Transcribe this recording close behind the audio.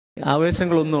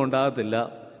ആവേശങ്ങളൊന്നും ഉണ്ടാകത്തില്ല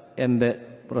എൻ്റെ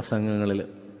പ്രസംഗങ്ങളിൽ.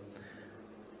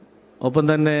 ഒപ്പം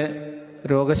തന്നെ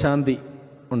രോഗശാന്തി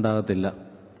ഉണ്ടാകത്തില്ല.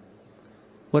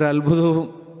 ഒരത്ഭുതവും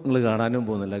നിങ്ങൾ കാണാനും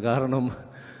പോകുന്നില്ല. കാരണം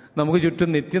നമുക്ക് ചുറ്റും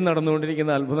നിത്യം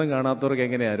നടന്നുകൊണ്ടിരിക്കുന്ന അത്ഭുതം കാണാത്തവർക്ക്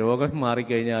എങ്ങനെയാണ് രോഗം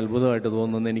മാറിക്കഴിഞ്ഞാൽ അത്ഭുതമായിട്ട്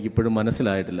തോന്നുന്നത് എനിക്കിപ്പോഴും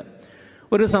മനസ്സിലായിട്ടില്ല.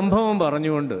 ഒരു സംഭവം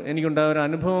പറഞ്ഞുകൊണ്ട്, എനിക്കുണ്ടായ ഒരു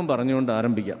അനുഭവം പറഞ്ഞുകൊണ്ട്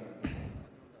ആരംഭിക്കാം.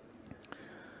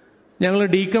 ഞങ്ങൾ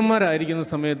ഡീക്കന്മാരായിരിക്കുന്ന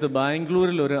സമയത്ത്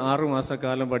ബാംഗ്ലൂരിൽ ഒരു 6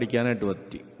 മാസക്കാലം പഠിക്കാനായിട്ട്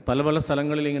പറ്റി. പല പല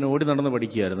സ്ഥലങ്ങളിൽ ഇങ്ങനെ ഓടി നടന്ന്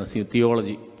പഠിക്കുകയായിരുന്നു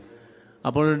തിയോളജി.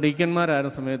 അപ്പോൾ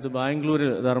ഡീക്കന്മാരായിരുന്ന സമയത്ത് ബാംഗ്ലൂർ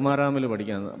ധർമാരാമിൽ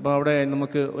പഠിക്കാൻ. അപ്പോൾ അവിടെ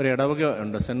നമുക്ക് ഒരു ഇടവക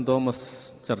ഉണ്ട്, സെൻറ്റ് തോമസ്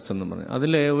ചർച്ച് എന്ന് പറഞ്ഞ്.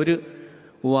 അതിലെ ഒരു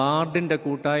വാർഡിൻ്റെ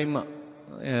കൂട്ടായ്മ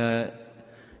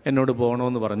എന്നോട്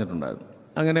പോകണമെന്ന് പറഞ്ഞിട്ടുണ്ടായിരുന്നു.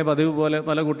 അങ്ങനെ പതിവ് പോലെ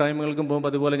പല കൂട്ടായ്മകൾക്കും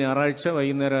പോകുമ്പോൾ അതുപോലെ ഞായറാഴ്ച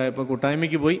വൈകുന്നേരം ആയപ്പോൾ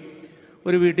കൂട്ടായ്മയ്ക്ക് പോയി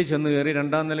ഒരു വീട്ടിൽ ചെന്ന് കയറി.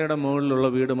 2ാം നിലയുടെ മുകളിലുള്ള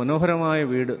വീട്, മനോഹരമായ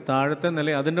വീട്. താഴത്തെ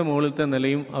നില, അതിൻ്റെ മുകളിലത്തെ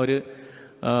നിലയും അവർ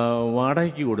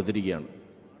വാടകയ്ക്ക് കൊടുത്തിരിക്കുകയാണ്.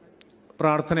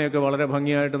 പ്രാർത്ഥനയൊക്കെ വളരെ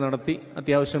ഭംഗിയായിട്ട് നടത്തി.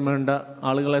 അത്യാവശ്യം വേണ്ട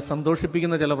ആളുകളെ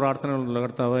സന്തോഷിപ്പിക്കുന്ന ചില പ്രാർത്ഥനകളുണ്ടല്ലോ.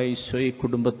 കർത്താവേ, ഈശോ, ഈ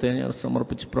കുടുംബത്തെ ഞാൻ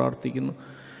സമർപ്പിച്ച് പ്രാർത്ഥിക്കുന്നു,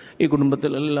 ഈ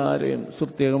കുടുംബത്തിൽ എല്ലാവരെയും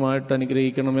പ്രത്യേകമായിട്ട്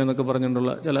അനുഗ്രഹിക്കണമെന്നൊക്കെ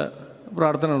പറഞ്ഞുകൊണ്ടുള്ള ചില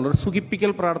പ്രാർത്ഥനകളുണ്ട്. ഒരു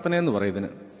സുഖിപ്പിക്കൽ പ്രാർത്ഥനയെന്ന് പറയും ഇതിന്.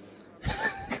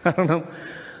 കാരണം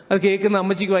അത് കേൾക്കുന്ന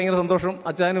അമ്മച്ചിക്ക് ഭയങ്കര സന്തോഷം,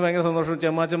 അച്ചായന് ഭയങ്കര സന്തോഷം.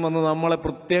 ചെമ്മാച്ചൻ വന്ന് നമ്മളെ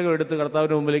പ്രത്യേകം എടുത്ത്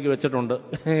കർത്താവിൻ്റെ മുമ്പിലേക്ക് വെച്ചിട്ടുണ്ട്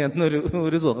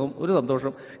എന്നൊരു സുഖം, ഒരു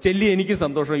സന്തോഷം. ചെല്ലി എനിക്കും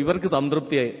സന്തോഷം, ഇവർക്ക്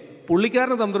സംതൃപ്തിയായി.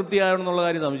 പുള്ളിക്കാരന് സംതൃപ്തിയാണെന്നുള്ള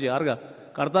കാര്യം സംശയം ആർക്കാ?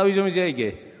 കർത്താവ് വിശ്വസിച്ചേക്കേ.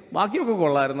 ബാക്കിയൊക്കെ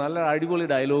കൊള്ളായിരുന്നു, നല്ല അടിപൊളി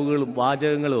ഡയലോഗുകളും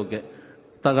വാചകങ്ങളും ഒക്കെ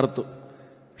തകർത്തു.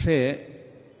 പക്ഷേ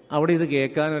അവിടെ ഇത്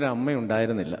കേൾക്കാനൊരു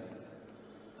അമ്മയുണ്ടായിരുന്നില്ല.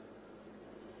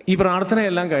 ഈ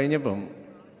പ്രാർത്ഥനയെല്ലാം കഴിഞ്ഞപ്പം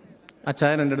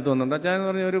അച്ചായൻ എൻ്റെ അടുത്ത് വന്നിട്ടുണ്ട്. അച്ചായൻ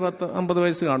പറഞ്ഞ ഒരു 50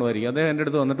 വയസ്സ് കാണുമായിരിക്കും. അദ്ദേഹം എൻ്റെ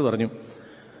അടുത്ത് വന്നിട്ട് പറഞ്ഞു,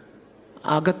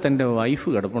 അകത്തെൻ്റെ വൈഫ്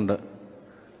കിടപ്പുണ്ട്,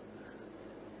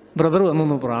 ബ്രദർ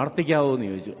വന്നൊന്ന് പ്രാർത്ഥിക്കാവോ എന്ന്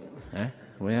ചോദിച്ചു.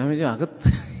 അപ്പോൾ ഞാൻ വിചാരിച്ചു, അകത്ത്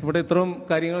ഇവിടെ ഇത്രയും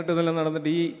കാര്യങ്ങളായിട്ട് ഇതെല്ലാം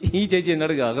നടന്നിട്ട് ഈ ചേച്ചി എൻ്റെ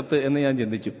അടുക്ക് അകത്ത് എന്ന് ഞാൻ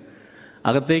ചിന്തിച്ചു.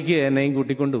 അകത്തേക്ക് എന്നെയും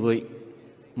കൂട്ടിക്കൊണ്ടുപോയി.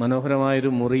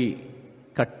 മനോഹരമായൊരു മുറി,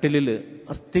 കട്ടിലിൽ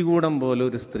അസ്ഥികൂടം പോലെ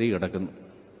ഒരു സ്ത്രീ കിടക്കുന്നു.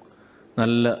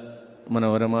 നല്ല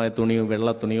മനോഹരമായ തുണിയും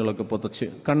വെള്ള തുണികളൊക്കെ പൊതച്ച്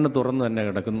കണ്ണ് തുറന്ന് തന്നെ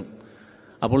കിടക്കുന്നു.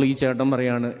 അപ്പോൾ ഈ ചേട്ടൻ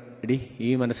പറയാണ്, എടി, ഈ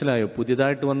മനസ്സിലായോ,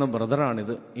 പുതിയതായിട്ട് വന്ന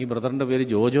ബ്രദറാണിത്, ഈ ബ്രദറിൻ്റെ പേര്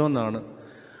ജോജോ എന്നാണ്,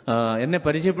 എന്നെ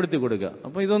പരിചയപ്പെടുത്തി കൊടുക്കുക.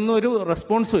 അപ്പോൾ ഇതൊന്നും ഒരു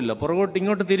റെസ്പോൺസും ഇല്ല, പുറകോട്ട്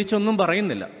ഇങ്ങോട്ട് തിരിച്ചൊന്നും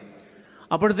പറയുന്നില്ല.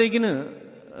 അപ്പോഴത്തേക്കിന്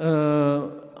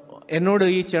എന്നോട്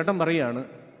ഈ ചേട്ടൻ പറയുകയാണ്,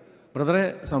 ബ്രദറെ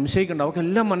സംശയിക്കേണ്ട,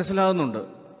 അവൾക്കെല്ലാം മനസ്സിലാകുന്നുണ്ട്,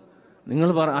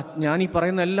 ഞാനീ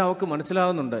പറയുന്ന എല്ലാം അവൾക്ക്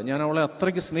മനസ്സിലാകുന്നുണ്ട്, ഞാൻ അവളെ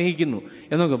അത്രയ്ക്ക് സ്നേഹിക്കുന്നു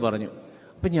എന്നൊക്കെ പറഞ്ഞു.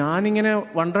 അപ്പം ഞാനിങ്ങനെ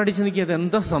വണ്ടടിച്ച് നിൽക്കുക,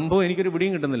 അതെന്താ സംഭവം, എനിക്കൊരു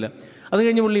പിടിയും കിട്ടുന്നില്ല. അത്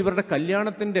കഴിഞ്ഞ് പുള്ളി ഇവരുടെ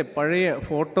കല്യാണത്തിൻ്റെ പഴയ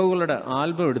ഫോട്ടോകളുടെ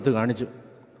ആൽബം എടുത്ത് കാണിച്ചു.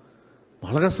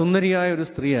 വളരെ സുന്ദരിയായ ഒരു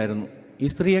സ്ത്രീയായിരുന്നു. ഈ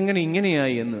സ്ത്രീ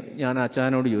ഇങ്ങനെയായി എന്ന് ഞാൻ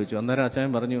അച്ചായനോട് ചോദിച്ചു. അന്നേരം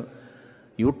അച്ചായൻ പറഞ്ഞു,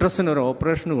 യൂട്രസിന് ഒരു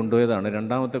ഓപ്പറേഷന് കൊണ്ടുപോയതാണ്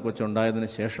 2ാമത്തെ കൊച്ചുണ്ടായതിന്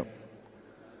ശേഷം.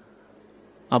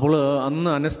 അപ്പോൾ അന്ന്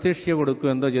അനസ്തേഷ്യ കൊടുക്കുക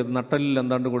എന്തോ ചെയ്ത്, നട്ടലിൽ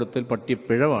എന്താണ്ട് കൊടുത്തതിൽ പറ്റിയ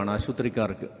പിഴവാണ്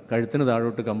ആശുപത്രിക്കാർക്ക്. കഴുത്തിന്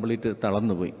താഴോട്ട് കംപ്ലീറ്റ്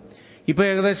തളർന്നുപോയി. ഇപ്പോൾ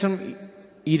ഏകദേശം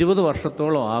 20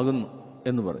 വർഷത്തോളം ആകുന്നു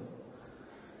എന്ന് പറയും.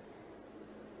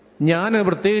 ഞാൻ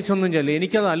പ്രത്യേകിച്ചൊന്നും ചെയ്യില്ല,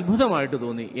 എനിക്കത് അത്ഭുതമായിട്ട്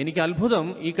തോന്നി. എനിക്ക് അത്ഭുതം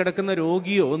ഈ കിടക്കുന്ന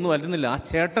രോഗിയോ ഒന്നും അല്ലെന്നില്ല, ആ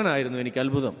ചേട്ടനായിരുന്നു എനിക്ക്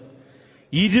അത്ഭുതം.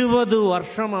 20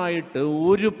 വർഷമായിട്ട്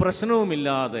ഒരു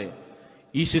പ്രശ്നവുമില്ലാതെ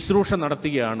ഈ ശുശ്രൂഷ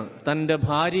നടത്തുകയാണ്. തൻ്റെ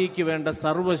ഭാര്യയ്ക്ക് വേണ്ട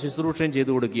സർവ്വ ശുശ്രൂഷയും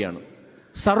ചെയ്തു കൊടുക്കുകയാണ്.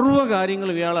 സർവ്വ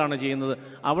കാര്യങ്ങളും ഇയാളാണ് ചെയ്യുന്നത്.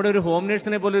 അവിടെ ഒരു ഹോം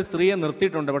നേഴ്സിനെ പോലെ ഒരു സ്ത്രീയെ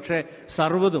നിർത്തിയിട്ടുണ്ട്. പക്ഷേ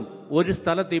സർവ്വതും ഒരു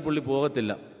സ്ഥലത്ത് ഈ പുള്ളി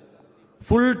പോകത്തില്ല.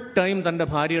 ഫുൾ ടൈം തൻ്റെ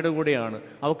ഭാര്യയുടെ കൂടെയാണ്.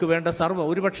 അവൾക്ക് വേണ്ട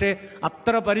ഒരു പക്ഷേ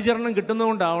അത്ര പരിചരണം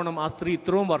കിട്ടുന്നതുകൊണ്ടാവണം ആ സ്ത്രീ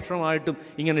ഇത്രയും വർഷമായിട്ടും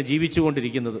ഇങ്ങനെ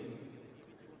ജീവിച്ചുകൊണ്ടിരിക്കുന്നത്.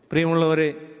 പ്രിയമുള്ളവരെ,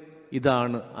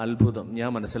 ഇതാണ് അത്ഭുതം ഞാൻ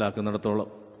മനസ്സിലാക്കുന്നിടത്തോളം.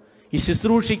 ഈ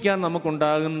ശുശ്രൂഷിക്കാൻ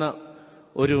നമുക്കുണ്ടാകുന്ന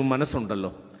ഒരു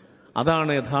മനസ്സുണ്ടല്ലോ,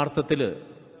 അതാണ് യഥാർത്ഥത്തിൽ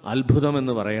അത്ഭുതം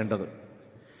എന്ന് പറയേണ്ടത്.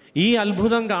 ഈ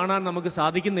അത്ഭുതം കാണാൻ നമുക്ക്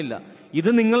സാധിക്കുന്നില്ല. ഇത്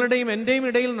നിങ്ങളുടെയും എൻ്റെയും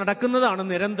ഇടയിൽ നടക്കുന്നതാണ്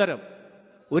നിരന്തരം.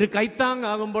 ഒരു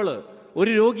കൈത്താങ്ങാകുമ്പോൾ,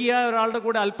 ഒരു രോഗിയായ ഒരാളുടെ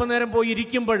കൂടെ അല്പനേരം പോയി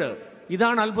ഇരിക്കുമ്പോൾ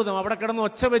ഇതാണ് അത്ഭുതം. അവിടെ കിടന്ന്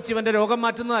ഒച്ച വെച്ച് ഇവൻ്റെ രോഗം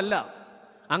മാറ്റുന്നതല്ല.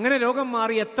 അങ്ങനെ രോഗം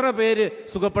മാറി എത്ര പേര്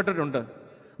സുഖപ്പെട്ടിട്ടുണ്ട്.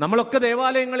 നമ്മളൊക്കെ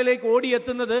ദേവാലയങ്ങളിലേക്ക്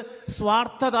ഓടിയെത്തുന്നത്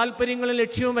സ്വാർത്ഥ താല്പര്യങ്ങളും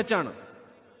ലക്ഷ്യവും വെച്ചാണ്.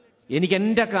 എനിക്ക്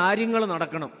എൻ്റെ കാര്യങ്ങൾ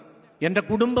നടക്കണം, എൻ്റെ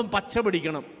കുടുംബം പച്ച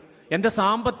പിടിക്കണം, എൻ്റെ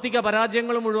സാമ്പത്തിക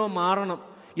പരാജയങ്ങൾ മുഴുവൻ മാറണം,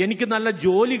 എനിക്ക് നല്ല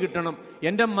ജോലി കിട്ടണം,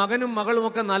 എൻ്റെ മകനും മകളും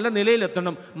ഒക്കെ നല്ല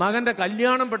നിലയിലെത്തണം, മകൻ്റെ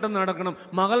കല്യാണം പെട്ടെന്ന് നടക്കണം,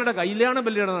 മകളുടെ കല്യാണം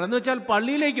നടക്കണം എന്ന് വെച്ചാൽ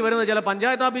പള്ളിയിലേക്ക് വരുന്നത് ചില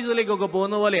പഞ്ചായത്ത് ഓഫീസിലേക്കൊക്കെ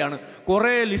പോകുന്ന പോലെയാണ്.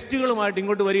 കുറേ ലിസ്റ്റുകളുമായിട്ട്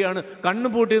ഇങ്ങോട്ട് വരികയാണ്.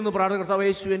 കണ്ണുപൂട്ടി നിന്ന് പ്രാർത്ഥന, കർത്താവേ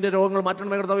യേശുവിൻ്റെ രോഗങ്ങൾ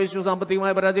മാറ്റണമേ, കർത്താവേ യേശു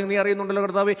സാമ്പത്തികമായ പരാജയം നീ അറിയുന്നുണ്ടല്ലോ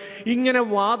കർത്താവേ, ഇങ്ങനെ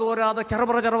വാതോരാതെ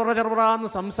ചെറപറ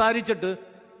എന്ന് സംസാരിച്ചിട്ട്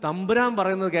തമ്പുരാൻ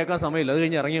പറയുന്നത് കേൾക്കാൻ സമയമില്ല. അത്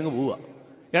കഴിഞ്ഞ് ഇറങ്ങി അങ്ങ് പോവുക.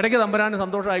 ഇടയ്ക്ക് തമ്പുരാന്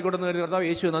സന്തോഷം ആയിക്കോട്ടെ എന്ന് കരുതി, കർത്താവ്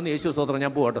യേശു നന്ദി, യേശു സ്തോത്രം,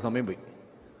 ഞാൻ പോകട്ടെ, സമയം പോയി.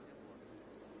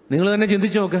 നിങ്ങൾ തന്നെ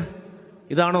ചിന്തിച്ചു നോക്ക്,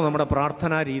 ഇതാണോ നമ്മുടെ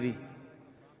പ്രാർത്ഥനാ രീതി?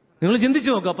 നിങ്ങൾ ചിന്തിച്ചു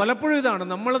നോക്കുക. പലപ്പോഴും ഇതാണ്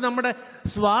നമ്മൾ നമ്മുടെ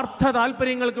സ്വാർത്ഥ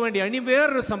താല്പര്യങ്ങൾക്ക് വേണ്ടി. ഇനി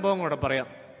വേറൊരു സംഭവം കൂടെ പറയാം.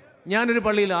 ഞാനൊരു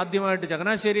പള്ളിയിൽ ആദ്യമായിട്ട്,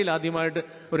 ചങ്ങനാശ്ശേരിയിൽ ആദ്യം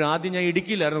ഞാൻ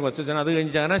ഇടുക്കിയിലായിരുന്നു കൊച്ചച്ഛൻ. അത്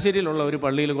കഴിഞ്ഞ് ചങ്ങനാശ്ശേരിയിലുള്ള ഒരു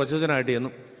പള്ളിയിൽ കൊച്ചച്ഛനായിട്ട്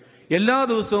ചെന്നു. എല്ലാ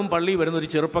ദിവസവും പള്ളിയിൽ വരുന്ന ഒരു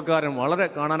ചെറുപ്പക്കാരൻ, വളരെ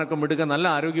കാണാനൊക്കെ മിടുക്കാൻ, നല്ല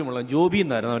ആരോഗ്യമുള്ള, ജോബി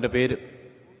എന്നായിരുന്നു അവൻ്റെ പേര്.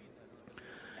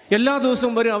 എല്ലാ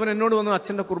ദിവസവും വരും. അവൻ എന്നോട് വന്നു,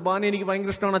 അച്ഛൻ്റെ കുർബാന എനിക്ക്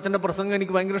ഭയങ്കര ഇഷ്ടമാണ്, അച്ഛൻ്റെ പ്രസംഗം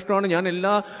എനിക്ക് ഭയങ്കര ഇഷ്ടമാണ്, ഞാൻ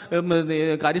എല്ലാ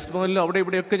കരിസ്മയിലും അവിടെ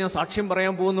ഇവിടെയൊക്കെ ഞാൻ സാക്ഷ്യം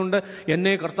പറയാൻ പോകുന്നുണ്ട്,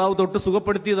 എന്നെ കർത്താവ് തൊട്ട്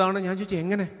സുഖപ്പെടുത്തിയതാണ്. ഞാൻ ചോദിച്ചു,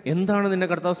 എങ്ങനെ, എന്താണ് നിന്നെ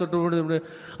കർത്താവ് തൊട്ട്?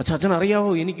 അച്ഛൻ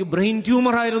അറിയാവോ, എനിക്ക് ബ്രെയിൻ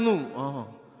ട്യൂമറായിരുന്നു.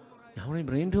 ഞാൻ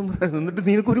ബ്രെയിൻ ട്യൂമറായിരുന്നു, എന്നിട്ട്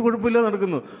നിനക്കൊരു കുഴപ്പമില്ലാതെ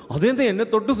നടക്കുന്നു. അതെന്താ, എന്നെ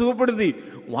തൊട്ട് സുഖപ്പെടുത്തി.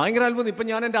 ഭയങ്കര അത്ഭുതം. ഇപ്പം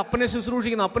ഞാൻ എൻ്റെ അപ്പനെ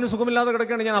ശുശ്രൂഷിക്കുന്നു. അപ്പന് സുഖമില്ലാതെ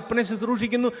കിടക്കുകയാണ്, ഞാൻ അപ്പനെ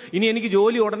ശുശ്രൂഷിക്കുന്നു. ഇനി എനിക്ക്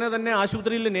ജോലി ഉടനെ തന്നെ,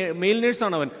 ആശുപത്രിയിൽ മെയിൽ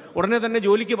നേഴ്സാണ് അവൻ, ഉടനെ തന്നെ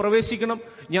ജോലിക്ക് പ്രവേശിക്കണം.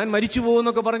 ഞാൻ മരിച്ചു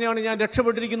പോകുമെന്നൊക്കെ പറഞ്ഞാണ് ഞാൻ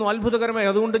രക്ഷപ്പെട്ടിരിക്കുന്നു. അത്ഭുതകരമായി.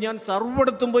 അതുകൊണ്ട് ഞാൻ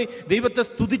സർവ്വടത്തും പോയി ദൈവത്തെ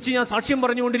സ്തുതിച്ച് ഞാൻ സാക്ഷ്യം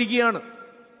പറഞ്ഞുകൊണ്ടിരിക്കുകയാണ്.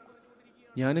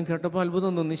 ഞാനും കേട്ടപ്പോൾ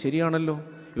അത്ഭുതം തോന്നി. ശരിയാണല്ലോ.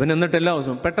 ഇവൻ എന്നിട്ട് എല്ലാ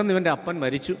ദിവസവും, പെട്ടെന്ന് ഇവൻ്റെ അപ്പൻ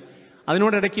മരിച്ചു.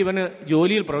 അതിനോടിടയ്ക്ക് ഇവന്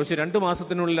ജോലിയിൽ പ്രവേശിച്ചു. 2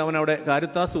 മാസത്തിനുള്ളിൽ അവൻ അവിടെ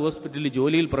കാരിത്താസ് ഹോസ്പിറ്റലിൽ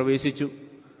ജോലിയിൽ പ്രവേശിച്ചു.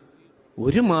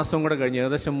 1 മാസം കൂടെ കഴിഞ്ഞ്,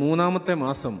 ഏകദേശം 3-ാമത്തെ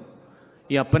മാസം,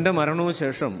 ഈ അപ്പൻ്റെ മരണവും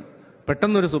ശേഷം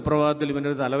പെട്ടെന്നൊരു സുപ്രഭാതത്തിൽ ഇവൻ്റെ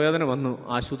ഒരു തലവേദന വന്നു.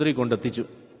 ആശുപത്രി കൊണ്ടെത്തിച്ചു.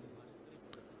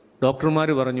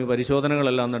 ഡോക്ടർമാർ പറഞ്ഞു,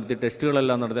 പരിശോധനകളെല്ലാം നടത്തി,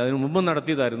 ടെസ്റ്റുകളെല്ലാം നടത്തി. അതിന് മുമ്പ്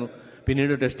നടത്തിയതായിരുന്നു.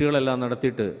 പിന്നീട് ടെസ്റ്റുകളെല്ലാം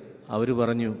നടത്തിയിട്ട് അവർ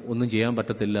പറഞ്ഞു, ഒന്നും ചെയ്യാൻ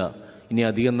പറ്റത്തില്ല, ഇനി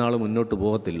അധികം നാൾ മുന്നോട്ട്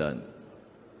പോകത്തില്ല എന്ന്.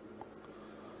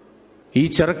 ഈ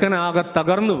ചെറുക്കനാകെ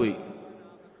തകർന്നുപോയി.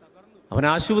 അവൻ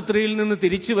ആശുപത്രിയിൽ നിന്ന്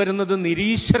തിരിച്ചു വരുന്നത്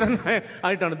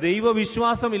നിരീശ്വരനായിട്ടാണ്,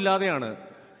 ദൈവവിശ്വാസമില്ലാതെയാണ്.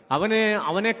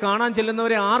 അവനെ കാണാൻ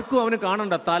ചെല്ലുന്നവരെ ആർക്കും അവന്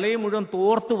കാണണ്ട. തലയെ മുഴുവൻ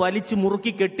തോർത്ത് വലിച്ച്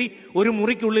മുറുക്കി കെട്ടി ഒരു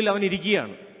മുറിക്കുള്ളിൽ അവൻ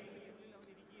ഇരിക്കുകയാണ്.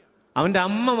 അവൻ്റെ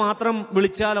അമ്മ മാത്രം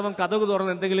വിളിച്ചാൽ അവൻ കതക്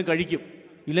തുറന്ന് എന്തെങ്കിലും കഴിക്കും,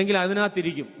 ഇല്ലെങ്കിൽ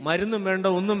അതിനകത്തിരിക്കും. മരുന്നും വേണ്ട,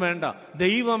 ഒന്നും വേണ്ട.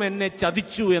 ദൈവം എന്നെ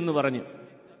ചതിച്ചു എന്ന് പറഞ്ഞു.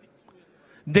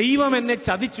 ദൈവം എന്നെ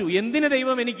ചതിച്ചു. എന്തിന്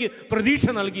ദൈവം എനിക്ക് പ്രതീക്ഷ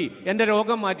നൽകി? എൻ്റെ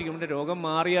രോഗം മാറ്റി. ഇവൻ്റെ രോഗം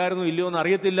മാറിയായിരുന്നോ ഇല്ലയോ എന്ന്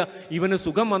അറിയത്തില്ല. ഇവന്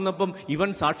സുഖം വന്നപ്പം ഇവൻ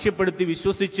സാക്ഷ്യപ്പെടുത്തി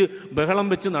വിശ്വസിച്ച് ബഹളം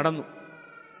വെച്ച് നടന്നു.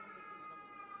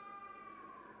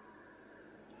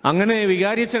 അങ്ങനെ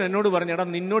വികാരിയച്ഛൻ എന്നോട് പറഞ്ഞു, എടാ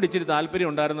നിന്നോട് ഇച്ചിരി താല്പര്യം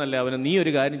ഉണ്ടായിരുന്നല്ലേ അവന്, നീ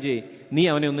ഒരു കാര്യം ചെയ്യ്, നീ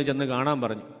അവനെ ഒന്ന് ചെന്ന് കാണാൻ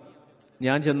പറഞ്ഞു.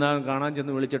 ഞാൻ കാണാൻ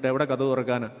ചെന്ന് വിളിച്ചിട്ട്, എവിടെ കഥ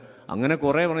തുറക്കാനാ? അങ്ങനെ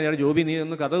കുറേ പറഞ്ഞു, ഞാൻ ജോബി നീ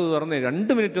ഒന്ന് കഥ തുറന്നേ,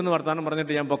 2 മിനിറ്റ് ഒന്ന് വർത്താനം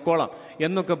പറഞ്ഞിട്ട് ഞാൻ പൊക്കോളാം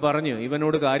എന്നൊക്കെ പറഞ്ഞു.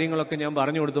 ഇവനോട് കാര്യങ്ങളൊക്കെ ഞാൻ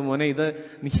പറഞ്ഞു കൊടുത്തു. മോനെ, ഇത്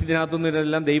നീ ഇതിനകത്തൊന്നും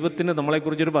ഇതെല്ലാം ദൈവത്തിന്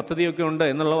നമ്മളെക്കുറിച്ചൊരു പദ്ധതിയൊക്കെ ഉണ്ട്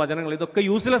എന്നുള്ള വചനങ്ങൾ, ഇതൊക്കെ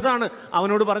യൂസ്ലെസ് ആണ്.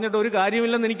 അവനോട് പറഞ്ഞിട്ട് ഒരു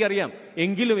കാര്യമില്ലെന്ന് എനിക്കറിയാം,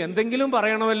 എങ്കിലും എന്തെങ്കിലും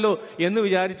പറയണമല്ലോ എന്ന്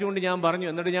വിചാരിച്ചുകൊണ്ട് ഞാൻ പറഞ്ഞു.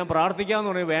 എന്നിട്ട് ഞാൻ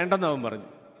പ്രാർത്ഥിക്കാമെന്ന് പറഞ്ഞു. വേണ്ടെന്ന് അവൻ പറഞ്ഞു.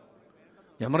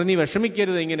 ഞാൻ പറഞ്ഞു, നീ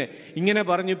വിഷമിക്കരുത്. ഇങ്ങനെ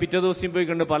പറഞ്ഞു. പിറ്റേ ദിവസം പോയി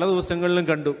കണ്ടു, പല ദിവസങ്ങളിലും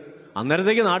കണ്ടു.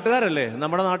 അന്നേരത്തേക്ക് നാട്ടുകാരല്ലേ,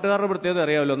 നമ്മുടെ നാട്ടുകാരുടെ പ്രത്യേകത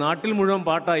അറിയാമല്ലോ, നാട്ടിൽ മുഴുവൻ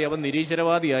പാട്ടായി. അവൻ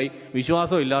നിരീശ്വരവാദിയായി,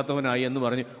 വിശ്വാസം ഇല്ലാത്തവനായി എന്ന്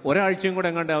പറഞ്ഞു. ഒരാഴ്ചയും കൂടെ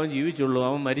എങ്ങാണ്ട് അവൻ ജീവിച്ചുള്ളൂ.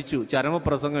 അവൻ മരിച്ചു.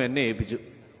 ചരമപ്രസംഗം എന്നെ ഏൽപ്പിച്ചു.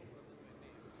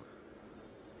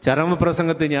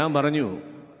 ചരമപ്രസംഗത്തിൽ ഞാൻ പറഞ്ഞു,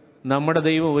 നമ്മുടെ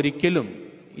ദൈവം ഒരിക്കലും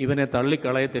ഇവനെ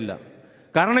തള്ളിക്കളയത്തില്ല.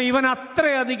 കാരണം ഇവൻ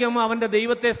അത്രയധികം അവൻ്റെ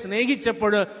ദൈവത്തെ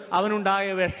സ്നേഹിച്ചപ്പോൾ അവനുണ്ടായ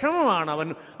വിഷമമാണ്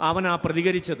അവൻ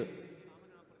പ്രതികരിച്ചത്.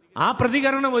 ആ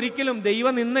പ്രതികരണം ഒരിക്കലും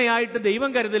ദൈവനിന്ദയായിട്ട് ദൈവം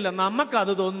കരുതില്ല.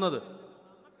 നമുക്കത് തോന്നുന്നത്.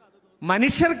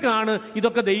 മനുഷ്യർക്കാണ്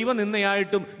ഇതൊക്കെ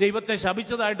ദൈവനിന്ദയായിട്ടും ദൈവത്തെ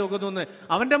ശപിച്ചതായിട്ടും ഒക്കെ തോന്നുന്നത്.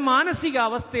 അവൻ്റെ മാനസിക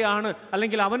അവസ്ഥയാണ്,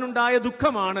 അല്ലെങ്കിൽ അവനുണ്ടായ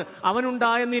ദുഃഖമാണ്,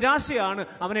 അവനുണ്ടായ നിരാശയാണ്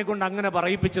അവനെ കൊണ്ട് അങ്ങനെ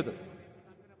പറയിപ്പിച്ചത്.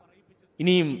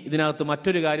 ഇനിയും ഇതിനകത്ത്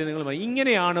മറ്റൊരു കാര്യം നിങ്ങൾ,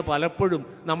 ഇങ്ങനെയാണ് പലപ്പോഴും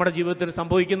നമ്മുടെ ജീവിതത്തിൽ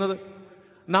സംഭവിക്കുന്നത്.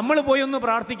 നമ്മൾ പോയി ഒന്ന്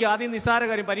പ്രാർത്ഥിക്കുക. ആദ്യം നിസ്സാര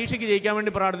കാര്യം, പരീക്ഷയ്ക്ക് ജയിക്കാൻ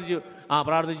വേണ്ടി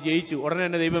പ്രാർത്ഥിച്ച് ജയിച്ചു. ഉടനെ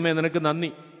തന്നെ ദൈവമേ നിനക്ക്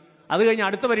നന്ദി. അത് കഴിഞ്ഞ്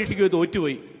അടുത്ത പരീക്ഷയ്ക്ക് പോയി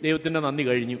തോറ്റുപോയി. ദൈവത്തിൻ്റെ നന്ദി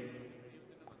കഴിഞ്ഞു.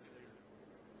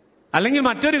 അല്ലെങ്കിൽ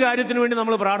മറ്റൊരു കാര്യത്തിന് വേണ്ടി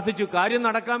നമ്മൾ പ്രാർത്ഥിച്ചു, കാര്യം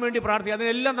നടക്കാൻ വേണ്ടി പ്രാർത്ഥിക്കും.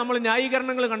 അതിനെല്ലാം നമ്മൾ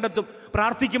ന്യായീകരണങ്ങൾ കണ്ടെത്തും.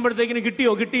 പ്രാർത്ഥിക്കുമ്പോഴത്തേക്കിന്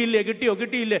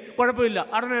കിട്ടിയില്ലേ, കുഴപ്പമില്ല.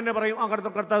 ഉടനെ തന്നെ പറയും,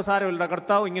 കർത്താവ് സാരമില്ല,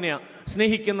 കർത്താവ് ഇങ്ങനെയാ,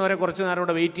 സ്നേഹിക്കുന്നവരെ കുറച്ച് നേരം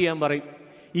കൂടെ വെയിറ്റ് ചെയ്യാൻ പറയും.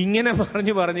 ഇങ്ങനെ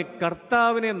പറഞ്ഞ്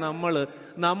കർത്താവിനെ നമ്മൾ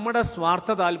നമ്മുടെ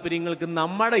സ്വാർത്ഥ താല്പര്യങ്ങൾക്ക്,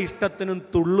 നമ്മുടെ ഇഷ്ടത്തിനും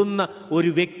തുള്ളുന്ന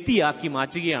ഒരു വ്യക്തിയാക്കി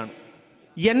മാറ്റുകയാണ്.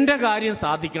 എൻ്റെ കാര്യം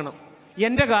സാധിക്കണം,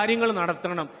 എൻ്റെ കാര്യങ്ങൾ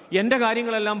നടത്തണം, എൻ്റെ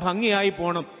കാര്യങ്ങളെല്ലാം ഭംഗിയായി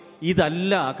പോകണം.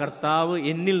 ഇതല്ല കർത്താവ്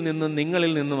എന്നിൽ നിന്നും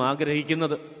നിങ്ങളിൽ നിന്നും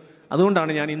ആഗ്രഹിക്കുന്നത്.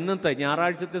 അതുകൊണ്ടാണ് ഞാൻ ഇന്നത്തെ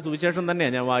ഞായറാഴ്ചത്തെ സുവിശേഷം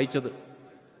തന്നെയാണ് ഞാൻ വായിച്ചത്.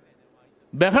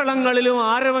 ബഹളങ്ങളിലും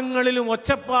ആരവങ്ങളിലും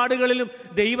ഒച്ചപ്പാടുകളിലും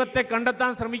ദൈവത്തെ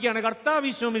കണ്ടെത്താൻ ശ്രമിക്കുകയാണ്. കർത്താവ്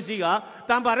വിശ്വസിക്കുക,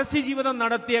 താൻ പരസ്യ ജീവിതം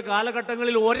നടത്തിയ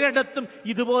കാലഘട്ടങ്ങളിൽ ഒരിടത്തും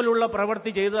ഇതുപോലുള്ള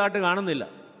പ്രവൃത്തി ചെയ്തതായിട്ട് കാണുന്നില്ല.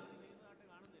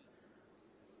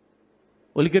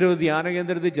 ഒരിക്കലും ധ്യാന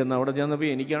കേന്ദ്രത്തിൽ ചെന്ന് അവിടെ ചെന്നപ്പോൾ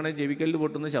എനിക്കാണെങ്കിൽ ചെവിക്കല്ല്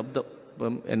പൊട്ടുന്ന ശബ്ദം.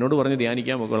 അപ്പം എന്നോട് പറഞ്ഞ്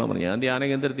ധ്യാനിക്കാൻ പോകണം പറഞ്ഞു. ഞാൻ ധ്യാന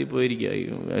കേന്ദ്രത്തിൽ പോയിരിക്കുക.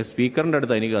 സ്പീക്കറിൻ്റെ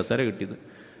അടുത്താണ് എനിക്ക് കസേര കിട്ടിയത്.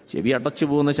 ചെവി അടച്ചു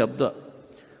പോകുന്ന ശബ്ദം.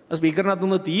 ആ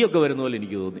സ്പീക്കറിനകത്തുനിന്ന് തീയൊക്കെ വരുന്ന പോലെ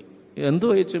എനിക്ക് തോന്നി. എന്തോ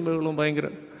വെച്ചുമ്പോഴും ഭയങ്കര,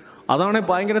 അതാണ്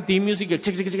ഭയങ്കര തീം മ്യൂസിക്,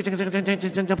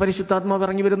 പരിശുദ്ധാത്മാവ്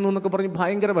ഇറങ്ങി വരുന്നു എന്നൊക്കെ പറഞ്ഞ്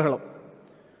ഭയങ്കര ബഹളം.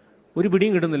 ഒരു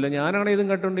പിടിയും കിട്ടുന്നില്ല. ഞാനാണെങ്കിൽ ഇതും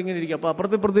കേട്ടോണ്ട് ഇങ്ങനെ ഇരിക്കും. അപ്പോൾ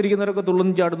അപ്പുറത്തിരിക്കുന്നവരൊക്കെ തുള്ളും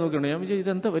ചാടും നോക്കിയാണ്. ഞാൻ വിചാരിച്ചു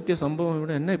ഇതെന്താ പറ്റിയ സംഭവം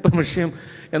ഇവിടെ, എന്നെ ഇപ്പം വിഷയം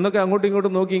എന്നൊക്കെ അങ്ങോട്ടും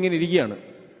ഇങ്ങോട്ടും നോക്കി ഇങ്ങനെ ഇരിക്കുകയാണ്.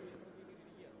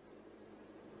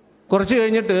 കുറച്ച്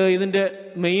കഴിഞ്ഞിട്ട് ഇതിൻ്റെ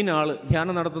മെയിൻ ആള്,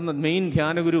 ധ്യാനം നടത്തുന്ന മെയിൻ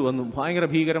ധ്യാനഗുരു വന്നു, ഭയങ്കര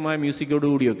ഭീകരമായ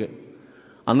മ്യൂസിക്കോടുകൂടിയൊക്കെ.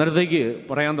 അന്നേരത്തേക്ക്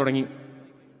പറയാൻ തുടങ്ങി,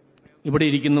 ഇവിടെ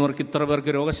ഇരിക്കുന്നവർക്ക് ഇത്ര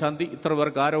പേർക്ക് രോഗശാന്തി, ഇത്ര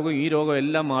പേർക്ക് ആ രോഗം ഈ രോഗം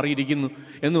എല്ലാം മാറിയിരിക്കുന്നു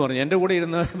എന്ന് പറഞ്ഞു. എൻ്റെ കൂടെ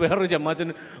ഇരുന്ന വേറൊരു ചമ്മാച്ചൻ,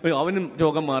 അവനും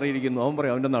രോഗം മാറിയിരിക്കുന്നു. അവൻ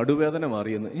പറയും അവൻ്റെ നടുവേദന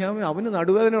മാറിയെന്ന്. ഞാൻ അവന്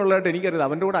നടുവേദന ഉള്ളതായിട്ട് എനിക്കറിയാം.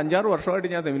 അവൻ്റെ കൂടെ 5-6 വർഷമായിട്ട്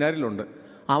ഞാൻ സെമിനാറിലുണ്ട്.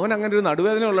 അവൻ അങ്ങനെ ഒരു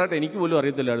നടുവേദന ഉള്ളതായിട്ട് എനിക്ക് പോലും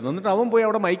അറിയത്തില്ലായിരുന്നു. എന്നിട്ട് അവൻ പോയി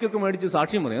അവിടെ മൈക്കൊക്കെ മേടിച്ച്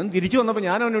സാക്ഷ്യം പറഞ്ഞു. അവൻ തിരിച്ചു വന്നപ്പോൾ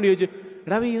ഞാൻ അവനോട് ചോദിച്ചു,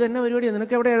 എടാ ഇതെന്നെ പരിപാടിയാണ്,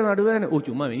 നിനക്ക് എവിടെയായിരുന്നു നടുവേദന? ഓ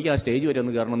ചുമ്മാ എനിക്ക് ആ സ്റ്റേജ് വരെ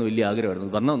ഒന്ന് കയറണമെന്ന് വലിയ ആഗ്രഹമായിരുന്നു,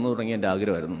 വന്നു തുടങ്ങി എൻ്റെ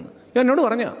ആഗ്രഹമായിരുന്നു ഞാൻ എന്നോട്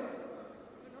പറഞ്ഞ.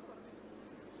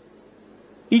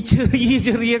 ഈ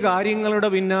ചെറിയ കാര്യങ്ങളുടെ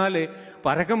പിന്നാലെ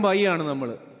പരക്കം പായിയാണ് നമ്മൾ.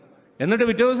 എന്നിട്ട്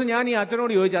പിറ്റേ ദിവസം ഞാൻ ഈ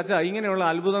അച്ഛനോട് ചോദിച്ചു, അച്ഛാ ഇങ്ങനെയുള്ള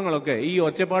അത്ഭുതങ്ങളൊക്കെ ഈ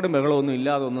ഒച്ചപ്പാടും ബഹളമൊന്നും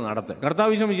ഇല്ലാതെ ഒന്ന് നടത്തെ.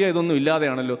 കർത്താവ് വിശ്വസിച്ച ഇതൊന്നും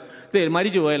ഇല്ലാതെയാണല്ലോ.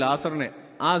 മരിച്ചു പോയ ലാസറിനെ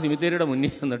ആ സിമിത്തേരിയുടെ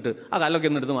മുന്നിൽ ചെന്നിട്ട് ആ കല്ലൊക്കെ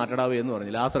ഒന്നെടുത്ത് മാറ്റടാവേ എന്ന്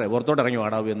പറഞ്ഞു. ലാസറെ പുറത്തോട്ട് ഇറങ്ങി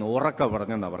വാടാവേ എന്ന് ഉറക്ക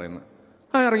പറഞ്ഞെന്നാ പറയുന്നത്.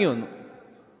 ഇറങ്ങി വന്നു.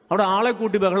 അവിടെ ആളെ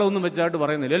കൂട്ടി ബഹളമൊന്നും വെച്ചായിട്ട്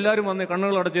പറയുന്നില്ല. എല്ലാവരും വന്ന്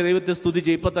കണ്ണുകൾ അടച്ച് ദൈവത്തെ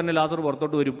സ്തുതിച്ച് ഇപ്പം തന്നെ ലാസർ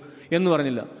പുറത്തോട്ട് വരും എന്ന്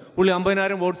പറഞ്ഞില്ല. പുള്ളി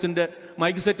 50,000 വോട്ട്സിൻ്റെ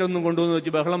മൈക്ക് സെറ്റ് ഒന്നും കൊണ്ടുവന്ന്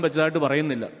വെച്ച് ബഹളം വെച്ചായിട്ട്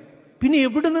പറയുന്നില്ല. പിന്നെ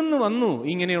എവിടെ നിന്ന് വന്നു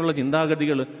ഇങ്ങനെയുള്ള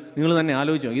ചിന്താഗതികൾ? നിങ്ങൾ തന്നെ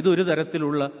ആലോചിച്ചോ. ഇതൊരു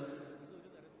തരത്തിലുള്ള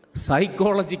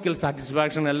സൈക്കോളജിക്കൽ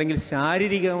സാറ്റിസ്ഫാക്ഷൻ അല്ലെങ്കിൽ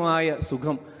ശാരീരികമായ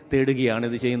സുഖം തേടുകയാണ്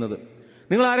ഇത് ചെയ്യുന്നത്.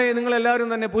 നിങ്ങളെല്ലാവരും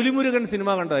തന്നെ പുലിമുരുകൻ സിനിമ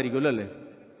കണ്ടായിരിക്കുമല്ലോ അല്ലേ?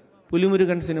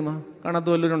 പുലിമുരുകൻ സിനിമ കാണാത്ത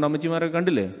വല്ലവരുണ്ട്? അമ്മച്ചിമാരൊക്കെ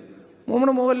കണ്ടില്ലേ?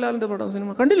 നമ്മുടെ മോഹൻലാലിൻ്റെ പടം സിനിമ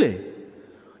കണ്ടില്ലേ?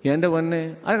 എൻ്റെ പൊന്നെ,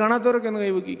 അത് കാണാത്തവരൊക്കെ ഒന്ന്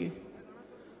കൈവക്കിക്ക്.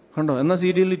 കണ്ടോ? എന്നാൽ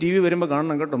സീരിയലിൽ TV വരുമ്പോൾ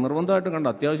കാണണം കേട്ടോ, നിർബന്ധമായിട്ടും കണ്ടോ,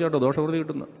 അത്യാവശ്യമായിട്ടോ ദോഷപ്രതി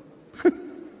കിട്ടുന്ന.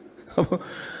 അപ്പോൾ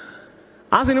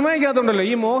ആ സിനിമയ്ക്കകത്തുണ്ടല്ലോ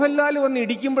ഈ മോഹൻലാൽ വന്ന്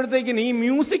ഇടിക്കുമ്പോഴത്തേക്കിന് ഈ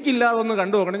മ്യൂസിക് ഇല്ലാതെ ഒന്ന്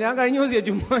കണ്ടു നോക്കണം. ഞാൻ കഴിഞ്ഞ ദിവസം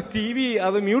ചുമ്മാ TV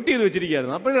അത് മ്യൂട്ട് ചെയ്ത്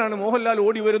വെച്ചിരിക്കുകയായിരുന്നു. അപ്പോഴാണ് മോഹൻലാൽ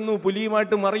ഓടി വരുന്നു,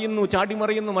 പുലിയുമായിട്ട് മറിയുന്നു, ചാടി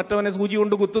മറിയുന്നു, മറ്റവനെ സൂചി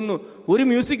കൊണ്ട് കുത്തുന്നു. ഒരു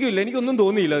മ്യൂസിക്കും ഇല്ല. എനിക്കൊന്നും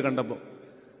തോന്നിയില്ല അത് കണ്ടപ്പോൾ.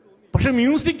 പക്ഷെ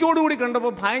മ്യൂസിക്കോടുകൂടി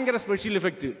കണ്ടപ്പോൾ ഭയങ്കര സ്പെഷ്യൽ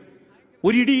എഫക്റ്റ്.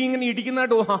 ഒരിടി ഇങ്ങനെ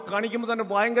ഇടിക്കുന്നതായിട്ട് കാണിക്കുമ്പോൾ തന്നെ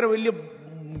ഭയങ്കര വലിയ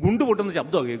ഗുണ്ട് പൊട്ടുന്ന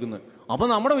ശബ്ദമാണ് കേൾക്കുന്നത്. അപ്പം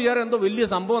നമ്മുടെ വിചാരം എന്തോ വലിയ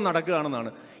സംഭവം നടക്കുകയാണെന്നാണ്.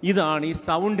 ഇതാണ് ഈ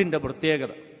സൗണ്ടിൻ്റെ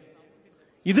പ്രത്യേകത.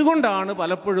 ഇതുകൊണ്ടാണ്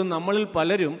പലപ്പോഴും നമ്മളിൽ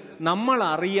പലരും നമ്മൾ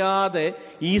അറിയാതെ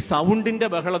ഈ സൗണ്ടിൻ്റെ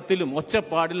ബഹളത്തിലും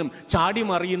ഒച്ചപ്പാടിലും ചാടി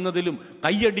മറിയുന്നതിലും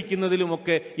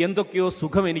കൈയടിക്കുന്നതിലുമൊക്കെ എന്തൊക്കെയോ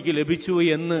സുഖം എനിക്ക് ലഭിച്ചു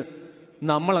എന്ന്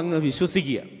നമ്മളങ്ങ്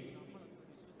വിശ്വസിക്കുക.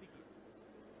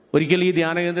 ഒരിക്കൽ ഈ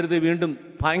ധ്യാന കേന്ദ്രത്തിൽ വീണ്ടും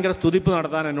ഭയങ്കര സ്തുതിപ്പ്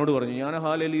നടത്താൻ എന്നോട് പറഞ്ഞു. ഞാൻ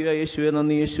ഹല്ലേലൂയ, യേശുവേ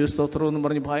നന്ദി, യേശുവേ സ്തോത്രം എന്ന്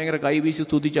പറഞ്ഞ് ഭയങ്കര കൈവീശി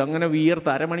സ്തുതിച്ചു. അങ്ങനെ വിയർത്ത്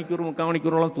 1/2 മണിക്കൂർ 3/4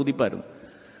 മണിക്കൂറോളം സ്തുതിപ്പായിരുന്നു.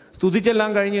 സ്തുതിച്ചെല്ലാം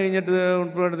കഴിഞ്ഞ്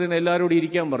കഴിഞ്ഞിട്ട് എല്ലാവരോടും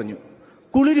ഇരിക്കാൻ പറഞ്ഞു.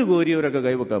 കുളിര് കോരിയവരൊക്കെ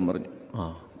കൈവെക്കാൻ പറഞ്ഞു.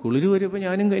 കുളിര് കോരിയപ്പോൾ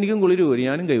എനിക്കും കുളിര് കോരി,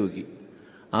 ഞാനും കൈവെക്കി.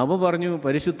 അപ്പോൾ പറഞ്ഞു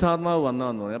പരിശുദ്ധാത്മാവ്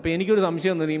വന്നാന്ന് പറഞ്ഞു. അപ്പോൾ എനിക്കൊരു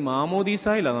സംശയം തോന്നി, ഈ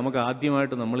മാമോദീസായില്ല നമുക്ക്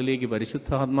ആദ്യമായിട്ട് നമ്മളിലേക്ക്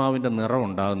പരിശുദ്ധാത്മാവിൻ്റെ നിറം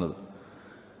ഉണ്ടാകുന്നത്.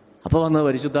 അപ്പോൾ വന്നത്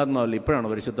പരിശുദ്ധാത്മാവല്ല, ഇപ്പോഴാണ്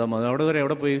പരിശുദ്ധാത്മാവ്. അവിടെ വരെ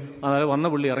എവിടെ പോയി? അതായത് വന്ന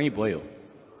പുള്ളി ഇറങ്ങിപ്പോയോ?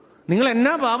 നിങ്ങൾ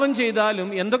എന്നാ പാപം ചെയ്താലും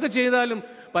എന്തൊക്കെ ചെയ്താലും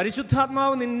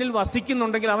പരിശുദ്ധാത്മാവ് നിന്നിൽ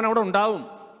വസിക്കുന്നുണ്ടെങ്കിൽ അവൻ അവിടെ ഉണ്ടാവും.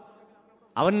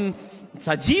 അവൻ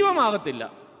സജീവമാകത്തില്ല.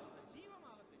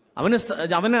 അവന്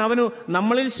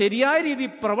നമ്മളിൽ ശരിയായ രീതി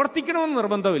പ്രവർത്തിക്കണമെന്ന്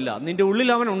നിർബന്ധമില്ല. നിന്റെ ഉള്ളിൽ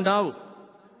അവൻ ഉണ്ടാവും.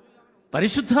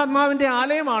 പരിശുദ്ധാത്മാവിൻ്റെ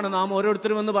ആലയമാണ് നാം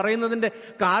ഓരോരുത്തരും എന്ന് പറയുന്നതിൻ്റെ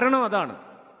കാരണം അതാണ്.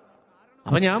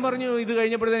 അപ്പം ഞാൻ പറഞ്ഞു, ഇത്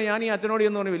കഴിഞ്ഞപ്പോഴത്തേന് ഞാൻ ഈ അച്ഛനോട്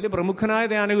എന്ന് പറഞ്ഞു, വലിയ പ്രമുഖനായ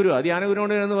ധ്യാനഗുരു, ആ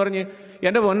ധ്യാനഗുരുനോട് എന്ന് പറഞ്ഞ്,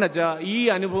 എൻ്റെ പൊന്നച്ഛ ഈ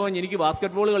അനുഭവം എനിക്ക്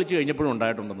ബാസ്കറ്റ് ബോൾ കളിച്ച് കഴിഞ്ഞപ്പോഴും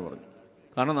ഉണ്ടായിട്ടുണ്ടെന്ന് പറഞ്ഞു.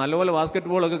 കാരണം നല്ലപോലെ ബാസ്കറ്റ്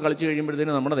ബോളൊക്കെ കളിച്ച്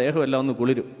കഴിയുമ്പോഴത്തേന് നമ്മുടെ ദേഹമെല്ലാം ഒന്ന്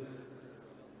കുളിരും.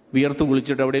 വിയർത്ത്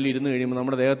കുളിച്ചിട്ട് എവിടെയെങ്കിലും ഇരുന്ന് കഴിയുമ്പോൾ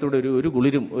നമ്മുടെ ദേഹത്തോടെ ഒരു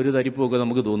കുളിരും ഒരു തരിപ്പും ഒക്കെ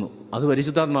നമുക്ക് തോന്നും. അത്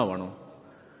പരിശുദ്ധാത്മാവാണോ?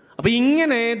 അപ്പം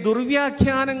ഇങ്ങനെ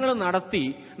ദുർവ്യാഖ്യാനങ്ങൾ നടത്തി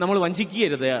നമ്മൾ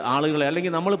വഞ്ചിക്കരുത് ആളുകളെ,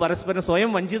 അല്ലെങ്കിൽ നമ്മൾ പരസ്പരം സ്വയം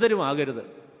വഞ്ചിതരുമാകരുത്.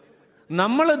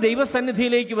 നമ്മൾ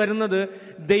ദൈവസന്നിധിയിലേക്ക് വരുന്നത്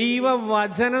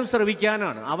ദൈവവചനം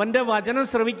ശ്രവിക്കാനാണ്. അവൻ്റെ വചനം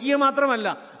ശ്രവിക്കുക മാത്രമല്ല,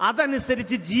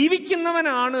 അതനുസരിച്ച്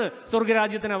ജീവിക്കുന്നവനാണ്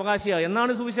സ്വർഗരാജ്യത്തിന് അവകാശിയായി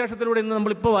എന്നാണ് സുവിശേഷത്തിലൂടെ ഇന്ന്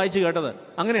നമ്മളിപ്പോൾ വായിച്ചു കേട്ടത്.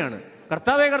 അങ്ങനെയാണ്.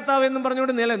 കർത്താവേ കർത്താവേ എന്നും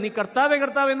പറഞ്ഞുകൊണ്ട് നീ കർത്താവേ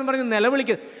കർത്താവേ എന്നും പറഞ്ഞ്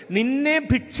നിലവിളിക്കുക. നിന്നെ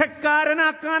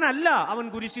ഭിക്ഷക്കാരനാക്കാനല്ല അവൻ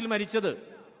കുരിശിൽ മരിച്ചത്.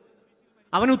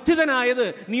 അവൻ ഉത്ഥിതനായത്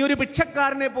നീ ഒരു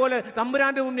ഭിക്ഷക്കാരനെ പോലെ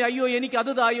തമ്പുരാന്റെ മുന്നിൽ അയ്യോ എനിക്ക്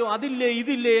അത് തായോ, അതില്ലേ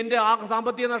ഇതില്ലേ, എൻ്റെ ആ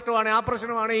സാമ്പത്തിക നഷ്ടമാണ്, ആ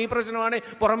പ്രശ്നമാണ്, ഈ പ്രശ്നമാണ്,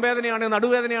 പുറംവേദനയാണ്,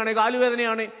 നടുവേദനയാണ്,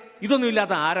 കാലുവേദനയാണ്, ഇതൊന്നും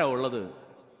ഇല്ലാത്ത ആരാ ഉള്ളത്?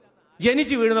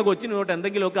 ജനിച്ചു വീഴുന്ന കൊച്ചിന് തൊട്ട്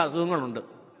എന്തെങ്കിലുമൊക്കെ അസുഖങ്ങളുണ്ട്.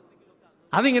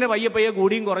 അതിങ്ങനെ പയ്യെ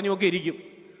കൂടിയും കുറഞ്ഞുമൊക്കെ ഇരിക്കും.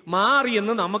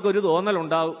 മാറിയെന്ന് നമുക്കൊരു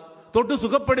തോന്നലുണ്ടാവും. തൊട്ട്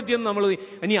സുഖപ്പെടുത്തിയെന്ന് നമ്മൾ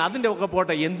ഇനി അതിൻ്റെ ഒക്കെ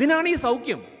പോട്ടെ. എന്തിനാണ് ഈ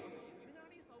സൗഖ്യം?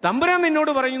 തമ്പുരാൻ നിന്നോട്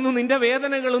പറയുന്നു, നിന്റെ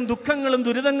വേദനകളും ദുഃഖങ്ങളും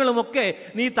ദുരിതങ്ങളും ഒക്കെ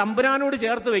നീ തമ്പുരാനോട്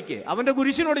ചേർത്ത് വെക്കേ, അവൻ്റെ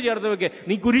കുരിശിനോട് ചേർത്ത് വെക്കേ.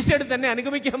 നീ കുരിശെടുത്ത് തന്നെ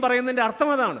അനുഗമിക്കാൻ പറയുന്നതിൻ്റെ അർത്ഥം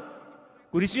അതാണ്.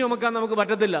 കുരിശ് ചുമക്കാൻ നമുക്ക്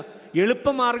പറ്റത്തില്ല.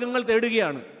 എളുപ്പമാർഗങ്ങൾ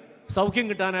തേടുകയാണ് സൗഖ്യം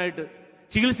കിട്ടാനായിട്ട്.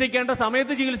 ചികിത്സിക്കേണ്ട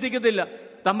സമയത്ത് ചികിത്സിക്കത്തില്ല.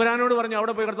 തമ്പുരാനോട് പറഞ്ഞു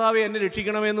അവിടെ പോയി കർത്താവേ എന്നെ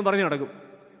രക്ഷിക്കണമേ എന്ന് പറഞ്ഞു നടക്കും.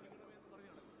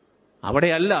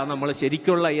 അവിടെയല്ല നമ്മൾ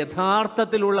ശരിക്കുള്ള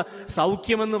യഥാർത്ഥത്തിലുള്ള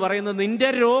സൗഖ്യമെന്ന് പറയുന്നത്. നിന്റെ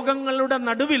രോഗങ്ങളുടെ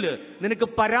നടുവിൽ നിനക്ക്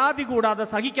പരാതി കൂടാതെ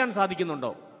സഹിക്കാൻ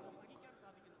സാധിക്കുന്നുണ്ടോ?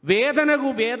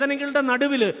 വേദനകളുടെ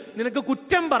നടുവിൽ നിനക്ക്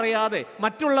കുറ്റം പറയാതെ,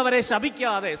 മറ്റുള്ളവരെ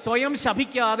ശപിക്കാതെ, സ്വയം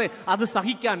ശപിക്കാതെ അത്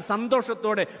സഹിക്കാൻ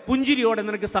സന്തോഷത്തോടെ, പുഞ്ചിരിയോടെ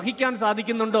നിനക്ക് സഹിക്കാൻ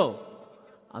സാധിക്കുന്നുണ്ടോ?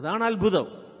 അതാണ് അത്ഭുതം.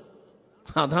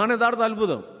 അതാണ് യഥാർത്ഥ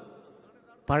അത്ഭുതം.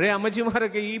 പഴയ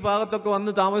അമ്മച്ചിമാരൊക്കെ ഈ ഭാഗത്തൊക്കെ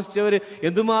വന്ന് താമസിച്ചവർ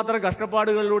എന്തുമാത്രം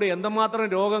കഷ്ടപ്പാടുകളിലൂടെ, എന്തുമാത്രം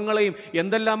രോഗങ്ങളെയും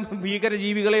എന്തെല്ലാം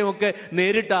ഭീകരജീവികളെയും ഒക്കെ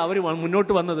നേരിട്ടാ അവർ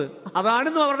മുന്നോട്ട് വന്നത്.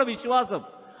 അതാണെന്നും അവരുടെ വിശ്വാസം.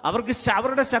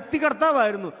 അവരുടെ ശക്തി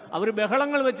കർത്താവായിരുന്നു. അവർ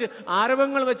ബഹളങ്ങൾ വെച്ച്,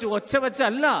 ആരവങ്ങൾ വെച്ച്, ഒച്ച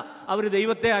വെച്ചല്ല അവർ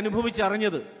ദൈവത്തെ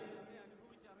അനുഭവിച്ചറിഞ്ഞത്.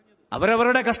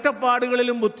 അവരവരുടെ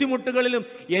കഷ്ടപ്പാടുകളിലും ബുദ്ധിമുട്ടുകളിലും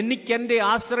എൻ്റെ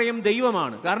ആശ്രയം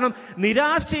ദൈവമാണ്. കാരണം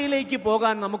നിരാശയിലേക്ക്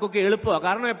പോകാൻ നമുക്കൊക്കെ എളുപ്പമാണ്.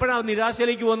 കാരണം എപ്പോഴാണ്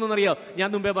നിരാശയിലേക്ക് പോകുന്നതെന്നറിയാം? ഞാൻ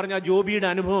മുമ്പേ പറഞ്ഞ ജോബിയുടെ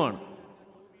അനുഭവമാണ്.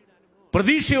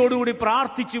 പ്രതീക്ഷയോടുകൂടി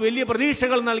പ്രാർത്ഥിച്ച് വലിയ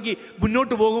പ്രതീക്ഷകൾ നൽകി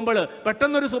മുന്നോട്ട് പോകുമ്പോൾ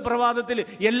പെട്ടെന്നൊരു സുപ്രഭാതത്തിൽ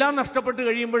എല്ലാം നഷ്ടപ്പെട്ട്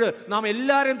കഴിയുമ്പോൾ നാം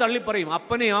എല്ലാവരെയും തള്ളിപ്പറയും.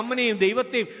 അപ്പനെയും അമ്മനെയും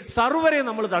ദൈവത്തെയും സർവരെയും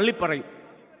നമ്മൾ തള്ളിപ്പറയും.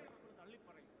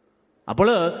 അപ്പോൾ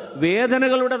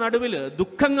വേദനകളുടെ നടുവിൽ,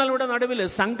 ദുഃഖങ്ങളുടെ നടുവിൽ,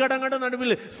 സങ്കടങ്ങളുടെ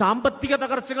നടുവിൽ, സാമ്പത്തിക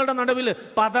തകർച്ചകളുടെ നടുവിൽ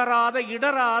പതറാതെ,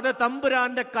 ഇടറാതെ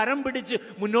തമ്പുരാന്റെ കരം പിടിച്ച്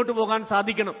മുന്നോട്ട് പോകാൻ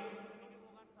സാധിക്കണം.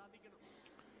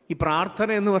 ഈ പ്രാർത്ഥന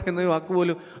എന്ന് പറയുന്ന വാക്ക്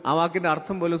പോലും, ആ വാക്കിന്റെ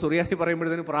അർത്ഥം പോലും സുറിയാനി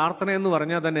പറയുമ്പോഴത്തേനും പ്രാർത്ഥന എന്ന്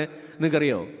പറഞ്ഞാൽ തന്നെ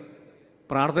നിങ്ങൾക്കറിയോ,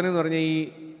 പ്രാർത്ഥന എന്ന് പറഞ്ഞാൽ ഈ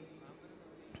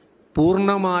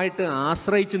പൂർണ്ണമായിട്ട്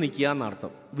ആശ്രയിച്ച് നിൽക്കുക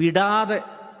എന്നർത്ഥം. വിടാതെ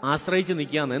ആശ്രയിച്ച്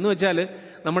നിൽക്കുക എന്ന് വെച്ചാൽ,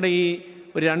 നമ്മുടെ ഈ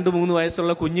ഒരു 2-3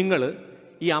 വയസ്സുള്ള കുഞ്ഞുങ്ങൾ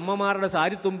ഈ അമ്മമാരുടെ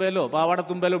സാരിത്തുമ്പേലോ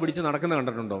പാവാടത്തുമ്പേലോ പിടിച്ച് നടക്കുന്ന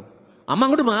കണ്ടിട്ടുണ്ടോ? അമ്മ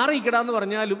അങ്ങോട്ട് മാറിയിക്കിടാന്ന്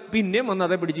പറഞ്ഞാലും പിന്നെയും വന്ന്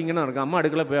അതേ പിടിച്ച് ഇങ്ങനെ നടക്കും. അമ്മ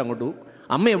അടുക്കള പോയി അങ്ങോട്ട് പോകും.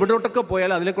 അമ്മ എവിടോട്ടൊക്കെ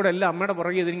പോയാലും അതിലെ കൂടെ എല്ലാം അമ്മയുടെ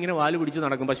പുറകെ ഇതിങ്ങനെ വാല് പിടിച്ച്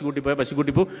നടക്കും.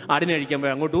 പശുക്കുട്ടി പോ, ആടിനെ അഴിക്കാൻ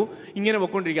പോയി അങ്ങോട്ട് പോകും. ഇങ്ങനെ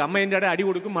പൊക്കൊണ്ടിരിക്കും. അമ്മ എൻ്റെ അടി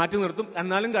കൊടുക്കും, മാറ്റി നിർത്തും.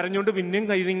 എന്നാലും കരഞ്ഞുകൊണ്ട് പിന്നെയും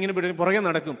ഇതിങ്ങനെ പുറകെ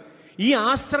നടക്കും. ഈ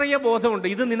ആശ്രയ ബോധമുണ്ട്.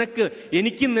 ഇത്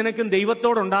എനിക്കും നിനക്കും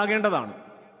ദൈവത്തോടുണ്ടാകേണ്ടതാണ്.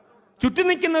 ചുറ്റി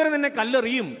നിൽക്കുന്നവർ നിന്നെ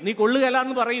കല്ലെറിയും, നീ കൊള്ളുകയില്ല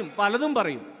എന്ന് പറയും, പലതും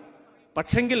പറയും.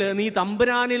 പക്ഷെങ്കിൽ നീ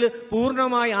തമ്പുരാനിൽ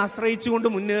പൂർണ്ണമായി ആശ്രയിച്ചുകൊണ്ട്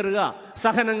മുന്നേറുക.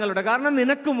 സഹനങ്ങളുടെ, കാരണം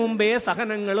നിനക്ക് മുമ്പേ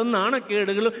സഹനങ്ങളും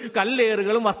നാണക്കേടുകളും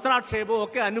കല്ലേറുകളും വസ്ത്രാക്ഷേപവും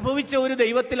ഒക്കെ അനുഭവിച്ച ഒരു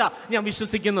ദൈവത്തിലാണ് ഞാൻ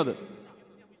വിശ്വസിക്കുന്നത്.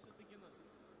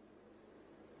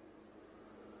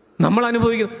 നമ്മൾ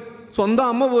അനുഭവിക്കുന്നത് സ്വന്തം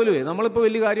അമ്മ പോലും. നമ്മളിപ്പോൾ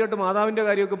വലിയ കാര്യമായിട്ട് മാതാവിന്റെ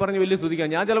കാര്യമൊക്കെ പറഞ്ഞ് വലിയ സ്തുതിക്കാം.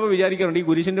 ഞാൻ ചിലപ്പോൾ വിചാരിക്കാറുണ്ട്, ഈ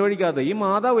കുരിശിന്റെ വഴിക്കകത്ത് ഈ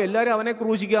മാതാവ് എല്ലാവരും അവനെ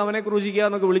ക്രൂശിക്കുക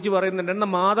എന്നൊക്കെ വിളിച്ച് പറയുന്നുണ്ട്.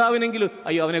 എന്നാൽ മാതാവിനെങ്കിലും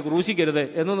അയ്യോ അവനെ ക്രൂശിക്കരുത്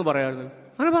എന്നൊന്നും പറയാറുണ്ട്.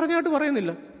 അങ്ങനെ പറഞ്ഞായിട്ട്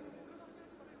പറയുന്നില്ല.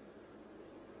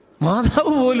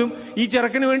 മാതാവ് പോലും ഈ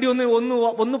ചെറുക്കന് വേണ്ടി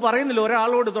ഒന്നും പറയുന്നില്ല.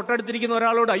 ഒരാളോട്, തൊട്ടടുത്തിരിക്കുന്ന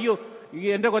ഒരാളോട് അയ്യോ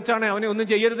എന്റെ കൊച്ചാണെ അവനെ ഒന്നും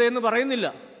ചെയ്യരുതേ എന്ന് പറയുന്നില്ല.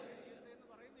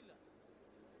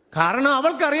 കാരണം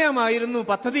അവൾക്കറിയാമായിരുന്നു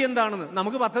പദ്ധതി എന്താണെന്ന്.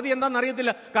 നമുക്ക് പദ്ധതി എന്താണെന്ന്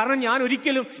അറിയത്തില്ല. കാരണം ഞാൻ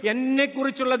ഒരിക്കലും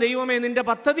എന്നെക്കുറിച്ചുള്ള ദൈവമേ നിന്റെ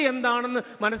പദ്ധതി എന്താണെന്ന്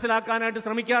മനസ്സിലാക്കാനായിട്ട്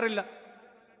ശ്രമിക്കാറില്ല.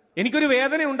 എനിക്കൊരു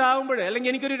വേദന ഉണ്ടാകുമ്പോൾ, അല്ലെങ്കിൽ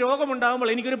എനിക്കൊരു രോഗം ഉണ്ടാകുമ്പോൾ,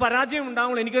 എനിക്കൊരു പരാജയം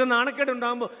ഉണ്ടാകുമ്പോൾ, എനിക്കൊരു നാണക്കേട്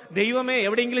ഉണ്ടാകുമ്പോൾ, ദൈവമേ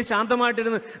എവിടെയെങ്കിലും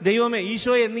ശാന്തമായിട്ടിരുന്ന് ദൈവമേ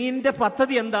ഈശോയെ നിന്റെ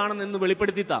പദ്ധതി എന്താണെന്ന് എന്ന്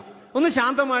വെളിപ്പെടുത്തിത്താ. ഒന്ന്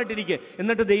ശാന്തമായിട്ടിരിക്കെ,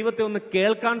 എന്നിട്ട് ദൈവത്തെ ഒന്ന്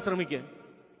കേൾക്കാൻ ശ്രമിക്കുക.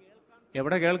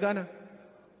 എവിടെ കേൾക്കാനാ?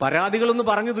 പരാതികളൊന്ന്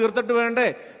പറഞ്ഞു തീർത്തിട്ട് വേണ്ടേ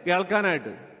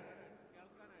കേൾക്കാനായിട്ട്?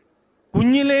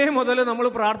 കുഞ്ഞിലേ മുതൽ നമ്മൾ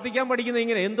പ്രാർത്ഥിക്കാൻ പഠിക്കുന്നത്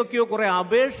ഇങ്ങനെ എന്തൊക്കെയോ കുറെ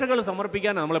അപേക്ഷകൾ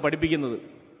സമർപ്പിക്കാനാണ് നമ്മളെ പഠിപ്പിക്കുന്നത്.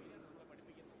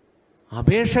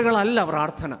 അപേക്ഷകളല്ല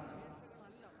പ്രാർത്ഥന.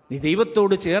 നീ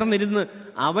ദൈവത്തോട് ചേർന്നിരുന്ന്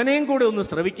അവനെയും കൂടെ ഒന്ന്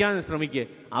ശ്രമിക്കുക.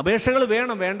 അപേക്ഷകൾ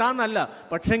വേണം, വേണ്ടാന്നല്ല.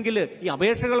 പക്ഷെങ്കിൽ ഈ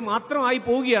അപേക്ഷകൾ മാത്രമായി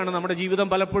പോവുകയാണ് നമ്മുടെ ജീവിതം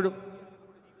പലപ്പോഴും.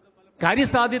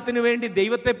 കാര്യസാധ്യത്തിന് വേണ്ടി,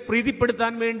 ദൈവത്തെ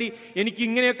പ്രീതിപ്പെടുത്താൻ വേണ്ടി എനിക്ക്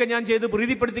ഇങ്ങനെയൊക്കെ ഞാൻ ചെയ്ത്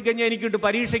പ്രീതിപ്പെടുത്തി കഴിഞ്ഞാൽ എനിക്കിട്ട്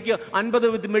പരീക്ഷയ്ക്ക്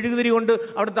 50 മെഴുകുതിരി കൊണ്ട്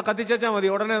അവിടുത്തെ കത്തിച്ചാൽ മതി,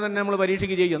 ഉടനെ തന്നെ നമ്മൾ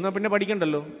പരീക്ഷയ്ക്ക് ചെയ്യും. എന്നാൽ പിന്നെ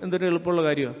പഠിക്കണ്ടല്ലോ. എന്തൊരു എളുപ്പമുള്ള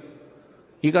കാര്യമാണ്.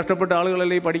 ഈ കഷ്ടപ്പെട്ട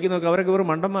ആളുകളല്ലേ ഈ പഠിക്കുന്നതൊക്കെ, അവരൊക്കെ വെറും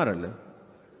മണ്ടന്മാരല്ലേ.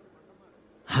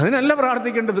 അതിനല്ല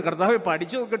പ്രാർത്ഥിക്കേണ്ടത്. കർത്താവെ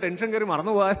പഠിച്ചതൊക്കെ ടെൻഷൻ കയറി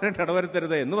മറന്നു പോകാനായിട്ട്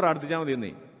ഇടവരുത്തരുത് എന്ന് പ്രാർത്ഥിച്ചാൽ മതി എന്നേ.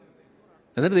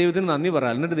 എന്നിട്ട് ദൈവത്തിന് നന്ദി പറ.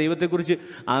 എന്നിട്ട് ദൈവത്തെക്കുറിച്ച്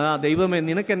ദൈവമേ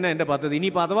നിനക്കെന്നെ എൻ്റെ പദ്ധതി.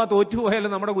 ഇനിയിപ്പോൾ അഥവാ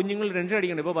തോറ്റുപോയാലും നമ്മുടെ കുഞ്ഞുങ്ങൾ ടെൻഷൻ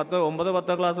അടിക്കണം. ഇപ്പോൾ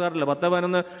 9-10 ക്ലാസ്സുകാരല്ല,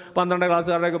 10-11-12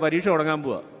 ക്ലാസ്സുകാരുടെയൊക്കെ പരീക്ഷ തുടങ്ങാൻ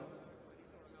പോവുക.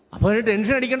 അപ്പോൾ അതിന്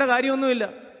ടെൻഷൻ അടിക്കേണ്ട കാര്യമൊന്നുമില്ല.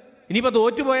 ഇനിയിപ്പോൾ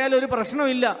തോറ്റുപോയാലും ഒരു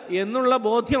പ്രശ്നമില്ല എന്നുള്ള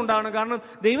ബോധ്യം ഉണ്ടാകണം. കാരണം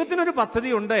ദൈവത്തിനൊരു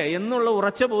പദ്ധതി ഉണ്ട് എന്നുള്ള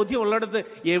ഉറച്ച ബോധ്യം ഉള്ളിടത്ത്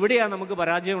എവിടെയാണ് നമുക്ക്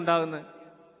പരാജയം ഉണ്ടാകുന്നത്?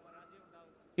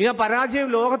 ഈ പരാജയം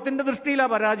ലോകത്തിന്റെ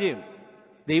ദൃഷ്ടിയിലാണ് പരാജയം.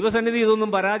 ദൈവസന്നിധി ഇതൊന്നും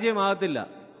പരാജയമാകത്തില്ല.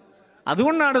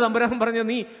 അതുകൊണ്ടാണ് തമ്പുരാൻ പറഞ്ഞത്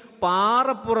നീ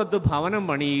പാറപ്പുറത്ത് ഭവനം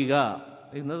പണിയുക.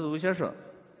 ഇന്നത് സുവിശേഷം.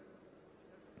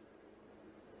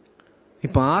 ഈ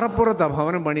പാറപ്പുറത്താ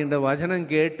ഭവനം പണിയുണ്ട്, വചനം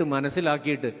കേട്ട്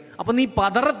മനസ്സിലാക്കിയിട്ട്. അപ്പൊ നീ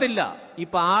പതറത്തില്ല. ഈ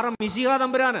പാറ മിശിഹാ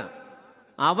തമ്പുരാന്.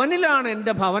 അവനിലാണ്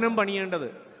എൻ്റെ ഭവനം പണിയേണ്ടത്.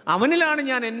 അവനിലാണ്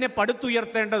ഞാൻ എന്നെ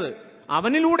പടുത്തുയർത്തേണ്ടത്.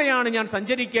 അവനിലൂടെയാണ് ഞാൻ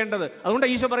സഞ്ചരിക്കേണ്ടത്. അതുകൊണ്ട്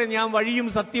ഈശോ പറയും, ഞാൻ വഴിയും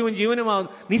സത്യവും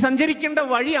ജീവനുമാകുന്നു. നീ സഞ്ചരിക്കേണ്ട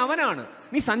വഴി അവനാണ്.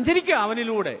 നീ സഞ്ചരിക്കുക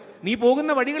അവനിലൂടെ. നീ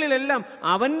പോകുന്ന വഴികളിലെല്ലാം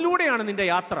അവനിലൂടെയാണ് നിന്റെ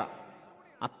യാത്ര.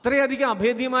 അത്രയധികം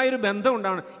അഭേദ്യമായൊരു ബന്ധം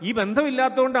ഉണ്ടാണ്. ഈ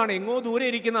ബന്ധമില്ലാത്തതുകൊണ്ടാണ് എങ്ങോ ദൂരെ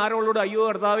ഇരിക്കുന്ന ആരോളോട്, അയ്യോ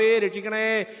കർത്താവേ രക്ഷിക്കണേ,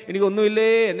 എനിക്കൊന്നുമില്ലേ,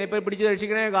 എന്നെ ഇപ്പൊ പിടിച്ച്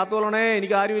രക്ഷിക്കണേ, കാത്തോളണേ,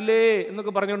 എനിക്ക് ആരുമില്ലേ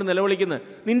എന്നൊക്കെ പറഞ്ഞുകൊണ്ട് നിലവിളിക്കുന്നത്.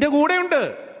 നിന്റെ കൂടെയുണ്ട്.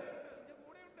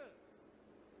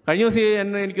 കഴിഞ്ഞ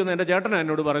ദിവസം എനിക്കൊന്ന് എൻ്റെ ചേട്ടൻ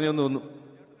എന്നോട് പറഞ്ഞെന്ന് തോന്നുന്നു,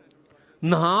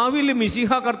 നാവിൽ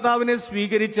മിശിഹ കർത്താവിനെ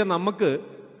സ്വീകരിച്ച നമുക്ക്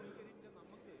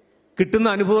കിട്ടുന്ന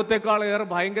അനുഭവത്തെക്കാളേറെ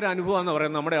ഭയങ്കര അനുഭവമാണെന്ന്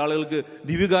പറയുന്നത് നമ്മുടെ ആളുകൾക്ക്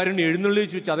ദിവ്യകാരുണ്യം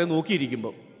എഴുന്നള്ളിച്ച് വെച്ച് അതേ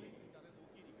നോക്കിയിരിക്കുമ്പോൾ.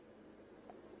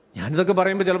 ഞാനിതൊക്കെ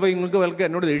പറയുമ്പോൾ ചിലപ്പോൾ നിങ്ങൾക്ക് വിലക്ക്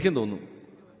എന്നോട് ദേഷ്യം തോന്നും.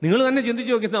 നിങ്ങൾ തന്നെ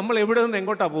ചിന്തിച്ച് നോക്കി, നമ്മൾ എവിടെ നിന്ന്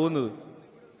എങ്ങോട്ടാ പോകുന്നത്?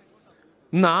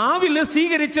 നാവിൽ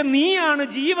സ്വീകരിച്ച നീയാണ്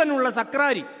ജീവനുള്ള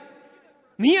സക്രാരി,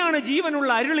 നീയാണ് ജീവനുള്ള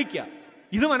അരുളിക്ക.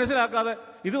 ഇത് മനസ്സിലാക്കാതെ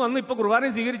ഇത് വന്ന് ഇപ്പൊ കുർബാന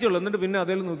സ്വീകരിച്ചുള്ളൂ, എന്നിട്ട് പിന്നെ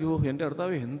അതേ നോക്കി, ഓ എൻ്റെ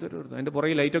കർത്താവേ എന്തൊരു അതിന്റെ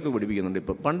പുറകിൽ ലൈറ്റൊക്കെ പിടിപ്പിക്കുന്നുണ്ട്.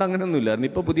 ഇപ്പം പണ്ട് അങ്ങനെയൊന്നും ഇല്ലായിരുന്നു.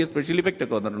 ഇപ്പൊ പുതിയ സ്പെഷ്യൽ ഇഫക്റ്റ്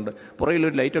ഒക്കെ വന്നിട്ടുണ്ട്, പുറകിൽ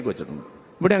ഒരു ലൈറ്റൊക്കെ വെച്ചിട്ടുണ്ട്.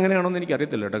 ഇവിടെ അങ്ങനെയാണോന്ന് എനിക്ക്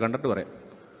അറിയത്തില്ല കേട്ടോ, കണ്ടിട്ട് പറയാം.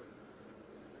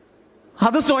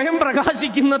 അത് സ്വയം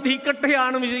പ്രകാശിക്കുന്ന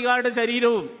തീക്കട്ടയാണ് മിശിഹായുടെ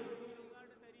ശരീരവും.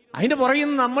 അതിന്റെ പുറകിൽ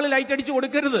നിന്ന് നമ്മൾ ലൈറ്റ് അടിച്ചു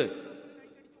കൊടുക്കരുത്.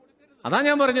 അതാ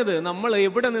ഞാൻ പറഞ്ഞത്, നമ്മൾ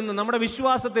എവിടെ നിന്ന് നമ്മുടെ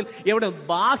വിശ്വാസത്തിൽ എവിടെ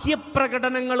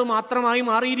ബാഹ്യപ്രകടനങ്ങൾ മാത്രമായി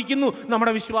മാറിയിരിക്കുന്നു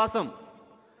നമ്മുടെ വിശ്വാസം.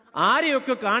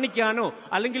 ആരെയൊക്കെ കാണിക്കാനോ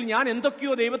അല്ലെങ്കിൽ ഞാൻ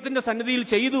എന്തൊക്കെയോ ദൈവത്തിന്റെ സന്നിധിയിൽ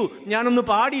ചെയ്തു, ഞാനൊന്ന്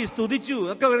പാടി സ്തുതിച്ചു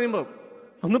ഒക്കെ കഴിയുമ്പോൾ,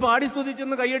 ഒന്ന് പാടി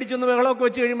സ്തുതിച്ചൊന്ന് കൈയടിച്ചൊന്ന് ബഹളമൊക്കെ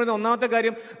വെച്ച് കഴിയുമ്പോൾ ഒന്നാമത്തെ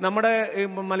കാര്യം, നമ്മുടെ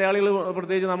മലയാളികൾ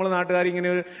പ്രത്യേകിച്ച് നമ്മുടെ നാട്ടുകാർ ഇങ്ങനെ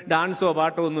ഒരു ഡാൻസോ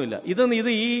പാട്ടോ ഒന്നുമില്ല.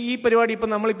 ഈ പരിപാടി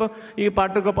ഇപ്പം നമ്മളിപ്പോൾ ഈ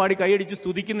പാട്ടൊക്കെ പാടി കൈയടിച്ച്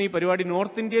സ്തുതിക്കുന്ന ഈ പരിപാടി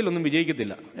നോർത്ത് ഇന്ത്യയിലൊന്നും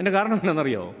വിജയിക്കത്തില്ല. എൻ്റെ കാരണം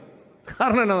എന്താണെന്നറിയോ?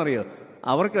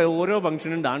 അവർക്ക് ഓരോ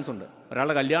ഫംഗ്ഷനും ഡാൻസ് ഉണ്ട്.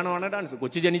 ഒരാളുടെ കല്യാണമാണ് ഡാൻസ്,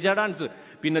 കൊച്ചു ജനിച്ച ഡാൻസ്,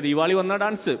 പിന്നെ ദീപാവലി വന്ന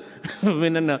ഡാൻസ്,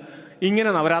 പിന്നെ ഇങ്ങനെ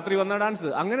നവരാത്രി വന്ന ഡാൻസ്.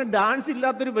 അങ്ങനെ ഡാൻസ്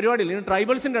ഇല്ലാത്തൊരു പരിപാടിയില്ല. ഇനി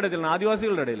ട്രൈബൽസിന്റെ ഇടയിൽ,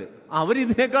 ആദിവാസികളുടെ ഇടയിൽ അവർ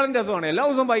ഇതിനേക്കാളും രസമാണ്. എല്ലാ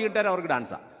ദിവസവും വൈകിട്ടേരം അവർക്ക്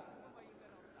ഡാൻസാണ്.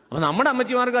 അപ്പൊ നമ്മുടെ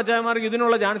അമ്മച്ചിമാർക്ക് അച്ചായമാർക്ക്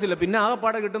ഇതിനുള്ള ചാൻസ് ഇല്ല. പിന്നെ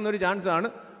ആകെപ്പാടെ കിട്ടുന്ന ഒരു ചാൻസ് ആണ്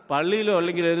പള്ളിയിലോ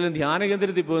അല്ലെങ്കിൽ ഏതെങ്കിലും ധ്യാന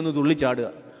കേന്ദ്രത്തിൽ പോയി തുള്ളിച്ചാടുക.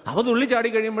 അപ്പൊ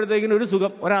തുള്ളിച്ചാടി കഴിയുമ്പോഴത്തേക്കിനും ഒരു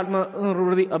സുഖം,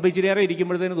 ഒരാത്മനിർവൃതി. അപ്പൊ ഇച്ചിരിയേറെ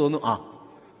ഇരിക്കുമ്പോഴത്തേന് തോന്നും, ആ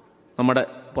നമ്മുടെ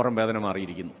പുറം വേദന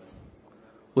മാറിയിരിക്കുന്നു.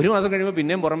 ഒരു മാസം കഴിയുമ്പോൾ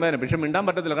പിന്നെയും പുറം വേദന, പക്ഷെ മിണ്ടാൻ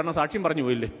പറ്റത്തില്ല, കാരണം സാക്ഷ്യം പറഞ്ഞു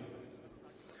പോയില്ലേ.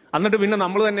 എന്നിട്ട് പിന്നെ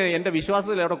നമ്മൾ തന്നെ എൻ്റെ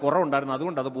വിശ്വാസത്തിൽ അവിടെ കുറവുണ്ടായിരുന്നു,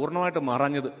 അതുകൊണ്ട് അത് പൂർണ്ണമായിട്ട്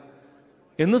മറഞ്ഞത്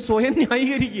എന്ന് സ്വയം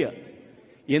ന്യായീകരിക്കുക.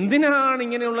 എന്തിനാണ്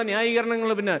ഇങ്ങനെയുള്ള ന്യായീകരണങ്ങൾ?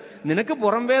 പിന്നെ നിനക്ക്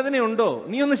പുറം വേദനയുണ്ടോ?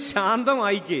 നീ ഒന്ന്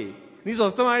ശാന്തമായിക്കേ, നീ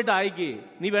സ്വസ്ഥമായിട്ട് ആയിക്കേ,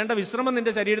 നീ വേണ്ട വിശ്രമം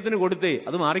നിന്റെ ശരീരത്തിന് കൊടുത്തേ,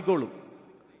 അത് മാറിക്കോളും.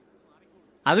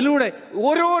 അതിലൂടെ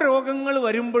ഓരോ രോഗങ്ങൾ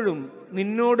വരുമ്പോഴും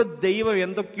നിന്നോട് ദൈവം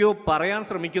എന്തൊക്കെയോ പറയാൻ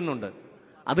ശ്രമിക്കുന്നുണ്ട്.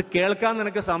 അത് കേൾക്കാൻ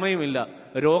നിനക്ക് സമയമില്ല.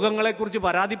 രോഗങ്ങളെക്കുറിച്ച്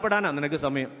പരാതിപ്പെടാനാണ് നിനക്ക്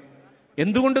സമയം.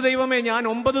 എന്തുകൊണ്ട് ദൈവമേ ഞാൻ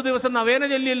 9 ദിവസം നവേന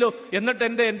ചൊല്ലിയല്ലോ, എന്നിട്ട്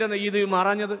എൻ്റെ ഇത്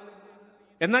മാറാഞ്ഞത്?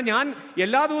 എന്നാൽ ഞാൻ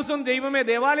എല്ലാ ദിവസവും ദൈവമേ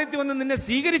ദേവാലയത്തിൽ വന്ന് നിന്നെ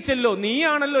സ്വീകരിച്ചല്ലോ,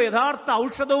 നീയാണല്ലോ യഥാർത്ഥ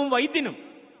ഔഷധവും വൈദ്യനും.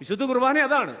 വിശുദ്ധ കുർബാന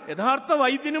അതാണ്, യഥാർത്ഥ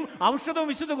വൈദ്യനും ഔഷധവും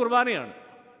വിശുദ്ധ കുർബാനയാണ്.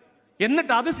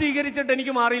 എന്നിട്ട് അത് സ്വീകരിച്ചിട്ട്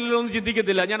എനിക്ക് മാറിയില്ലല്ലോ എന്ന്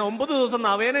ചിന്തിക്കത്തില്ല. ഞാൻ 9 ദിവസം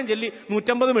നവേനം ചൊല്ലി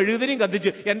 150 മെഴുകുതിരിയും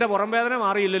കത്തിച്ച് എൻ്റെ പുറം വേദന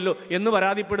മാറിയില്ലല്ലോ എന്ന്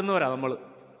പരാതിപ്പെടുന്നവരാ നമ്മൾ.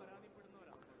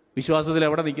 വിശ്വാസത്തിൽ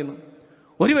എവിടെ നിൽക്കുന്നു?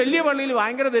 ഒരു വലിയ പള്ളിയിൽ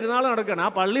ഭയങ്കര തിരുനാൾ നടക്കുകയാണ്. ആ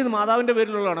പള്ളി മാതാവിന്റെ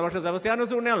പേരിലുള്ളതാണ്, പക്ഷെ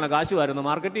സെബസ്ത്യാനോസ് പുണ്യാളാണ് കാശ് വരുന്നത്.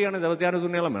 മാർക്കറ്റ് ചെയ്യാണ് സെബസ്ത്യാനോസ്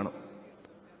പുണ്യാളം വേണം.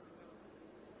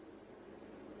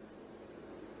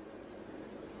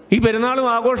 ഈ പെരുന്നാളും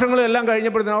ആഘോഷങ്ങളും എല്ലാം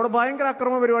കഴിഞ്ഞപ്പോഴത്തേനും അവിടെ ഭയങ്കര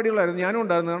അക്രമ പരിപാടികളായിരുന്നു. ഞാനും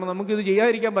ഉണ്ടായിരുന്നു. കാരണം നമുക്കിത്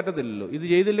ചെയ്യാതിരിക്കാൻ പറ്റത്തില്ലല്ലോ. ഇത്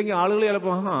ചെയ്തില്ലെങ്കിൽ ആളുകൾ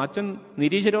ചിലപ്പോൾ അച്ഛൻ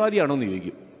നിരീശ്വരവാദിയാണോ എന്ന്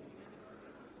ചോദിക്കും,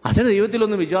 അച്ഛന്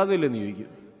ദൈവത്തിലൊന്നും വിശ്വാസമില്ലെന്ന് ചോദിക്കും.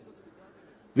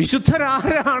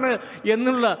 വിശുദ്ധരാരാണ്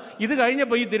എന്നുള്ള ഇത്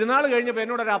കഴിഞ്ഞപ്പോൾ, ഈ തിരുനാൾ കഴിഞ്ഞപ്പോൾ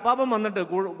എന്നോട് ഒരു അപ്പാപ്പം വന്നിട്ട്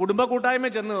കുടുംബ കൂട്ടായ്മ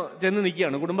ചെന്ന്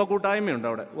നിൽക്കുകയാണ്. കുടുംബ കൂട്ടായ്മയുണ്ട്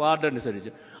അവിടെ വാർഡ്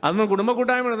അനുസരിച്ച്. അതൊന്നും കുടുംബ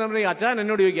കൂട്ടായ്മ ഈ അച്ഛൻ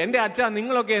എന്നോട് ചോദിക്കുക, എൻ്റെ അച്ഛൻ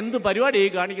നിങ്ങളൊക്കെ എന്ത്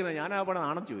പരിപാടിയായി കാണിക്കുന്നത്? ഞാൻ അവിടെ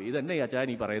നാണച്ചു പോയി, ഇതെന്നെ ഈ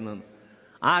അച്ഛൻ ഈ പറയുന്നതെന്ന്.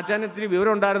 ആ അച്ഛൻ ഇത്തിരി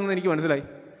വിവരം ഉണ്ടായിരുന്നെന്ന് എനിക്ക് മനസ്സിലായി.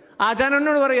 ആ അച്ഛൻ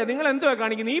എന്നോട് പറയുക, നിങ്ങൾ എന്തുവാ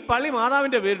കാണിക്കുന്നത്? ഈ പള്ളി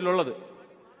മാതാവിന്റെ പേരിലുള്ളത്,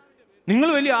 നിങ്ങൾ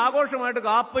വലിയ ആഘോഷമായിട്ട്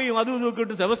കാപ്പയും അതും ഇതൊക്കെ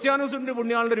ഇട്ട് സെബസ്ത്യാനോസിന്റെ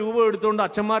പുണ്യാളുടെ രൂപം എടുത്തുകൊണ്ട്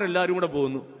അച്ഛന്മാരെല്ലാവരും കൂടെ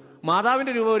പോകുന്നു.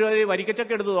 മാതാവിന്റെ രൂപം ഒരു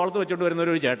വരിക്കച്ചക്ക എടുത്ത് തോളത്ത് വെച്ചോണ്ട് വരുന്ന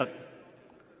ഒരു ചേട്ടൻ.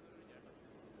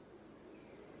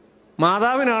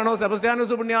 മാതാവിനാണോ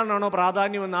സെബസ്ത്യാനോസ് പുണ്യാളിനാണോ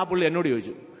പ്രാധാന്യം എന്ന് ആ പുള്ളി എന്നോട്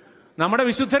ചോദിച്ചു. നമ്മുടെ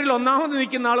വിശുദ്ധരിൽ ഒന്നാമത്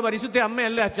നിൽക്കുന്ന ആൾ പരിശുദ്ധ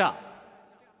അമ്മയല്ലേ അച്ഛാ?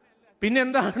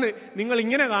 പിന്നെന്താണ് നിങ്ങൾ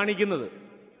ഇങ്ങനെ കാണിക്കുന്നത്?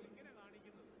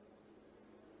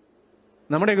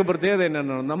 നമ്മുടെയൊക്കെ പ്രത്യേകത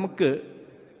എന്നാണ്,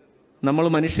 നമ്മൾ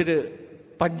മനുഷ്യര്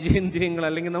പഞ്ചേന്ദ്രിയങ്ങൾ,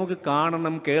 അല്ലെങ്കിൽ നമുക്ക്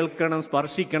കാണണം, കേൾക്കണം,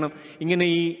 സ്പർശിക്കണം, ഇങ്ങനെ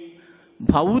ഈ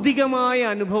ഭൗതികമായ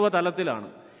അനുഭവ തലത്തിലാണ്.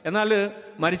 എന്നാൽ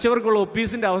മരിച്ചവർക്കുള്ള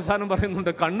ഒപ്പീസിന്റെ അവസാനം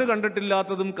പറയുന്നുണ്ട്, കണ്ണ്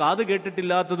കണ്ടിട്ടില്ലാത്തതും കാത്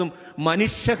കേട്ടിട്ടില്ലാത്തതും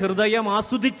മനുഷ്യ ഹൃദയം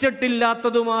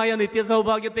ആസ്വദിച്ചിട്ടില്ലാത്തതുമായ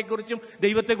നിത്യസൗഭാഗ്യത്തെക്കുറിച്ചും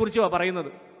ദൈവത്തെക്കുറിച്ചുമാണ്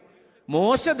പറയുന്നത്.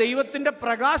 മോശ ദൈവത്തിന്റെ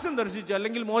പ്രകാശം ദർശിച്ചു,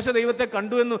 അല്ലെങ്കിൽ മോശ ദൈവത്തെ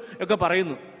കണ്ടു എന്ന് ഒക്കെ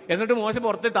പറയുന്നു. എന്നിട്ട് മോശ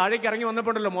പുറത്ത് താഴേക്ക് ഇറങ്ങി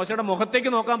വന്നപ്പോഴല്ലോ മോശയുടെ മുഖത്തേക്ക്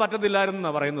നോക്കാൻ പറ്റത്തില്ലായിരുന്നു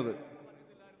എന്നാണ് പറയുന്നത്.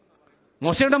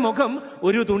 മോശയുടെ മുഖം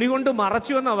ഒരു തുണി കൊണ്ട്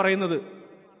മറച്ചു എന്നാണ് പറയുന്നത്.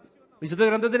 വിശുദ്ധ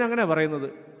ഗ്രന്ഥത്തിന് അങ്ങനെ പറയുന്നത്.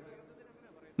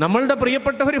 നമ്മളുടെ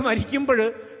പ്രിയപ്പെട്ടവർ മരിക്കുമ്പോൾ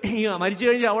മരിച്ചു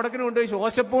കഴിഞ്ഞ് അവിടക്കിന് കൊണ്ട്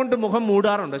ശോശപ്പ് കൊണ്ട് മുഖം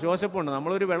മൂടാറുണ്ട്. ശോശപ്പുണ്ട്.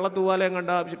 നമ്മളൊരു വെള്ളത്തൂവാലയം കണ്ട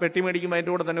പെട്ടി മേടിക്കുമ്പോൾ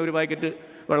അതിൻ്റെ കൂടെ തന്നെ ഒരു പാക്കറ്റ്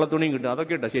വെള്ളത്തുണിയും കിട്ടും.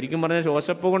 അതൊക്കെ ഇട്ടാ ശരിക്കും പറഞ്ഞാൽ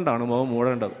ശോശപ്പ് കൊണ്ടാണ് മുഖം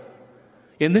മൂടേണ്ടത്.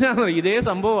 എന്തിനാണ്? ഇതേ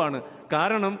സംഭവമാണ്.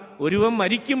 കാരണം ഒരുവൻ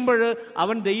മരിക്കുമ്പോൾ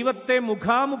അവൻ ദൈവത്തെ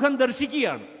മുഖാമുഖം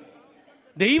ദർശിക്കുകയാണ്.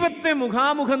 ദൈവത്തെ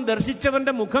മുഖാമുഖം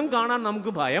ദർശിച്ചവന്റെ മുഖം കാണാൻ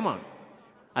നമുക്ക് ഭയമാണ്,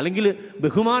 അല്ലെങ്കിൽ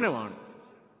ബഹുമാനമാണ്.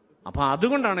 അപ്പൊ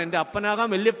അതുകൊണ്ടാണ് എൻ്റെ അപ്പനാകാം,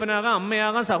 വല്യപ്പനാകാം,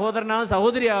 അമ്മയാകാം, സഹോദരനാകാം,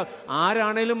 സഹോദരിയാകാം,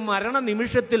 ആരാണേലും മരണ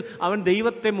നിമിഷത്തിൽ അവൻ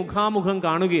ദൈവത്തെ മുഖാമുഖം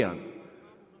കാണുകയാണ്.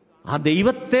 ആ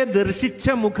ദൈവത്തെ ദർശിച്ച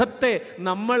മുഖത്തെ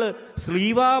നമ്മൾ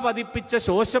സ്ലീവാ പതിപ്പിച്ച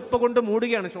ശോശപ്പ കൊണ്ട്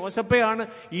മൂടുകയാണ്. ശോശപ്പയാണ്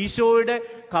ഈശോയുടെ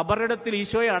ഖബറിടത്തിൽ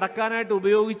ഈശോയെ അടക്കാനായിട്ട്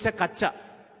ഉപയോഗിച്ച കച്ച.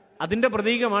 അതിന്റെ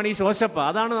പ്രതീകമാണ് ഈ ശോശപ്പ.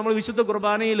 അതാണ് നമ്മൾ വിശുദ്ധ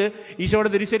കുർബാനയിൽ ഈശോയുടെ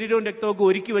തിരുശരീരവും രക്തമൊക്കെ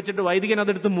ഒരുക്കി വെച്ചിട്ട് വൈദികൻ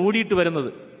അതെടുത്ത് മൂടിയിട്ട്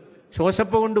വരുന്നത്.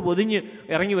 ശോശപ്പ കൊണ്ട് പൊതിഞ്ഞ്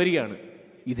ഇറങ്ങി വരികയാണ്.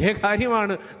 ഇതേ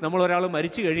കാര്യമാണ് നമ്മൾ ഒരാൾ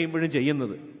മരിച്ചു കഴിയുമ്പോഴും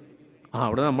ചെയ്യുന്നത്.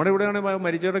 അവിടെ നമ്മുടെ ഇവിടെയാണ്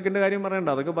മരിച്ചടക്കിൻ്റെ കാര്യം പറയണ്ട,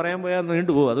 അതൊക്കെ പറയാൻ പോയാൽ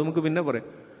നീണ്ടുപോകും. അത് നമുക്ക് പിന്നെ പറയാം.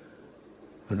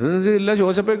 ഇല്ല,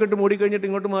 ശോശപ്പയൊക്കെ ഇട്ട് മൂടിക്കഴിഞ്ഞിട്ട്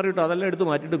ഇങ്ങോട്ട് മാറിയിട്ട് അതെല്ലാം എടുത്ത്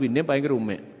മാറ്റിയിട്ട് പിന്നെ ഭയങ്കര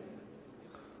ഉമ്മയാണ്.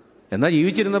 എന്നാൽ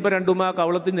ജീവിച്ചിരുന്നപ്പോൾ രണ്ടുമ്മ ആ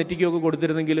കവളത്തിൽ നെറ്റിക്കൊക്കെ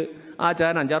കൊടുത്തിരുന്നെങ്കിൽ ആ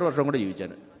ചാൻ 5-6 വർഷം കൂടെ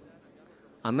ജീവിച്ചാണ്.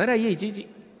 അന്നേരം അയ്യേ ഇച്ചീച്ചി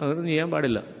അതൊന്നും ചെയ്യാൻ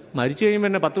പാടില്ല. മരിച്ചു കഴിയുമ്പോൾ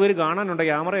എന്നെ 10 പേര് കാണാനുണ്ട്,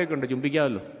 ക്യാമറയൊക്കെ ഉണ്ട്,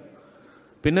 ചുംബിക്കാമല്ലോ.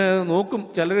 പിന്നെ നോക്കും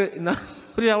ചിലർ.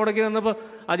 ഒരു അവിടേക്ക് വന്നപ്പോൾ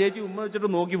ആ ചേച്ചി ഉമ്മ വെച്ചിട്ട്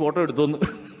നോക്കി ഫോട്ടോ എടുത്തോന്ന്.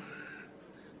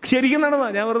 ശരിക്കും നടന്നാ,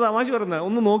 ഞാൻ വെറുതെ തമാശ പറഞ്ഞ.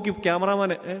 ഒന്ന് നോക്കി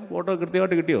ക്യാമറാമാനെ, ഫോട്ടോ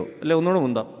കൃത്യമായിട്ട് കിട്ടിയോ അല്ലെ ഒന്നുകൂടെ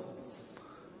മുന്താം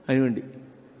അതിനുവേണ്ടി.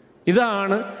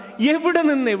 ഇതാണ് എവിടെ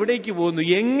നിന്ന് എവിടേക്ക് പോകുന്നു,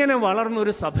 എങ്ങനെ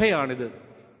വളർന്നൊരു സഭയാണിത്.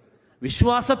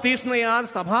 വിശ്വാസതീഷ്ണയാൽ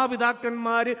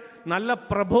സഭാപിതാക്കന്മാര് നല്ല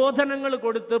പ്രബോധനങ്ങൾ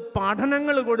കൊടുത്ത്,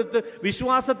 പഠനങ്ങൾ കൊടുത്ത്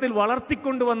വിശ്വാസത്തിൽ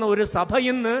വളർത്തിക്കൊണ്ടുവന്ന ഒരു സഭ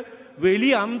ഇന്ന്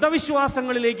വലിയ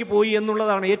അന്ധവിശ്വാസങ്ങളിലേക്ക് പോയി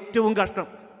എന്നുള്ളതാണ് ഏറ്റവും കഷ്ടം.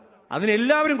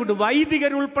 അതിനെല്ലാവരും കൂട്ടും,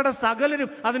 വൈദികരുൾപ്പെടെ സകലരും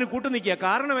അതിന് കൂട്ടുനിൽക്കുക.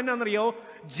 കാരണം എന്നാണെന്നറിയോ?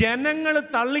 ജനങ്ങൾ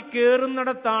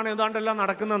തള്ളിക്കേറുന്നിടത്താണ് ഏതാണ്ടെല്ലാം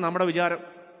നടക്കുന്നത് നമ്മുടെ വിചാരം.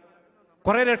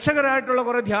 കുറെ രക്ഷകരായിട്ടുള്ള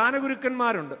കുറെ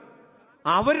ധ്യാനഗുരുക്കന്മാരുണ്ട്,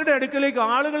 അവരുടെ അടുക്കലേക്ക്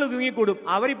ആളുകൾ നീങ്ങിക്കൂടും.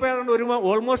 അവരിപ്പോൾ ഏതാണ്ട് ഒരു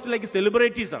ഓൾമോസ്റ്റ് ലൈക്ക്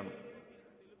സെലിബ്രിറ്റീസ് ആണ്.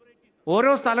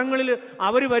 ഓരോ സ്ഥലങ്ങളിൽ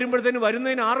അവർ വരുമ്പോഴത്തേനും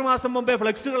വരുന്നതിന് 6 മാസം മുമ്പേ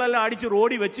ഫ്ലെക്സുകളെല്ലാം അടിച്ച്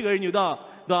റോഡിൽ വെച്ച് കഴിഞ്ഞു.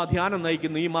 ഇതാ ധ്യാനം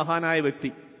നയിക്കുന്നു ഈ മഹാനായ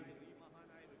വ്യക്തി.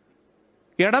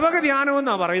 ഇടവക ധ്യാനം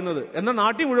എന്നാ പറയുന്നത്. എന്നാൽ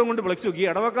നാട്ടിൽ മുഴുവൻ കൊണ്ട് ഫ്ലെക്സ് വെക്കുക.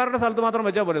 ഇടവക്കാരുടെ സ്ഥലത്ത് മാത്രം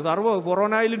വെച്ചാൽ പോലെ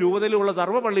ഫൊറോനായിലും രൂപതയിലും ഉള്ള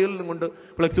സർവ്വ പള്ളികളിലും കൊണ്ട്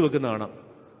ഫ്ലെക്സ് വെക്കുന്നതാണ്.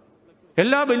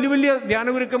 എല്ലാ വലിയ വലിയ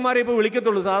ധ്യാനഗുരുക്കന്മാരെ ഇപ്പോൾ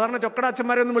വിളിക്കത്തുള്ളൂ. സാധാരണ ചൊക്കട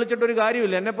അച്ഛന്മാരെ ഒന്നും വിളിച്ചിട്ട് ഒരു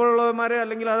കാര്യമില്ല. എന്നെപ്പോലുള്ളവന്മാരെ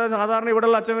അല്ലെങ്കിൽ അതായത് സാധാരണ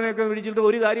ഇവിടെയുള്ള അച്ഛനെയൊക്കെ വിളിച്ചിട്ട്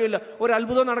ഒരു കാര്യമില്ല. ഒരു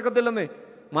അത്ഭുതം നടക്കത്തില്ലെന്നേ.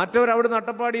 മറ്റവർ അവിടെ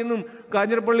നട്ടപ്പാടിയിൽ നിന്നും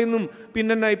കാഞ്ഞിരപ്പള്ളിയിൽ നിന്നും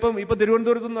പിന്നെ ഇപ്പം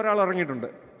തിരുവനന്തപുരത്തു നിന്ന് ഒരാൾ ഇറങ്ങിയിട്ടുണ്ട്.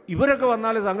 ഇവരൊക്കെ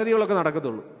വന്നാലേ സംഗതികളൊക്കെ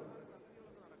നടക്കത്തുള്ളൂ.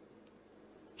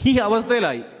 ഈ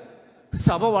അവസ്ഥയിലായി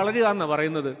സഭ വളരുക എന്നാ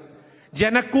പറയുന്നത്.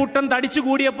 ജനക്കൂട്ടം തടിച്ചു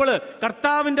കൂടിയപ്പോൾ,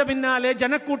 കർത്താവിന്റെ പിന്നാലെ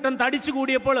ജനക്കൂട്ടം തടിച്ചു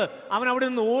കൂടിയപ്പോൾ അവൻ അവിടെ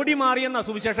നിന്ന് ഓടി മാറിയെന്നാ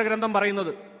സുവിശേഷ ഗ്രന്ഥം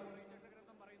പറയുന്നത്.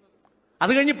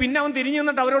 അത് കഴിഞ്ഞ് പിന്നെ അവൻ തിരിഞ്ഞു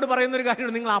നിന്നിട്ട് അവരോട് പറയുന്ന ഒരു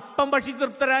കാര്യമാണ്, നിങ്ങൾ അപ്പം ഭക്ഷിച്ച്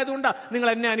തൃപ്തരായതുകൊണ്ടാണ് നിങ്ങൾ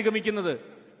എന്നെ അനുഗമിക്കുന്നത്.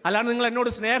 അല്ലാണ്ട് നിങ്ങൾ എന്നോട്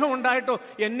സ്നേഹം ഉണ്ടായിട്ടോ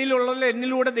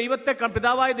എന്നിലൂടെ ദൈവത്തെ,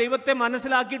 പിതാവായ ദൈവത്തെ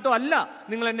മനസ്സിലാക്കിയിട്ടോ അല്ല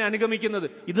നിങ്ങൾ എന്നെ അനുഗമിക്കുന്നത്.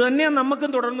 ഇത് തന്നെയാണ്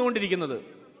നമുക്കും തുടർന്നുകൊണ്ടിരിക്കുന്നത്.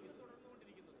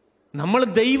 നമ്മൾ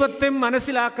ദൈവത്തെ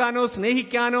മനസ്സിലാക്കാനോ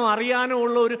സ്നേഹിക്കാനോ അറിയാനോ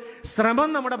ഉള്ള ഒരു ശ്രമം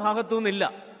നമ്മുടെ ഭാഗത്തു നിന്നില്ല.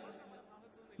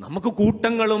 നമുക്ക്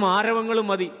കൂട്ടങ്ങളും ആരവങ്ങളും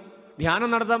മതി. ധ്യാനം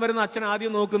നടത്താൻ വരുന്ന അച്ഛൻ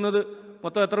ആദ്യം നോക്കുന്നത്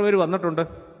മൊത്തം എത്ര പേര് വന്നിട്ടുണ്ട്.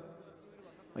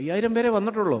 5000 പേരെ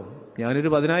വന്നിട്ടുള്ളൂ. ഞാനൊരു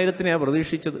 10,000-നെയാണ്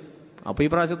പ്രതീക്ഷിച്ചത്. അപ്പോൾ ഈ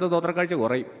പ്രാവശ്യത്തെ തോത്രക്കാഴ്ച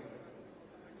കുറയും.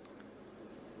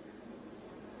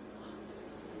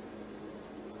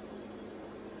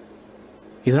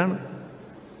 ഇതാണ്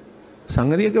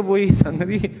സംഗതിയൊക്കെ പോയി.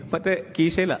 സംഗതി മറ്റേ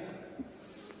കീശയില,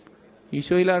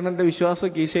 ഈശോയിലാണ് എൻ്റെ വിശ്വാസം,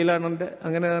 കീശയിലാണ് എൻ്റെ,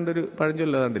 അങ്ങനെ ഏതാണ്ട് ഒരു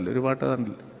പഴഞ്ചൊല്ല ഏതാണ്ടില്ല, ഒരു പാട്ട്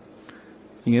ഏതാണ്ടില്ല.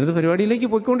 ഇങ്ങനത്തെ പരിപാടിയിലേക്ക്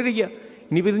പോയിക്കൊണ്ടിരിക്കുക.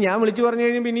 ഇനിയിപ്പോൾ ഇത് ഞാൻ വിളിച്ചു പറഞ്ഞു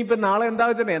കഴിയുമ്പോൾ ഇനിയിപ്പോൾ നാളെ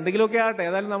എന്താകും തന്നെ എന്തെങ്കിലുമൊക്കെ ആകട്ടെ.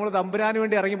 ഏതായാലും നമ്മൾ തമ്പുരാന്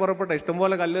വേണ്ടി ഇറങ്ങി പുറപ്പെട്ട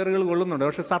ഇഷ്ടംപോലെ കല്ലേറുകൾ കൊള്ളുന്നുണ്ട്.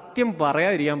 പക്ഷെ സത്യം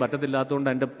പറയാതിരിക്കാൻ പറ്റത്തില്ലാത്തതുകൊണ്ട്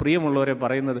എൻ്റെ പ്രിയമുള്ളവരെ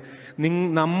പറയുന്നത്,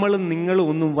 നമ്മളും നിങ്ങളും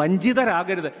ഒന്നും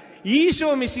വഞ്ചിതരാകരുത്.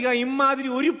 ഈശോ മിശിഹ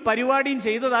ഇമാതിരി ഒരു പരിപാടിയും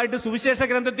ചെയ്തതായിട്ട് സുവിശേഷ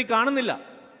ഗ്രന്ഥത്തിൽ കാണുന്നില്ല.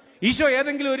 ഈശോ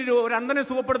ഏതെങ്കിലും ഒരു അന്ധനെ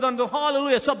സുഖപ്പെടുത്താൻ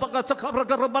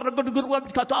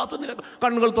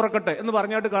കണ്ണുകൾ തുറക്കട്ടെ എന്ന്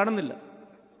പറഞ്ഞായിട്ട് കാണുന്നില്ല.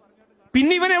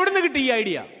 പിന്നെ ഇവൻ എവിടെ നിന്ന് കിട്ടി ഈ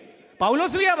ഐഡിയ?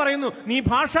 പൗലോസ്ലിയ പറയുന്നു, നീ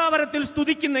ഭാഷാവരത്തിൽ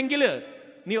സ്തുതിക്കുന്നെങ്കിൽ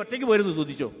നീ ഒറ്റയ്ക്ക് പോയിരുന്നു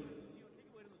സ്തുതിച്ചോ.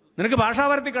 നിനക്ക്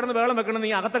ഭാഷാവരത്തിൽ കിടന്ന് വേളം വെക്കണം,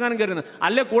 നീ അകത്തെങ്ങാനും കയറുന്നു.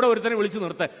 അല്ലെ കൂടെ ഒരുത്തനെ വിളിച്ചു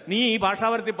നിർത്ത. നീ ഈ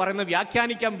ഭാഷാവരത്തിൽ പറയുന്ന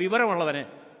വ്യാഖ്യാനിക്കാൻ വിവരമുള്ളവനെ,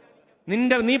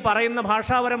 നീ പറയുന്ന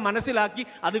ഭാഷാവരം മനസ്സിലാക്കി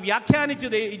അത് വ്യാഖ്യാനിച്ച്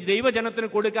ദൈവജനത്തിന്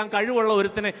കൊടുക്കാൻ കഴിവുള്ള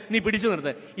ഒരുത്തനെ നീ പിടിച്ചു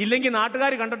നിർത്ത്. ഇല്ലെങ്കിൽ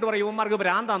നാട്ടുകാർ കണ്ടിട്ട് പറയും ഇവന്മാർക്ക്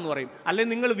ഭ്രാന്താന്ന് പറയും.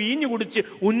 അല്ലെങ്കിൽ നിങ്ങൾ വീഞ്ഞു കുടിച്ച്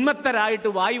ഉന്മത്തരായിട്ട്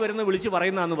വായി വരുന്ന വിളിച്ച്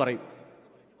പറയുന്നതെന്ന് പറയും.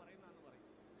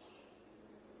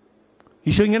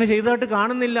 ഈശോ ഇങ്ങനെ ചെയ്തതായിട്ട്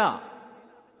കാണുന്നില്ല.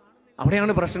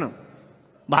 അവിടെയാണ് പ്രശ്നം.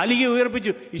 ബാലികയെ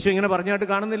ഉയർപ്പിച്ചു. ഈശോ ഇങ്ങനെ പറഞ്ഞായിട്ട്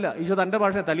കാണുന്നില്ല. ഈശോ തൻ്റെ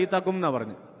ഭാഷ തലീത്താക്കും എന്നാ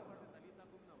പറഞ്ഞു.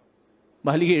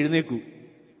 ബാലിക എഴുന്നേക്കൂ.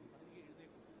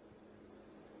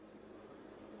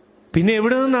 പിന്നെ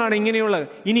എവിടെ നിന്നാണ് ഇങ്ങനെയുള്ള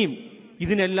ഇനിയും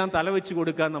ഇതിനെല്ലാം തലവെച്ച്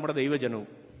കൊടുക്കാൻ നമ്മുടെ ദൈവജനവും?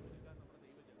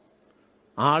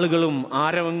 ആളുകളും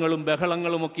ആരവങ്ങളും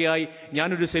ബഹളങ്ങളും ഒക്കെയായി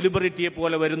ഞാനൊരു സെലിബ്രിറ്റിയെ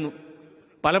പോലെ വരുന്നു.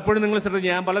 പലപ്പോഴും നിങ്ങൾ ശ്രദ്ധിച്ചു,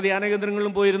 ഞാൻ പല ധ്യാന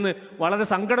കേന്ദ്രങ്ങളിലും പോയിരുന്ന് വളരെ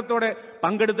സങ്കടത്തോടെ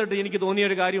പങ്കെടുത്തിട്ട് എനിക്ക് തോന്നിയ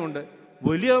ഒരു കാര്യമുണ്ട്.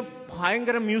 വലിയ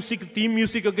ഭയങ്കര മ്യൂസിക്, ടീം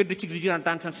മ്യൂസിക് ഒക്കെ ഇട്ട്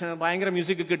ഭയങ്കര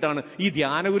മ്യൂസിക് ഒക്കെ ഇട്ടാണ് ഈ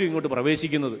ധ്യാനഗുരു ഇങ്ങോട്ട്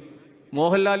പ്രവേശിക്കുന്നത്.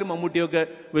 മോഹൻലാലും മമ്മൂട്ടിയൊക്കെ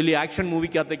വലിയ ആക്ഷൻ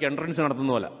മൂവിക്കകത്തേക്ക് എൻട്രി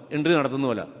നടത്തുന്ന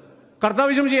പോലെ.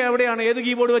 കർത്താവ് ശംശയ എവിടെയാണ്? ഏത്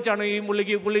കീബോർഡ് വെച്ചാണ് ഈ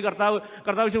പുള്ളി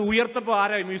കർത്താവ് ഉയർത്തപ്പോൾ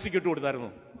ആരാ മ്യൂസിക് ഇട്ട്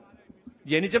കൊടുത്തായിരുന്നു?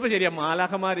 ജനിച്ചപ്പോൾ ശരിയാ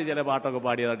മാലാഖമാര് ചില പാട്ടൊക്കെ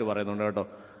പാടിയതായിട്ട് പറയുന്നുണ്ട് കേട്ടോ.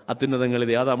 അത്യുന്നതങ്ങൾ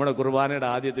അത് നമ്മുടെ കുർബാനയുടെ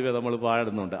ആദ്യത്തെ നമ്മൾ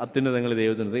പാടുന്നുണ്ട്, അത്യുന്നതങ്ങൾ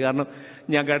ദൈവത്തിന്. കാരണം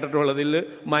ഞാൻ കേട്ടിട്ടുള്ളതിൽ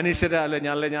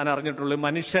ഞാൻ അറിഞ്ഞിട്ടുള്ളത്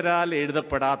മനുഷ്യരാൽ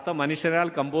എഴുതപ്പെടാത്ത, മനുഷ്യരാൽ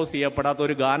കമ്പോസ് ചെയ്യപ്പെടാത്ത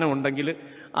ഒരു ഗാനം ഉണ്ടെങ്കിൽ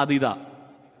അതിതാ.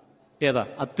 ഏതാ?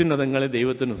 അത്യുന്നതങ്ങളെ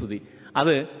ദൈവത്തിന് സ്തുതി.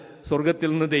 അത് സ്വർഗത്തിൽ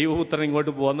നിന്ന് ദൈവപുത്രൻ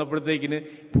ഇങ്ങോട്ട് പോന്നപ്പോഴത്തേക്കിന്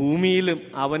ഭൂമിയിലും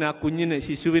അവൻ ആ കുഞ്ഞിന്,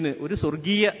 ശിശുവിന് ഒരു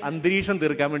സ്വർഗീയ അന്തരീക്ഷം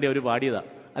തീർക്കാൻ വേണ്ടി അവർ പാടിയതാ.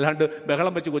 അല്ലാണ്ട്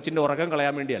ബഹളം വെച്ച് കൊച്ചിന്റെ ഉറക്കം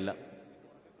കളയാൻ വേണ്ടിയല്ല.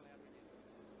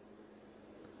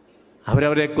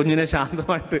 അവരവരെ കുഞ്ഞിനെ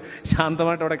ശാന്തമായിട്ട്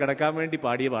അവിടെ കിടക്കാൻ വേണ്ടി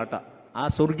പാടിയ പാട്ടാ. ആ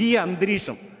സ്വർഗീയ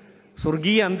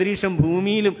അന്തരീക്ഷം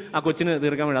ഭൂമിയിലും ആ കൊച്ചിന്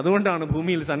തീർക്കാൻ വേണ്ടി. അതുകൊണ്ടാണ്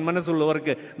ഭൂമിയിൽ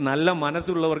സന്മനസ്സുള്ളവർക്ക്, നല്ല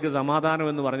മനസ്സുള്ളവർക്ക് സമാധാനം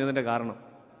എന്ന് പറഞ്ഞതിന്റെ കാരണം.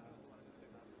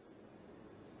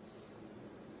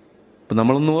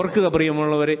 നമ്മളൊന്ന് ഓർക്കുക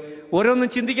പ്രിയമുള്ളവരെ, ഓരോന്നും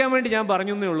ചിന്തിക്കാൻ വേണ്ടി ഞാൻ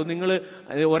പറഞ്ഞേ ഉള്ളൂ. നിങ്ങൾ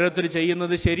ഓരോരുത്തർ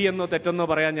ചെയ്യുന്നത് ശരിയെന്നോ തെറ്റെന്നോ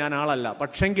പറയാൻ ഞാൻ ആളല്ല.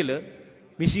 പക്ഷെങ്കിൽ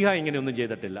മിശിഹ ഇങ്ങനെയൊന്നും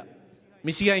ചെയ്തിട്ടില്ല,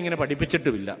 മിശിഹ ഇങ്ങനെ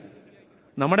പഠിപ്പിച്ചിട്ടുമില്ല.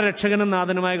 നമ്മുടെ രക്ഷകനും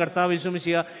നാഥനുമായ കർത്താവ് യേശു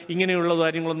മിശിഹ ഇങ്ങനെയുള്ള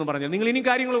കാര്യങ്ങളൊന്നും പറഞ്ഞു. നിങ്ങൾ ഇനി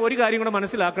ഒരു കാര്യം കൂടെ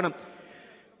മനസ്സിലാക്കണം.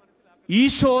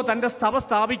 ഈശോ തൻ്റെ സഭ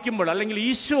സ്ഥാപിക്കുമ്പോൾ, അല്ലെങ്കിൽ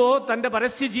ഈശോ തൻ്റെ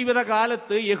പരസ്യ ജീവിത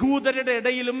കാലത്ത് യഹൂദരുടെ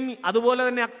ഇടയിലും അതുപോലെ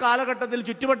തന്നെ അക്കാലഘട്ടത്തിൽ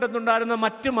ചുറ്റുവട്ടത്തുണ്ടായിരുന്ന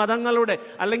മറ്റ് മതങ്ങളുടെ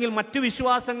അല്ലെങ്കിൽ മറ്റു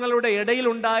വിശ്വാസങ്ങളുടെ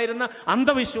ഇടയിലുണ്ടായിരുന്ന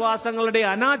അന്ധവിശ്വാസങ്ങളുടെ,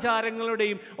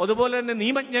 അനാചാരങ്ങളുടെയും അതുപോലെ തന്നെ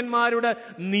നിയമജ്ഞന്മാരുടെ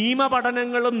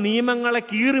നിയമപഠനങ്ങളും നിയമങ്ങളെ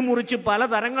കീറിമുറിച്ച് പല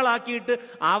തരങ്ങളാക്കിയിട്ട്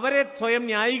അവരെ സ്വയം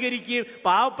ന്യായീകരിക്കുകയും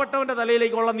പാവപ്പെട്ടവന്റെ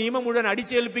തലയിലേക്കുള്ള നിയമം മുഴുവൻ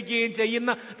അടിച്ചേൽപ്പിക്കുകയും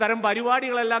ചെയ്യുന്ന തരം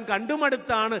പരിപാടികളെല്ലാം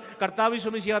കണ്ടുമടുത്താണ് കർത്താവ്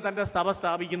യേശു മിശിഹ തൻ്റെ സഭ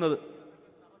സ്ഥാപിക്കുന്നത്.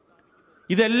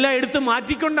 ഇതെല്ലാം എടുത്ത്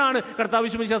മാറ്റിക്കൊണ്ടാണ് കർത്താവ്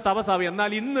യേശു മിശിഹ സഭ സ്ഥാപിക്കുക.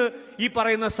 എന്നാൽ ഇന്ന് ഈ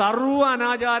പറയുന്ന സർവ്വ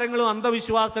അനാചാരങ്ങളും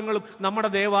അന്ധവിശ്വാസങ്ങളും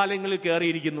നമ്മുടെ ദേവാലയങ്ങളിൽ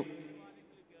കയറിയിരിക്കുന്നു.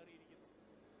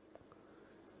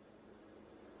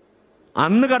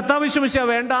 അന്ന് കർത്താവ് യേശു മിശിഹ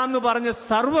വേണ്ട എന്ന് പറഞ്ഞ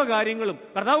സർവ്വ കാര്യങ്ങളും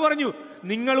കർത്താവ് പറഞ്ഞു,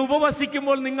 നിങ്ങൾ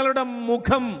ഉപവസിക്കുമ്പോൾ നിങ്ങളുടെ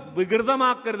മുഖം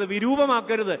വികൃതമാക്കരുത്,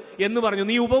 വിരൂപമാക്കരുത് എന്ന് പറഞ്ഞു.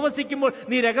 നീ ഉപവസിക്കുമ്പോൾ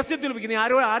നീ രഹസ്യത്തിൽ നീ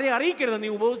ആരെയും അറിയിക്കരുത്, നീ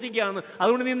ഉപവസിക്കുകയാണ്.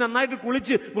 അതുകൊണ്ട് നീ നന്നായിട്ട്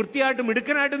കുളിച്ച് വൃത്തിയായിട്ട്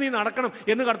മിടുക്കനായിട്ട് നീ നടക്കണം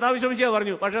എന്ന് കർത്താവ് യേശു മിശിഹ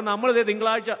പറഞ്ഞു. പക്ഷെ നമ്മളിതേ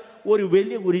തിങ്കളാഴ്ച ഒരു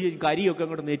വലിയ കരിയൊക്കെ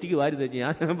അങ്ങോട്ട് നെറ്റിക്ക് വാരി തേച്ച്,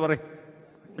 ഞാൻ പറയും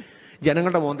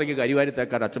ജനങ്ങളുടെ മോന്തയ്ക്ക് കരിവാരി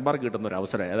തേക്കാൻ അച്ഛന്മാർക്ക് കിട്ടുന്ന ഒരു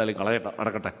അവസരം ഏതായാലും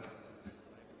നടക്കട്ടെ.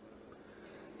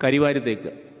 കരിവാരി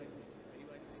തേക്കുക.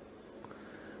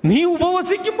 നീ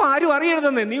ഉപവസിക്കുമ്പോൾ ആരും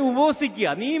അറിയരുതെന്നേ, നീ ഉപവസിക്കുക.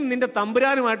 നീ നിന്റെ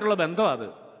തമ്പുരാനുമായിട്ടുള്ള ബന്ധം അത്.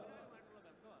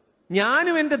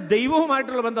 ഞാനും എൻ്റെ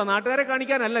ദൈവവുമായിട്ടുള്ള ബന്ധം. നാട്ടുകാരെ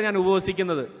കാണിക്കാനല്ല ഞാൻ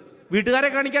ഉപവസിക്കുന്നത്, വീട്ടുകാരെ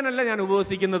കാണിക്കാനല്ല ഞാൻ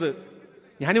ഉപവസിക്കുന്നത്.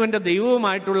 ഞാനും എൻ്റെ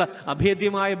ദൈവവുമായിട്ടുള്ള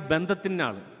അഭേദ്യമായ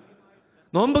ബന്ധത്തിനാണ്.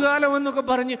 നോമ്പുകാലം എന്നൊക്കെ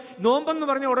പറഞ്ഞ്, നോമ്പെന്ന്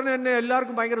പറഞ്ഞ ഉടനെ തന്നെ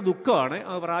എല്ലാവർക്കും ഭയങ്കര ദുഃഖമാണ്.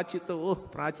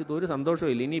 പ്രാച്ചിത്വം ഒരു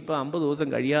സന്തോഷമില്ല. ഇനിയിപ്പോൾ 50 ദിവസം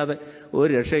കഴിയാതെ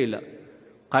ഒരു രക്ഷയില്ല.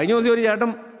 കഴിഞ്ഞ ദിവസം ഒരു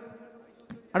ചേട്ടൻ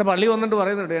അവിടെ പള്ളി വന്നിട്ട്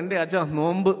പറയുന്നുണ്ട്, എൻ്റെ അച്ഛ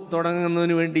നോമ്പ്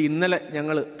തുടങ്ങുന്നതിന് വേണ്ടി ഇന്നലെ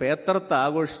ഞങ്ങൾ പേത്രത്ത്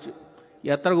ആഘോഷിച്ചു,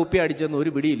 എത്ര കുപ്പി അടിച്ചെന്ന്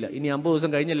ഒരു പിടിയില്ല. ഇനി 50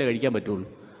 ദിവസം കഴിഞ്ഞല്ലേ കഴിക്കാൻ പറ്റുള്ളൂ.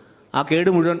 ആ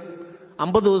കേട് മുഴുവൻ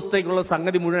 50 ദിവസത്തേക്കുള്ള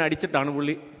സംഗതി മുഴുവൻ അടിച്ചിട്ടാണ്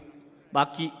പുള്ളി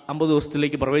ബാക്കി 50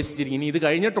 ദിവസത്തിലേക്ക് പ്രവേശിച്ചിരിക്കും. ഇനി ഇത്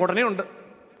കഴിഞ്ഞിട്ട് ഉടനെ ഉണ്ട്.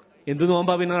 എന്ത്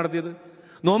നോമ്പാ പിന്നെ നടത്തിയത്?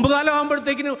 നോമ്പുകാലം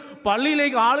ആകുമ്പോഴത്തേക്കിന്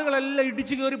പള്ളിയിലേക്ക് ആളുകളെല്ലാം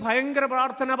ഇടിച്ചു കയറി ഭയങ്കര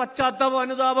പ്രാർത്ഥന, പശ്ചാത്താപം,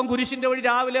 അനുതാപം, കുരിശിന്റെ വഴി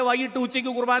രാവിലെ വൈകിട്ട്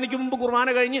ഉച്ചയ്ക്ക് കുർബാനയ്ക്ക് മുമ്പ് കുർബാന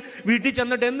കഴിഞ്ഞ് വീട്ടിൽ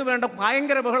ചെന്നിട്ട് എന്ന് വേണ്ട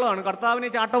ഭയങ്കര ബഹളമാണ്.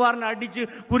 കർത്താവിനെ ചാട്ടവാറിനെ അടിച്ച്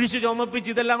കുരിശ്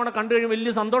ചുമപ്പിച്ച് ഇതെല്ലാം കൂടെ കണ്ടു കഴിഞ്ഞ്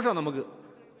വലിയ സന്തോഷമാണ് നമുക്ക്.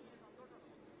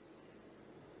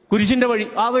 കുരിശിന്റെ വഴി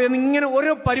ഇങ്ങനെ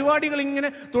ഓരോ പരിപാടികൾ ഇങ്ങനെ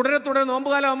തുടരെ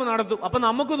നോമ്പുകാലമാകുമ്പോൾ നടത്തും. അപ്പൊ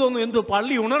നമുക്ക് തോന്നും, എന്തു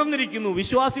പള്ളി ഉണർന്നിരിക്കുന്നു,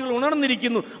 വിശ്വാസികൾ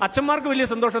ഉണർന്നിരിക്കുന്നു. അച്ഛന്മാർക്ക് വലിയ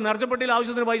സന്തോഷം. നേർച്ചപ്പെട്ടിയിൽ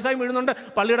ആവശ്യത്തിന് പൈസയും വീഴുന്നുണ്ട്,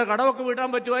 പള്ളിയുടെ കടമൊക്കെ വീട്ടാൻ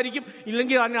പറ്റുമായിരിക്കും.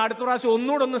 ഇല്ലെങ്കിൽ അടുത്ത പ്രാവശ്യം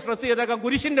ഒന്നുകൂടെ സ്ട്രെസ് ചെയ്തേക്കാം.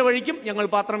 കുരിശിന്റെ വഴിക്കും ഞങ്ങൾ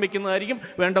പാത്രം വെക്കുന്നതായിരിക്കും,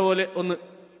 വേണ്ട പോലെ ഒന്ന്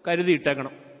കരുതി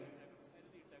ഇട്ടേക്കണം,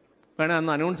 വേണേ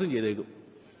അന്ന് അനൗൺസും ചെയ്തേക്കും.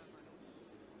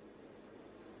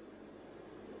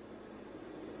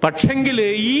 പക്ഷെങ്കിൽ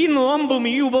ഈ നോമ്പും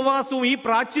ഈ ഉപവാസവും ഈ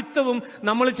പ്രാശ്ചിത്തവും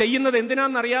നമ്മൾ ചെയ്യുന്നത്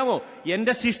എന്തിനാണെന്നറിയാമോ?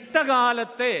 എൻ്റെ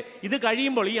ശിഷ്ടകാലത്തെ ഇത്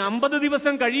കഴിയുമ്പോൾ, ഈ 50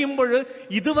 ദിവസം കഴിയുമ്പോൾ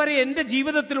ഇതുവരെ എൻ്റെ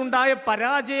ജീവിതത്തിലുണ്ടായ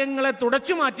പരാജയങ്ങളെ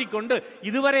തുടച്ചു മാറ്റിക്കൊണ്ട്,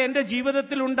 ഇതുവരെ എൻ്റെ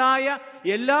ജീവിതത്തിലുണ്ടായ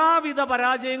എല്ലാവിധ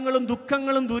പരാജയങ്ങളും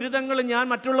ദുഃഖങ്ങളും ദുരിതങ്ങളും, ഞാൻ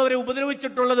മറ്റുള്ളവരെ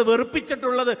ഉപദ്രവിച്ചിട്ടുള്ളത്,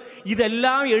 വെറുപ്പിച്ചിട്ടുള്ളത്,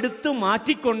 ഇതെല്ലാം എടുത്തു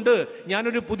മാറ്റിക്കൊണ്ട്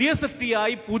ഞാനൊരു പുതിയ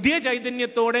സൃഷ്ടിയായി പുതിയ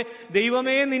ചൈതന്യത്തോടെ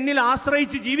ദൈവമേ നിന്നിൽ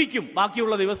ആശ്രയിച്ച് ജീവിക്കും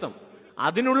ബാക്കിയുള്ള ദിവസം.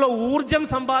 അതിനുള്ള ഊർജം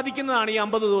സമ്പാദിക്കുന്നതാണ് ഈ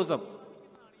 50 ദിവസം.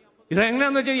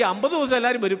 ഇതെങ്ങനെയാന്ന് വെച്ചാൽ ഈ 50 ദിവസം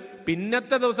എല്ലാവരും വരും,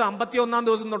 പിന്നത്തെ ദിവസം 51-ാം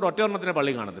ദിവസം തൊട്ട് ഒറ്റൊരെണ്ണത്തിന്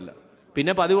പള്ളി കാണത്തില്ല.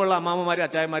 പിന്നെ പതിവുള്ള അമ്മാമ്മമാരും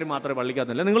അച്ചായന്മാരും മാത്രമേ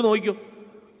പള്ളിക്കകത്തില്ല. നിങ്ങൾ നോക്കിക്കോ,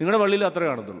 നിങ്ങളുടെ പള്ളിയിൽ അത്രേ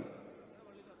കാണത്തുള്ളൂ.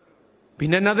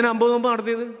 പിന്നെ എന്നതിന് 50 നോമ്പ്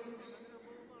നടത്തിയത്?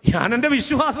 ഞാൻ എൻ്റെ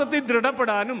വിശ്വാസത്തിൽ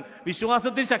ദൃഢപ്പെടാനും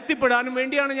വിശ്വാസത്തിൽ ശക്തിപ്പെടാനും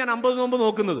വേണ്ടിയാണ് ഞാൻ 50 നോമ്പ്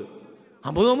നോക്കുന്നത്.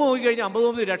 50 നോമ്പ് നോക്കിക്കഴിഞ്ഞാൽ 50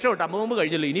 നോമ്പ് രക്ഷപ്പെട്ടു. 50 നോമ്പ്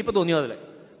കഴിഞ്ഞല്ലോ, ഇനിയിപ്പോൾ തോന്നിയതല്ലേ,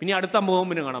 പിന്നെ അടുത്ത 50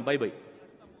 നോമ്പിന് കാണാം, ബൈ ബൈ.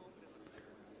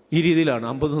 ഈ രീതിയിലാണ്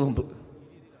 50 നോമ്പ്.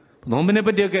 നോമ്പിനെ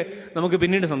പറ്റിയൊക്കെ നമുക്ക്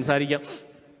പിന്നീട് സംസാരിക്കാം.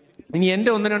 ഇനി എൻ്റെ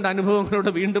 1-2 അനുഭവങ്ങളോട്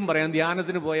വീണ്ടും പറയാം.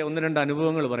 ധ്യാനത്തിന് പോയ 1-2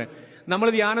 അനുഭവങ്ങൾ പറയാം. നമ്മൾ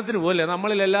ധ്യാനത്തിന് പോകല്ലേ,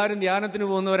 നമ്മളിൽ എല്ലാവരും ധ്യാനത്തിന്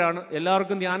പോകുന്നവരാണ്.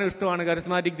 എല്ലാവർക്കും ധ്യാനം ഇഷ്ടമാണ്,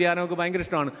 കരിസ്മാറ്റിക് ധ്യാനമൊക്കെ ഭയങ്കര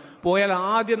ഇഷ്ടമാണ്. പോയാൽ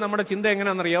ആദ്യം നമ്മുടെ ചിന്ത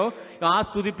എങ്ങനെയാണെന്നറിയോ? ആ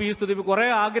സ്തുതിപ്പ് ഈ സ്തുതിപ്പ്, കുറേ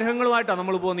ആഗ്രഹങ്ങളുമായിട്ടാണ്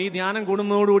നമ്മൾ പോകുന്നത്. ഈ ധ്യാനം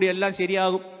കൂടുന്നതോടുകൂടി എല്ലാം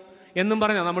ശരിയാകും എന്നും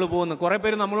പറഞ്ഞാൽ നമ്മൾ പോകുന്നത്. കുറേ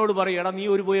പേര് നമ്മളോട് പറയും, എടാ നീ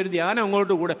പോയൊരു ധ്യാനം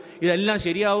അങ്ങോട്ട് കൂടെ, ഇതെല്ലാം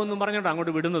ശരിയാവും എന്നും പറഞ്ഞിട്ട്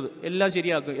അങ്ങോട്ട് വിടുന്നത്. എല്ലാം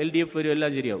ശരിയാക്കും, LDF വരും,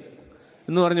 എല്ലാം ശരിയാവും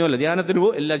എന്ന് പറഞ്ഞ പോലെ ധ്യാനത്തിന്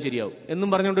പോകും, എല്ലാം ശരിയാവും എന്നും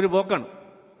പറഞ്ഞുകൊണ്ടൊരു പോക്കാണ്.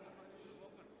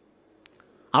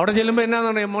 അവിടെ ചെല്ലുമ്പോൾ എന്നാന്ന്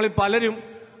പറഞ്ഞാൽ നമ്മളിൽ പലരും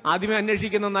ആദ്യമേ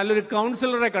അന്വേഷിക്കുന്ന നല്ലൊരു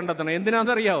കൗൺസിലറെ കണ്ടെത്തണം.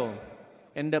 എന്തിനാണെന്നറിയാവോ?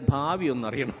 എൻ്റെ ഭാവി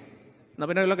ഒന്നറിയണം. എന്നാൽ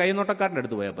പിന്നെ വല്ല കൈനോട്ടക്കാരൻ്റെ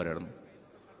അടുത്ത് പോയാൽ പറയായിരുന്നു.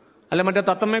 അല്ല മറ്റേ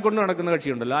തത്തമ്മയെ കൊണ്ട് നടക്കുന്ന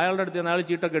കക്ഷിയുണ്ടല്ലോ, അയാളുടെ അടുത്ത് അയാൾ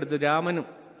ചീട്ടൊക്കെ എടുത്ത് രാമനും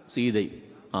സീതയും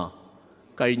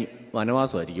കഴിഞ്ഞു,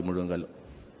 വനവാസമായിരിക്കും മുഴുവൻ കാലം.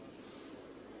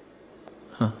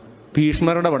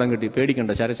 ഭീഷ്മരുടെ പടം കിട്ടി,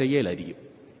 പേടിക്കണ്ട, ശരശയ്യയിലായിരിക്കും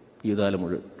ജീവിതകാലം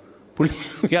മുഴുവൻ, പുള്ളി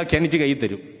വ്യാഖ്യാനിച്ച് കൈ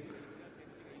തരും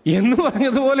എന്ന്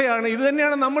പറഞ്ഞതുപോലെയാണ്. ഇത്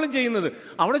തന്നെയാണ് നമ്മളും ചെയ്യുന്നത്.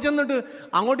 അവിടെ ചെന്നിട്ട്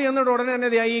അങ്ങോട്ട് ചെന്നിട്ട് ഉടനെ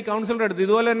തന്നെ ഈ കൗൺസിലറുടെ അടുത്ത്,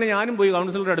 ഇതുപോലെ തന്നെ ഞാനും പോയി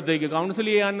കൗൺസിലറുടെ അടുത്തേക്ക്. കൗൺസിൽ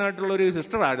ചെയ്യാനായിട്ടുള്ളൊരു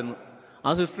സിസ്റ്ററായിരുന്നു.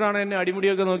 ആ സിസ്റ്ററാണ് എന്നെ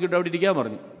അടിമുടിയൊക്കെ നോക്കിയിട്ട് അവിടെ ഇരിക്കാൻ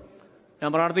പറഞ്ഞു.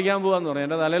 ഞാൻ പ്രാർത്ഥിക്കാൻ പോകാമെന്ന് പറഞ്ഞു.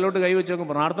 എൻ്റെ തലയിലോട്ട് കൈവച്ചൊക്കെ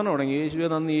പ്രാർത്ഥന തുടങ്ങി. യേശുവെ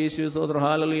നന്ദി, യേശുവെ സ്തോത്രം,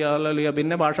 ഹാലലുയ ഹാലലുയ.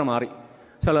 പിന്നെ ഭാഷ മാറി,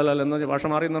 ശലലൽ എന്ന് പറഞ്ഞാൽ ഭാഷ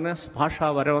മാറി എന്ന് പറഞ്ഞാൽ ഭാഷാ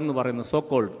വരവെന്ന് പറയുന്നത്, സോ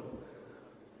കോൾഡ്.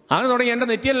 അങ്ങനെ തുടങ്ങി. എൻ്റെ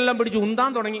നെറ്റിയെല്ലാം പിടിച്ച് ഉന്താൻ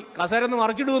തുടങ്ങി. കസേരന്ന്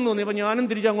മറിച്ചിടുമെന്ന് തോന്നി. അപ്പം ഞാനും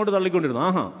തിരിച്ച് അങ്ങോട്ട്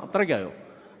തള്ളിക്കൊണ്ടിരുന്നു. അത്രയ്ക്കായോ?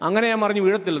 അങ്ങനെ ഞാൻ പറഞ്ഞു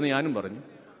വീഴത്തില്ലെന്ന് ഞാനും പറഞ്ഞു.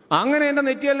 അങ്ങനെ എൻ്റെ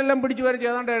നെറ്റിയെല്ലാം പിടിച്ച് വരച്ച്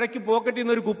ഏതാണ്ട് ഇടയ്ക്ക് പോക്കറ്റിൽ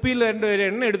നിന്ന് ഒരു കുപ്പിയിൽ എൻ്റെ ഒരു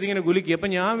എണ്ണ എടുത്ത് ഇങ്ങനെ കുലുക്കി. അപ്പം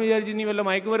ഞാൻ വിചാരിച്ചു ഇനി വല്ല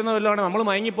മയക്കുമരുന്നോ വല്ലതാണ്, നമ്മൾ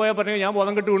മയങ്ങിപ്പോയാൽ പറഞ്ഞു ഞാൻ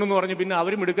ബോധം കെട്ട് വീണെന്ന് പറഞ്ഞു. പിന്നെ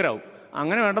അവരും എടുക്കരാവും.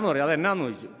 അങ്ങനെ വേണ്ടെന്ന് പറയും. അതെന്നാന്ന്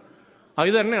ചോദിച്ചു.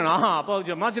 ഇത് തന്നെയാണ്. അപ്പോൾ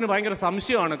ചെമ്മാച്ചന് ഭയങ്കര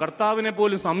സംശയമാണ്, കർത്താവിനെ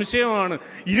പോലും സംശയമാണ്.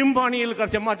 ഇരുമ്പാണിയിൽ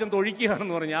ചെമ്മാച്ചൻ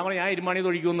തൊഴിക്കുകയാണെന്ന് പറഞ്ഞു. ഞാൻ പറഞ്ഞു ഞാൻ ഇരുമ്പാണി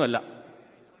തൊഴിക്കുകയൊന്നുമല്ല,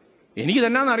 എനിക്ക്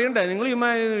തന്നെയാണെന്ന് അറിയണ്ടേ നിങ്ങൾ.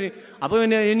 അപ്പോൾ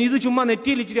പിന്നെ ഇത് ചുമ്മാ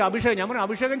നെറ്റിയിൽ ഇച്ചിരി അഭിഷേകം. ഞാൻ പറഞ്ഞു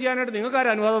അഭിഷേകം ചെയ്യാനായിട്ട്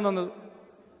നിങ്ങൾക്കാരും അനുവാദം തന്നത്?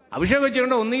 അഭിഷേകം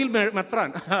ചെയ്യേണ്ട ഒന്നുകിൽ മെത്രാൻ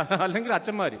അല്ലെങ്കിൽ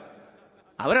അച്ഛന്മാർ,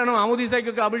 അവരാണ്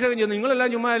മാമോദീസയ്ക്കൊക്കെ അഭിഷേകം ചെയ്യുന്നത്. നിങ്ങളെല്ലാം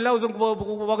ചുമ്മാ എല്ലാ ദിവസവും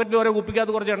പോക്കറ്റിൽ ഓരോ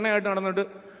കുപ്പിക്കകത്ത് കുറച്ച് എണ്ണയായിട്ട് നടന്നിട്ട്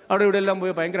അവിടെ ഇവിടെ എല്ലാം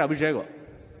പോയി ഭയങ്കര അഭിഷേകമാണ്.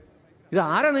 ഇത്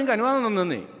ആരാ നിങ്ങൾക്ക് അനുവാദം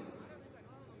തന്നേ?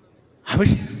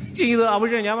 അഭിഷേകം ചെയ്ത്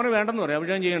അഭിഷേകം. ഞാൻ പറഞ്ഞു വേണ്ടെന്ന് പറയും,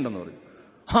 അഭിഷേകം ചെയ്യണ്ടെന്ന് പറയും.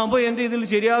 അപ്പോൾ എൻ്റെ ഇതിൽ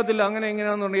ശരിയാകത്തില്ല, അങ്ങനെ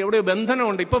എങ്ങനെയാണെന്ന് പറഞ്ഞു. എവിടെയോ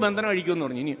ബന്ധനമുണ്ട്, ഇപ്പോൾ ബന്ധനം അഴിക്കുമെന്ന്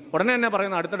പറഞ്ഞു. ഇനി ഉടനെ തന്നെ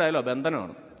പറയുന്ന അടുത്ത ഡയലോഗ്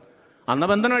ബന്ധനമാണ്. അന്ന്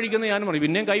ബന്ധനം അഴിക്കുന്നത് ഞാനും പറഞ്ഞു.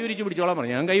 പിന്നെയും കൈവരിച്ച് പിടിച്ചോളാൻ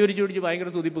പറഞ്ഞു. ഞാൻ കൈവരിച്ച് പിടിച്ച്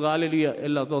ഭയങ്കര തുതിപ്പ്, കാലലിയ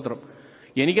എല്ലാ സ്തോത്രം.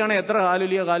 എനിക്കാണ് എത്ര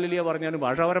കാലുലിയ പറഞ്ഞാലും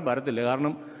ഭാഷാപരം വരത്തില്ല.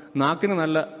 കാരണം നാക്കിന്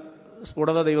നല്ല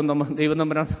സ്ഫുടത ദൈവം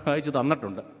തമ്പുരാൻ സഹായിച്ച്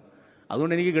തന്നിട്ടുണ്ട്.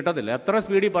 അതുകൊണ്ട് എനിക്ക് കിട്ടത്തില്ല. എത്ര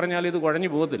സ്പീഡിൽ പറഞ്ഞാലും ഇത് കുഴഞ്ഞു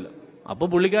പോകത്തില്ല. അപ്പോൾ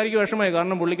പുള്ളിക്കാരിക്ക് വിഷമമായി.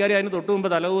 കാരണം പുള്ളിക്കാരി അതിന് തൊട്ട് മുമ്പ്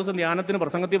തലേദിവസം ധ്യാനത്തിന്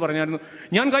പ്രസംഗത്തിൽ പറഞ്ഞായിരുന്നു,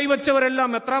 ഞാൻ കൈവച്ചവരെല്ലാം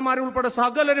മെത്രാന്മാരുൾപ്പെടെ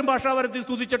സകലരും ഭാഷാപരത്തിൽ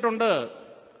സ്തുതിച്ചിട്ടുണ്ട്.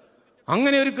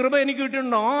 അങ്ങനെ ഒരു കൃപ എനിക്ക്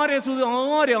കിട്ടിയിട്ടുണ്ട്.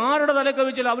 ആരുടെ തലക്കെ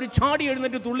വെച്ചാൽ അവർ ചാടി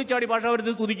എഴുന്നേറ്റ് തുള്ളിച്ചാടി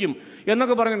ഭാഷാപരത്തിൽ സ്തുതിക്കും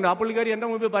എന്നൊക്കെ പറഞ്ഞിട്ടുണ്ട്. ആ പുള്ളിക്കാരി എൻ്റെ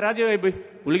മുമ്പിൽ പരാജയമായിപ്പോയി.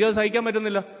 പുള്ളിക്കത് സഹിക്കാൻ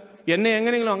പറ്റുന്നില്ല. എന്നെ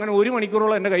എങ്ങനെയെങ്കിലും അങ്ങനെ 1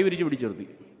 മണിക്കൂറോളം എൻ്റെ കൈ വിരിച്ച് പിടിച്ചു നിർത്തി.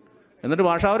 എന്നിട്ട്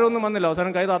ഭാഷാപരമൊന്നും വന്നില്ല.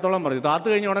 അവസാനം കൈ താത്തോളം പറഞ്ഞു. താത്ത്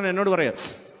കഴിഞ്ഞ ഉടനെ എന്നോട് പറയാം,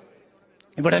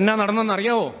 ഇവിടെ എന്നാ നടന്നെന്ന്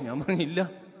അറിയാവോ? ഞാൻ പറഞ്ഞില്ല.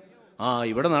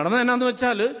 ഇവിടെ നടന്നത് എന്നാന്ന്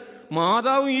വെച്ചാൽ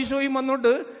മാതാവും ഈശോയും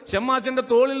വന്നോട്ട് ചെമ്മാച്ചൻ്റെ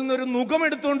തോളിൽ നിന്നൊരു നുകം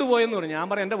എടുത്തുകൊണ്ട് പോയെന്ന് പറഞ്ഞു. ഞാൻ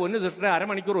പറയാം എൻ്റെ പൊന്നു സിസ്റ്ററെ, 1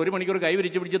 മണിക്കൂർ കൈ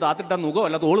വിരിച്ച് പിടിച്ച് താത്തിട്ട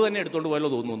നുഖമല്ല, തോള് തന്നെ എടുത്തുകൊണ്ട് പോയല്ലോ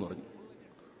തോന്നുന്നു എന്ന് പറഞ്ഞു.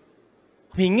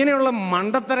 അപ്പം ഇങ്ങനെയുള്ള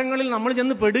മണ്ടത്തരങ്ങളിൽ നമ്മൾ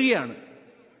ചെന്ന് പെടുകയാണ്.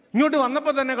 ഇങ്ങോട്ട്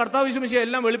വന്നപ്പോൾ തന്നെ കർത്താവ് യേശുമിശിഹ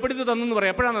എല്ലാം വെളിപ്പെടുത്തി തന്നെന്ന്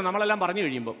പറയാം. എപ്പോഴാണ് നമ്മളെല്ലാം പറഞ്ഞു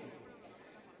കഴിയുമ്പോൾ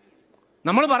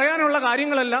നമ്മൾ പറയാനുള്ള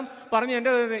കാര്യങ്ങളെല്ലാം പറഞ്ഞ്.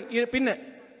 എൻ്റെ പിന്നെ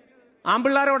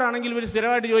ആമ്പിള്ളേരോടാണെങ്കിൽ ഇവർ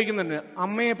സ്ഥിരമായിട്ട് ചോദിക്കുന്നുണ്ട്,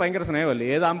 അമ്മയെ ഭയങ്കര സ്നേഹമല്ലേ?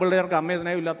 ഏത് ആമ്പിള്ളേർക്ക് അമ്മയെ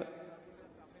സ്നേഹമില്ലാത്ത?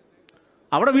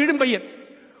 അവിടെ വീടും പയ്യൻ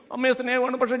അമ്മയെ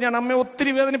സ്നേഹമാണ്, പക്ഷെ ഞാൻ അമ്മയെ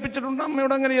ഒത്തിരി വേദനിപ്പിച്ചിട്ടുണ്ട്,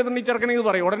 അമ്മയോട് അങ്ങനെ ചെയ്തിട്ടുണ്ട് ഈ ചെറുക്കനെങ്കിൽ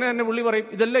പറയും. ഉടനെ തന്നെ പുള്ളി പറയും.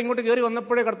 ഇതെല്ലാം ഇങ്ങോട്ട് കയറി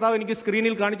വന്നപ്പോഴേ കർത്താവ് എനിക്ക്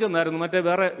സ്ക്രീനിൽ കാണിച്ചു തന്നായിരുന്നു. മറ്റേ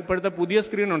വേറെ ഇപ്പോഴത്തെ പുതിയ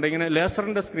സ്ക്രീനുണ്ട്, ഇങ്ങനെ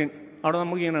ലേസറിൻ്റെ സ്ക്രീൻ, അവിടെ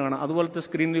നമുക്ക് ഇങ്ങനെ കാണാം. അതുപോലത്തെ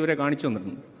സ്ക്രീനിൽ ഇവരെ കാണിച്ചു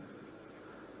തന്നിട്ടുണ്ട്.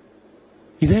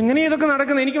 ഇതെങ്ങനെയാണ് ഇതൊക്കെ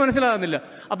നടക്കുന്നത് എനിക്ക് മനസ്സിലാകുന്നില്ല.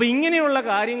 അപ്പൊ ഇങ്ങനെയുള്ള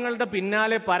കാര്യങ്ങളുടെ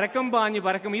പിന്നാലെ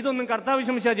പരക്കം ഇതൊന്നും കർത്താവ്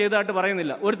ശംശ ചെയ്തതായിട്ട്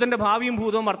പറയുന്നില്ല. ഒരുത്തന്റെ ഭാവിയും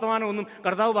ഭൂതവും വർത്തമാനവും ഒന്നും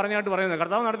കർത്താവ് പറഞ്ഞായിട്ട് പറയുന്നില്ല.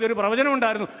 കർത്താവ് നടത്തിയ ഒരു പ്രവചനം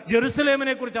ഉണ്ടായിരുന്നു.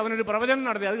 ജെറുസലേമിനെ കുറിച്ച് അവനൊരു പ്രവചനം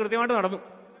നടത്തി, അത് കൃത്യമായിട്ട് നടന്നു.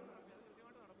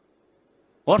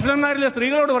 ഓർസലന്മാരിലെ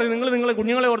സ്ത്രീകളോട് പറഞ്ഞു, നിങ്ങളെ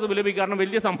കുഞ്ഞുങ്ങളെ ഓർത്ത് വിലപിക്കും, കാരണം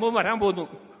വലിയ സംഭവം വരാൻ പോകുന്നു.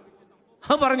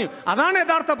 അത് പറഞ്ഞു. അതാണ്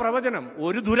യഥാർത്ഥ പ്രവചനം.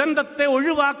 ഒരു ദുരന്തത്തെ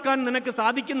ഒഴിവാക്കാൻ നിനക്ക്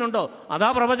സാധിക്കുന്നുണ്ടോ? അതാ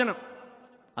പ്രവചനം.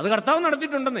 അത് കർത്താവ്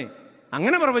നടത്തിയിട്ടുണ്ടെന്നേ.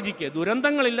 അങ്ങനെ പ്രവചിക്കുക,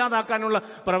 ദുരന്തങ്ങൾ ഇല്ലാതാക്കാനുള്ള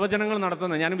പ്രവചനങ്ങൾ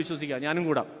നടത്തുന്നത് ഞാനും വിശ്വസിക്കാം, ഞാനും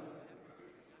കൂടാം.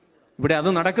 ഇവിടെ അത്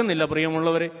നടക്കുന്നില്ല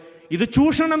പ്രിയമുള്ളവരെ. ഇത്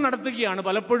ചൂഷണം നടത്തുകയാണ്.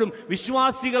 പലപ്പോഴും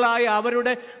വിശ്വാസികളായ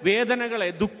അവരുടെ വേദനകളെ,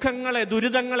 ദുഃഖങ്ങളെ,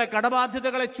 ദുരിതങ്ങളെ,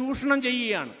 കടബാധ്യതകളെ ചൂഷണം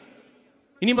ചെയ്യുകയാണ്.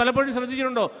 ഇനി പലപ്പോഴും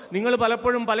ശ്രദ്ധിച്ചിട്ടുണ്ടോ, നിങ്ങൾ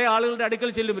പലപ്പോഴും പല ആളുകളുടെ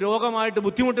അടുക്കൽ ചെല്ലും, രോഗമായിട്ട്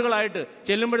ബുദ്ധിമുട്ടുകളായിട്ട്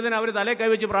ചെല്ലുമ്പോഴത്തേന് അവർ തലേ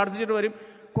കൈവച്ച് പ്രാർത്ഥിച്ചിട്ട് വരും,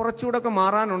 കുറച്ചുകൂടെ ഒക്കെ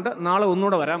മാറാനുണ്ട്, നാളെ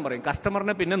ഒന്നുകൂടെ വരാൻ പറയും.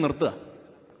 കസ്റ്റമറിനെ പിന്നെ നിർത്തുക.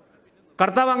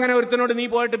 കർത്താവ് അങ്ങനെ ഒരുത്തനോട് നീ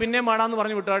പോയിട്ട് പിന്നെയും പാടാന്ന്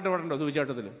പറഞ്ഞ് വിട്ടായിട്ട് വിടണ്ടോ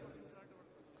സുവിശേഷത്തിൽ?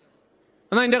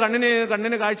 എന്നാൽ എൻ്റെ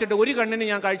കണ്ണിന് കാഴ്ചയിട്ട് ഒരു കണ്ണിന്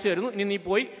ഞാൻ കാഴ്ച തരുന്നു, ഇനി നീ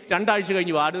പോയി 2 ആഴ്ച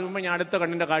കഴിഞ്ഞ് വാ, അത് കഴിയുമ്പോൾ ഞാൻ അടുത്ത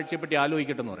കണ്ണിൻ്റെ കാഴ്ചയെപ്പറ്റി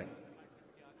ആലോചിക്കട്ടെ എന്ന് പറയും.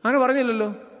 അങ്ങനെ പറഞ്ഞില്ലല്ലോ.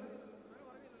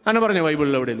 അങ്ങനെ പറഞ്ഞോ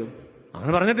ബൈബിളിൽ എവിടെയെങ്കിലും?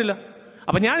 അങ്ങനെ പറഞ്ഞിട്ടില്ല.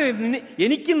 അപ്പൊ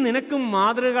എനിക്കും നിനക്കും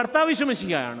മാതൃക കർത്താവ്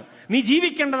വിശ്വസിക്കുകയാണ്. നീ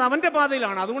ജീവിക്കേണ്ടത് അവന്റെ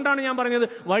പാതയിലാണ്. അതുകൊണ്ടാണ് ഞാൻ പറഞ്ഞത്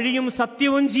വഴിയും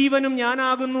സത്യവും ജീവനും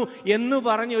ഞാനാകുന്നു എന്ന്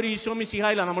പറഞ്ഞ ഒരു ഈശോ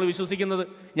മിശിഹായിലാണ് നമ്മൾ വിശ്വസിക്കുന്നത്.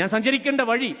 ഞാൻ സഞ്ചരിക്കേണ്ട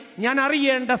വഴി, ഞാൻ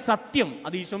അറിയേണ്ട സത്യം,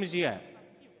 അത് ഈശോ മിശിഹായാണ്.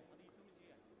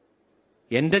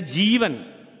 എന്റെ ജീവൻ,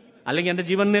 അല്ലെങ്കിൽ എന്റെ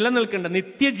ജീവൻ നിലനിൽക്കേണ്ടത്,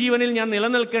 നിത്യജീവനിൽ ഞാൻ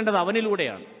നിലനിൽക്കേണ്ടത്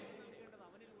അവനിലൂടെയാണ്.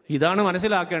 ഇതാണ്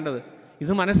മനസ്സിലാക്കേണ്ടത്.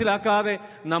 ഇത് മനസ്സിലാക്കാതെ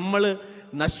നമ്മൾ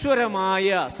നശ്വരമായ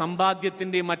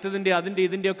സമ്പാദ്യത്തിൻ്റെയും മറ്റതിൻ്റെ അതിൻ്റെ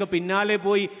ഇതിൻ്റെയൊക്കെ പിന്നാലെ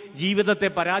പോയി ജീവിതത്തെ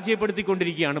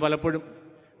പരാജയപ്പെടുത്തിക്കൊണ്ടിരിക്കുകയാണ്. പലപ്പോഴും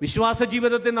വിശ്വാസ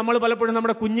ജീവിതത്തെ നമ്മൾ പലപ്പോഴും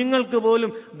നമ്മുടെ കുഞ്ഞുങ്ങൾക്ക്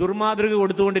പോലും ദുർമാതൃക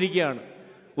കൊടുത്തുകൊണ്ടിരിക്കുകയാണ്.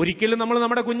 ഒരിക്കലും നമ്മൾ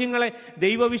നമ്മുടെ കുഞ്ഞുങ്ങളെ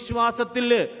ദൈവവിശ്വാസത്തിൽ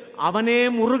അവനെ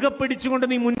മുറുകെ പിടിച്ചുകൊണ്ട്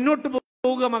നീ മുന്നോട്ട്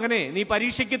പോവുക മകനെ, നീ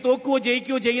പരീക്ഷയ്ക്ക് തോക്കുകയോ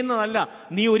ജയിക്കുകയോ ചെയ്യുന്നതല്ല,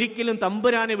 നീ ഒരിക്കലും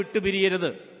തമ്പുരാനെ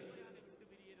വിട്ടുപിരിയരുത്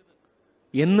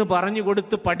എന്ന് പറഞ്ഞു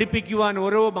കൊടുത്ത് പഠിപ്പിക്കുവാൻ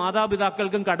ഓരോ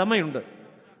മാതാപിതാക്കൾക്കും കടമയുണ്ട്.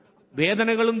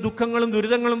 വേദനകളും ദുഃഖങ്ങളും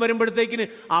ദുരിതങ്ങളും വരുമ്പോഴത്തേക്കിന്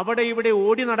അവിടെ ഇവിടെ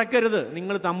ഓടി നടക്കരുത്.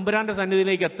 നിങ്ങൾ തമ്പുരാന്റെ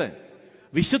സന്നിധിയിലേക്ക് എത്താൻ.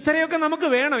 വിശുദ്ധരെയൊക്കെ നമുക്ക്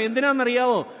വേണം.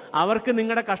 എന്തിനാണെന്നറിയാവോ? അവർക്ക്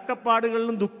നിങ്ങളുടെ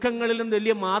കഷ്ടപ്പാടുകളിലും ദുഃഖങ്ങളിലും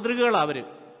വലിയ മാതൃകകളാണ് അവര്.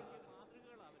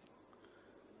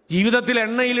 ജീവിതത്തിൽ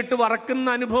എണ്ണയിലിട്ട് വറക്കുന്ന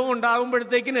അനുഭവം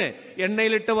ഉണ്ടാകുമ്പോഴത്തേക്കിന്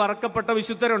എണ്ണയിലിട്ട് വറക്കപ്പെട്ട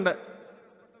വിശുദ്ധരുണ്ട്.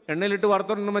 എണ്ണയിലിട്ട്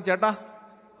വറുത്തോണ്ടുമ്പോ ചേട്ടാ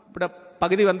ഇവിടെ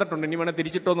പകുതി വെന്തിട്ടുണ്ട്, ഇനി വേണേ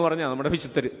തിരിച്ചിട്ടോ എന്ന് പറഞ്ഞാൽ നമ്മുടെ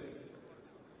വിശുദ്ധര്.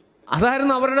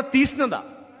 അതായിരുന്നു അവരുടെ തീഷ്ണത,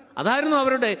 അതായിരുന്നു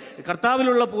അവരുടെ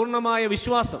കർത്താവിലുള്ള പൂർണ്ണമായ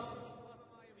വിശ്വാസം.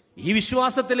 ഈ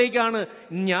വിശ്വാസത്തിലേക്കാണ്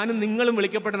ഞാനും നിങ്ങളും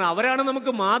വിളിക്കപ്പെടുന്നത്. അവരാണ്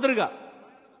നമുക്ക് മാതൃക.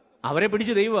 അവരെ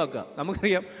പിടിച്ച് ദൈവമാക്കുക.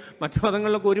 നമുക്കറിയാം മറ്റു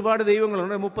മതങ്ങളിലൊക്കെ ഒരുപാട്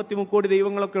ദൈവങ്ങളുണ്ട്, 33 കോടി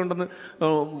ദൈവങ്ങളൊക്കെ ഉണ്ടെന്ന്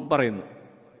പറയുന്നു.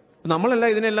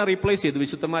 നമ്മളെല്ലാം ഇതിനെല്ലാം റീപ്ലേസ് ചെയ്തു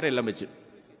വിശുദ്ധന്മാരെല്ലാം വെച്ച്.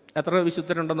 എത്ര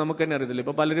വിശുദ്ധരുണ്ടെന്ന് നമുക്ക് തന്നെ അറിയത്തില്ല.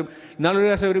 ഇപ്പൊ പലരും ഇന്നാളൊരു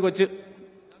ദിവസം ഒരു കൊച്ച്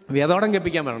വേദോടം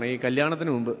കെപ്പിക്കാൻ പറയണം. ഈ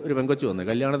കല്യാണത്തിന് മുമ്പ് ഒരു പെങ്കൊച്ച് വന്നു,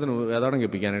 കല്യാണത്തിന് മുമ്പ് വേദോടം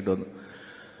കെപ്പിക്കാനായിട്ട് വന്നു.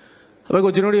 അപ്പോൾ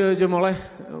കൊച്ചിനോട് ചോദിച്ചു, മോളെ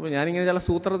ഞാനിങ്ങനെ ചില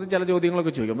സൂത്രത്തിൽ ചില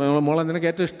ചോദ്യങ്ങളൊക്കെ ചോദിക്കും. അപ്പോൾ മോളെ നിനക്ക്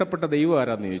ഏറ്റവും ഇഷ്ടപ്പെട്ട ദൈവം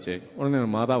ആരാന്ന് ചോദിച്ചേ. ഉടനെ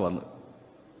മാതാവ് വന്ന്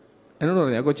എന്നോട്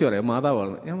പറഞ്ഞു. ആ കൊച്ചു പറയാം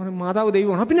മാതാവാണ്. ഞാൻ പറഞ്ഞു മാതാവ്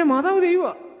ദൈവമാണ്. പിന്നെ മാതാവ്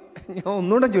ദൈവമാണ്. ഞാൻ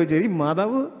ഒന്നുകൂടെ ചോദിച്ചു, ഈ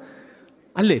മാതാവ്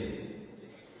അല്ലേ?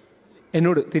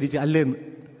 എന്നോട് തിരിച്ച് അല്ലേന്ന്.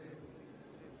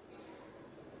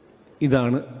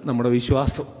 ഇതാണ് നമ്മുടെ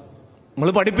വിശ്വാസം. നമ്മൾ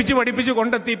പഠിപ്പിച്ച്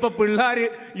കൊണ്ടെത്തി. ഇപ്പൊ പിള്ളേര്,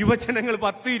 യുവജനങ്ങൾ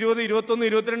 10, 20, 21,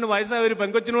 22 വയസ്സായ ഒരു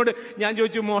പെങ്കൊച്ചിനോട് ഞാൻ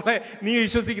ചോദിച്ചു, മോളെ നീ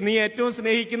നീ ഏറ്റവും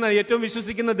സ്നേഹിക്കുന്ന, ഏറ്റവും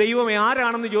വിശ്വസിക്കുന്ന ദൈവം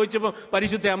ആരാണെന്ന് ചോദിച്ചപ്പോൾ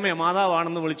പരിശുദ്ധ അമ്മയെ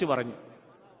മാതാവാണെന്ന് വിളിച്ചു പറഞ്ഞു.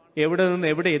 എവിടെ നിന്ന്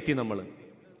എവിടെ എത്തി നമ്മൾ?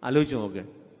 ആലോചിച്ച് നോക്ക്.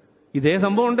 ഇതേ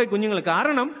സംഭവം ഉണ്ട് കുഞ്ഞുങ്ങൾ.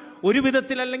 കാരണം ഒരു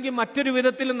വിധത്തിൽ അല്ലെങ്കിൽ മറ്റൊരു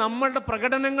വിധത്തിൽ നമ്മളുടെ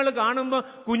പ്രകടനങ്ങൾ കാണുമ്പോൾ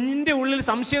കുഞ്ഞിന്റെ ഉള്ളിൽ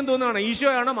സംശയം തോന്നുകയാണ്,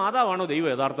 ഈശോയാണോ മാതാവാണോ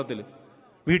ദൈവം യഥാർത്ഥത്തിൽ?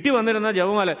 വീട്ടിൽ വന്നിരുന്ന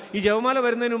ജപമാല, ഈ ജപമാല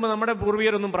വരുന്നതിന് മുമ്പ് നമ്മുടെ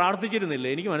പൂർവികരൊന്നും പ്രാർത്ഥിച്ചിരുന്നില്ല.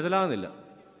 എനിക്ക് മനസ്സിലാകുന്നില്ല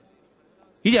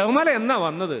ഈ ജപമാല എന്നാ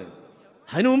വന്നത്.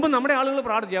 അതിനു മുമ്പ് നമ്മുടെ ആളുകൾ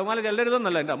ജപമാല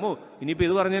ചെല്ലരുതെന്നല്ല. എൻ്റെ അമ്മോ, ഇനിയിപ്പോൾ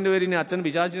ഇത് പറഞ്ഞതിൻ്റെ പേര് ഇനി അച്ഛൻ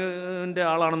പിശാചിന്റെ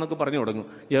ആളാണെന്നൊക്കെ പറഞ്ഞു തുടങ്ങും.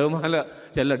 ജപമാല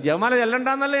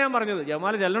ചെല്ലണ്ടെന്നല്ല ഞാൻ പറഞ്ഞത്.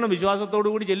 ജപമാല ചെല്ലണം, വിശ്വാസത്തോടു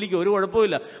കൂടി ചെല്ലിക്കും, ഒരു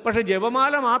കുഴപ്പമില്ല. പക്ഷെ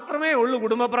ജപമാല മാത്രമേ ഉള്ളൂ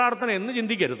കുടുംബ പ്രാർത്ഥന എന്ന്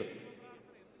ചിന്തിക്കരുത്.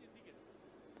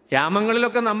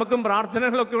 യാമങ്ങളിലൊക്കെ നമുക്കും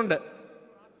പ്രാർത്ഥനകളൊക്കെ ഉണ്ട്.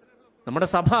 നമ്മുടെ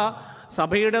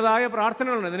സഭയുടേതായ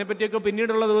പ്രാർത്ഥനകളുണ്ട്. ഇതിനെപ്പറ്റിയൊക്കെ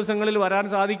പിന്നീടുള്ള ദിവസങ്ങളിൽ വരാൻ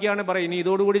സാധിക്കുകയാണ് പറയും. ഇനി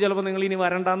ഇതോടുകൂടി ചിലപ്പോൾ നിങ്ങൾ ഇനി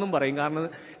വരണ്ടെന്നും പറയും. കാരണം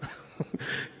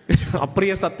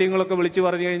അപ്രിയ സത്യങ്ങളൊക്കെ വിളിച്ചു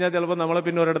പറഞ്ഞു കഴിഞ്ഞാൽ ചിലപ്പോൾ നമ്മളെ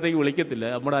പിന്നെ ഒരിടത്തേക്ക് വിളിക്കത്തില്ല.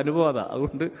 നമ്മുടെ അനുഭവം അതാ.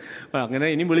 അതുകൊണ്ട് അങ്ങനെ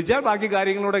ഇനി വിളിച്ചാൽ ബാക്കി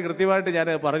കാര്യങ്ങളൂടെ കൃത്യമായിട്ട് ഞാൻ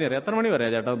പറഞ്ഞുതരാം. എത്ര മണി വരെയാ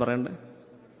ചേട്ടാ പറയണ്ടേ?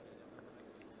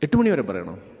 8 മണി വരെ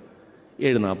പറയണോ?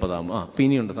 7:40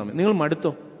 ഇനിയുണ്ട് സമയം. നിങ്ങൾ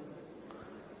മടുത്തോ?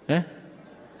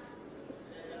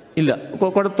 ഇല്ല,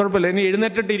 കുഴപ്പമില്ല. ഇനി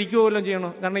എഴുന്നേറ്റിട്ട് ഇരിക്കുകയോ വല്ലതും ചെയ്യണോ?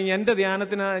 കാരണം എൻ്റെ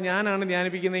ധ്യാനത്തിന് ഞാനാണ്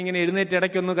ധ്യാനിപ്പിക്കുന്നത്. ഇങ്ങനെ എഴുന്നേറ്റ്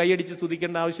ഇടയ്ക്കൊന്ന് കൈയടിച്ച്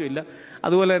സ്തുതിക്കേണ്ട ആവശ്യമില്ല.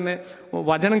 അതുപോലെ തന്നെ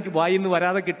വചനം വായിന്ന്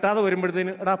വരാതെ കിട്ടാതെ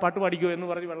വരുമ്പോഴത്തേന് എടാ പാട്ട് പാടിക്കോ എന്ന്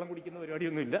പറഞ്ഞ് വെള്ളം കുടിക്കുന്ന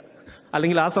പരിപാടിയൊന്നുമില്ല.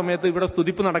 അല്ലെങ്കിൽ ആ സമയത്ത് ഇവിടെ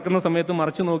സ്തുതിപ്പ് നടക്കുന്ന സമയത്ത്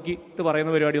മറിച്ച് നോക്കിയിട്ട്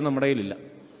പറയുന്ന പരിപാടിയൊന്നും നമ്മുടെ കയ്യിലില്ല.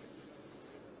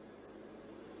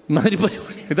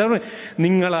 ഇതാണ്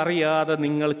നിങ്ങളറിയാതെ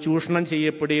നിങ്ങൾ ചൂഷണം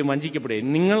ചെയ്യപ്പെടുകയും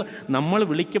വഞ്ചിക്കപ്പെടുകയും. നമ്മൾ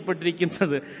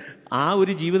വിളിക്കപ്പെട്ടിരിക്കുന്നത് ആ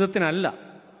ഒരു ജീവിതത്തിനല്ല.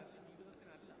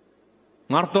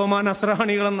 മാർത്തോമാ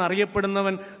നസ്രാണികളെന്ന്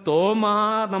അറിയപ്പെടുന്നവൻ തോമാ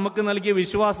നമുക്ക് നൽകിയ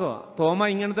വിശ്വാസമാണ്. തോമാ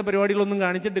ഇങ്ങനത്തെ പരിപാടികളൊന്നും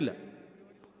കാണിച്ചിട്ടില്ല.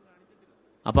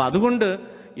 അപ്പൊ അതുകൊണ്ട്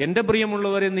എൻ്റെ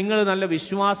പ്രിയമുള്ളവരെ, നിങ്ങൾ നല്ല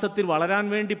വിശ്വാസത്തിൽ വളരാൻ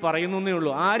വേണ്ടി പറയുന്നേ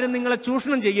ഉള്ളൂ. ആരും നിങ്ങളെ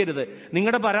ചൂഷണം ചെയ്യരുത്.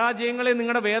 നിങ്ങളുടെ പരാജയങ്ങളെയും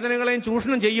നിങ്ങളുടെ വേദനകളെയും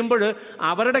ചൂഷണം ചെയ്യുമ്പോൾ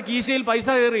അവരുടെ കീശയിൽ പൈസ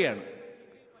കയറുകയാണ്.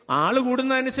 ആള്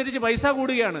കൂടുന്നതനുസരിച്ച് പൈസ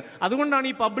കൂടുകയാണ്. അതുകൊണ്ടാണ്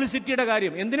ഈ പബ്ലിസിറ്റിയുടെ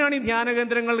കാര്യം. എന്തിനാണ് ഈ ധ്യാന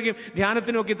കേന്ദ്രങ്ങളിലേക്കും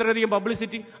ധ്യാനത്തിനൊക്കെ ഇത്രയധികം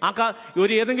പബ്ലിസിറ്റി?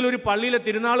 ഏതെങ്കിലും ഒരു പള്ളിയിലെ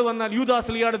തിരുനാൾ വന്നാൽ,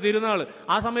 യൂദാസ്ലിയുടെ തിരുനാൾ,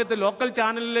 ആ സമയത്ത് ലോക്കൽ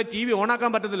ചാനലിലെ TV ഓണാക്കാൻ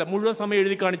പറ്റത്തില്ല. മുഴുവൻ സമയം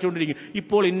എഴുതി കാണിച്ചുകൊണ്ടിരിക്കും.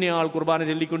 ഇപ്പോൾ ഇന്നയാൾ കുർബാന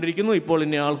ചൊല്ലിക്കൊണ്ടിരിക്കുന്നു, ഇപ്പോൾ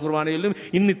ഇന്നയാൾ കുർബാന ചൊല്ലും,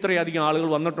 ഇന്ന് ഇത്രയധികം ആളുകൾ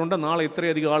വന്നിട്ടുണ്ട്, നാളെ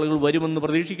ഇത്രയധികം ആളുകൾ വരുമെന്ന്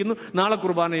പ്രതീക്ഷിക്കുന്നു, നാളെ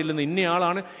കുർബാന ചൊല്ലുന്ന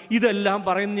ഇന്നയാളാണ്. ഇതെല്ലാം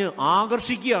പറഞ്ഞ്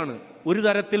ആകർഷിക്കുകയാണ്. ഒരു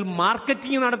തരത്തിൽ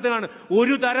മാർക്കറ്റിംഗ് നടത്തുകയാണ്.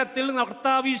 ഒരു തരത്തിൽ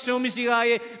കർത്താവ് ഈശോ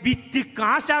മിശിഹായെ വിറ്റ്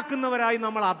കാശാക്കുന്നവരായി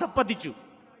നമ്മൾ അധപ്പതിച്ചു.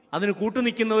 അതിന്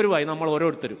കൂട്ടുനിൽക്കുന്നവരുമായി നമ്മൾ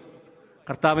ഓരോരുത്തരും.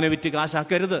 കർത്താവിനെ വിറ്റ്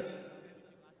കാശാക്കരുത്.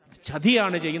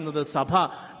 ചതിയാണ് ചെയ്യുന്നത്. സഭ,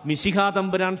 മിശിഹാ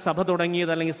തമ്പുരാൻ സഭ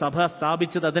തുടങ്ങിയത് അല്ലെങ്കിൽ സഭ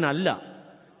സ്ഥാപിച്ചത് അതിനല്ല.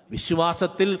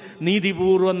 വിശ്വാസത്തിൽ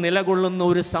നീതിപൂർവം നിലകൊള്ളുന്ന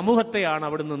ഒരു സമൂഹത്തെയാണ്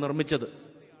അവിടുന്ന് നിർമ്മിച്ചത്.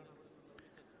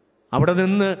 അവിടെ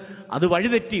നിന്ന് അത്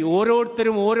വഴിതെറ്റി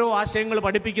ഓരോരുത്തരും ഓരോ ആശയങ്ങൾ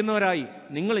പഠിപ്പിക്കുന്നവരായി.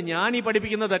 ഞാൻ ഈ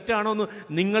പഠിപ്പിക്കുന്നത് തെറ്റാണോ എന്ന്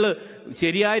നിങ്ങൾ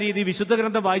ശരിയായ രീതി വിശുദ്ധ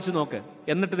ഗ്രന്ഥം വായിച്ചു നോക്ക്.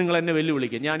 എന്നിട്ട് നിങ്ങൾ എന്നെ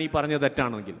വെല്ലുവിളിക്കുക. ഞാൻ ഈ പറഞ്ഞത്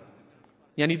തെറ്റാണെങ്കിൽ,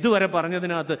 ഞാൻ ഇതുവരെ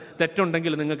പറഞ്ഞതിനകത്ത്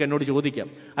തെറ്റുണ്ടെങ്കിൽ നിങ്ങൾക്ക് എന്നോട് ചോദിക്കാം.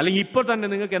 അല്ലെങ്കിൽ ഇപ്പോൾ തന്നെ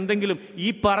നിങ്ങൾക്ക് എന്തെങ്കിലും ഈ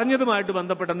പറഞ്ഞതുമായിട്ട്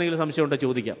ബന്ധപ്പെട്ട എന്തെങ്കിലും സംശയം ഉണ്ടോ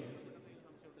ചോദിക്കാം.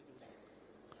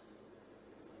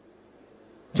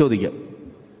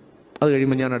 അത്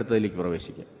കഴിയുമ്പോൾ ഞാൻ അടുത്തതിലേക്ക്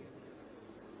പ്രവേശിക്കാം.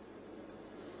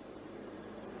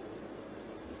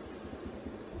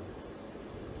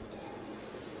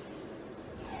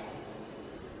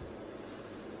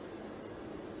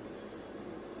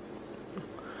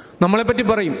 നമ്മളെപ്പറ്റി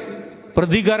പറയും,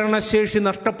 പ്രതികരണശേഷി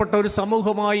നഷ്ടപ്പെട്ട ഒരു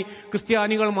സമൂഹമായി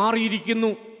ക്രിസ്ത്യാനികൾ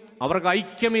മാറിയിരിക്കുന്നു. അവർക്ക്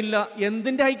ഐക്യമില്ല.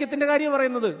 എന്തിന്റെ ഐക്യത്തിന്റെ കാര്യം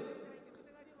പറയുന്നത്?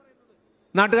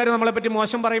 നാട്ടുകാർ നമ്മളെപ്പറ്റി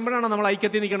മോശം പറയുമ്പോഴാണ് നമ്മൾ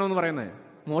ഐക്യത്തിൽ നിൽക്കണമെന്ന് പറയുന്നത്.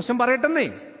 മോശം പറയട്ടെന്നേ.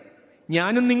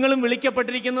 ഞാനും നിങ്ങളും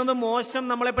വിളിക്കപ്പെട്ടിരിക്കുന്നത് മോശം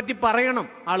നമ്മളെപ്പറ്റി പറയണം.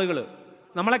 ആളുകൾ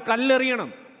നമ്മളെ കല്ലെറിയണം.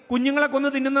 കുഞ്ഞുങ്ങളെ കൊന്ന്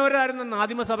തിന്നുന്നവരായിരുന്നു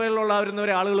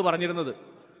ആദിമസഭയിലുള്ളവരുന്നവരെ ആളുകൾ പറഞ്ഞിരുന്നത്.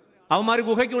 അവന്മാർ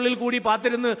ഗുഹയ്ക്കുള്ളിൽ കൂടി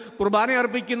പാത്തിരുന്ന് കുർബാന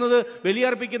അർപ്പിക്കുന്നത്,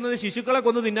 ബലിയർപ്പിക്കുന്നത് ശിശുക്കളെ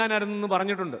കൊന്ന് തിന്നാനായിരുന്നു എന്ന്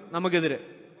പറഞ്ഞിട്ടുണ്ട് നമുക്കെതിരെ.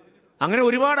 അങ്ങനെ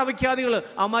ഒരുപാട് അവിഖ്യാതികൾ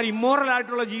അവന്മാർ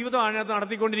ഇമ്മോറലായിട്ടുള്ള ജീവിതമാണ് അതിനകത്ത്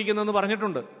നടത്തിക്കൊണ്ടിരിക്കുന്നതെന്ന്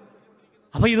പറഞ്ഞിട്ടുണ്ട്.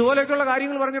 അപ്പൊ ഇതുപോലെയൊക്കെയുള്ള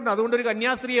കാര്യങ്ങൾ പറഞ്ഞിട്ടുണ്ട്. അതുകൊണ്ട് ഒരു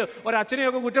കന്യാസ്ത്രീയോ ഒരു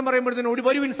അച്ഛനെയൊക്കെ കുറ്റം പറയുമ്പോഴത്തേനും ഒരു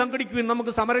വരുവിൻ സംഘടിക്കുവിൻ,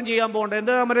 നമുക്ക് സമരം ചെയ്യാൻ പോകണ്ട.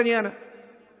 എന്താ സമരം ചെയ്യാൻ?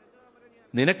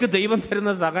 നിനക്ക് ദൈവം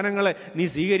തരുന്ന സഹനങ്ങളെ നീ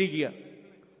സ്വീകരിക്കുക.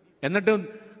 എന്നിട്ട്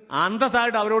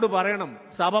അന്തസ്സായിട്ട് അവരോട് പറയണം,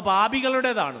 സഭ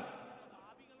പാപികളുടേതാണ്.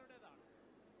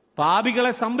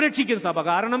 പാപികളെ സംരക്ഷിക്കും സഭ.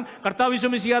 കാരണം കർത്താവ് ഈശോ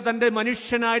മിശിഹാ തന്റെ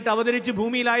മനുഷ്യനായിട്ട് അവതരിച്ച്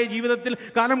ഭൂമിയിലായ ജീവിതത്തിൽ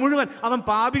കാലം മുഴുവൻ അവൻ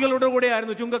പാപികളുടെ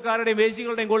കൂടെയായിരുന്നു. ചുങ്കക്കാരുടെയും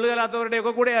വേശികളുടെയും കൊള്ളുകലാത്തവരുടെയും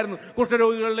ഒക്കെ കൂടെയായിരുന്നു.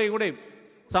 കുഷ്ഠരോഗികളുടെയും കൂടെയും.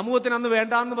 സമൂഹത്തിന് അന്ന്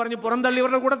വേണ്ടാന്ന് പറഞ്ഞ്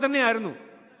പുറന്തള്ളിയവരുടെ കൂടെ തന്നെയായിരുന്നു.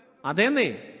 അതേന്നേ.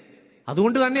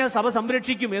 അതുകൊണ്ട് തന്നെ ആ സഭ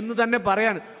സംരക്ഷിക്കും എന്ന് തന്നെ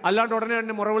പറയാൻ. അല്ലാണ്ട് ഉടനെ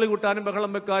തന്നെ മുറവിളി കൂട്ടാനും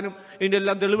ബഹളം വെക്കാനും ഇതിൻ്റെ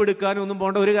എല്ലാം തെളിവെടുക്കാനും ഒന്നും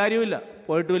പോകേണ്ട ഒരു കാര്യമില്ല.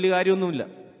 പോയിട്ട് വലിയ കാര്യമൊന്നുമില്ല.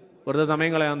 വെറുതെ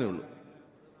സമയം കളയാന്നേ ഉള്ളൂ.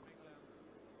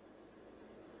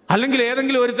 അല്ലെങ്കിൽ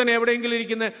ഏതെങ്കിലും ഒരുത്തൻ എവിടെയെങ്കിലും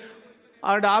ഇരിക്കുന്ന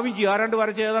ഡാവിഞ്ചി ആരാണ്ട്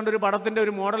വരച്ച് ഏതാണ്ട് ഒരു പടത്തിന്റെ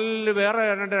ഒരു മോഡലിൽ വേറെ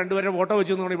രണ്ടുപേരെ ഫോട്ടോ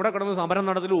വെച്ച് നോക്കണം. ഇവിടെ കിടന്ന് സമരം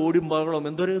നടത്തലും ഓടിയും ബഹളം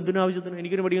എന്തിനാവശ്യത്തിന്?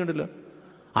 എനിക്കൊരു പടി കണ്ടില്ല.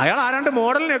 അയാൾ ആരാണ്ട്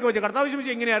മോഡലിനെയൊക്കെ വെച്ച് കർത്താവ്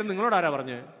ശമിച്ച് എങ്ങനെയായിരുന്നു? നിങ്ങളോട് ആരാ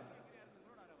പറഞ്ഞേ?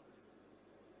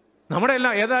 നമ്മുടെ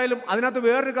എല്ലാം ഏതായാലും അതിനകത്ത്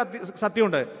വേറൊരു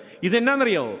സത്യമുണ്ട്.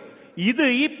 ഇതെന്നാന്നറിയാവോ?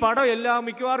 ഈ പടം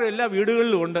മിക്കവാറും എല്ലാ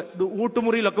വീടുകളിലും ഉണ്ട്.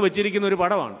 ഊട്ടുമുറിയിലൊക്കെ വെച്ചിരിക്കുന്ന ഒരു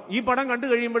പടമാണ്. ഈ പടം കണ്ടു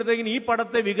കഴിയുമ്പോഴത്തേക്കിന് ഈ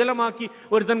പടത്തെ വികലമാക്കി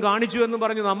ഒരുത്തൻ കാണിച്ചു എന്ന്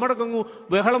പറഞ്ഞ് നമ്മുടെ കങ്ങു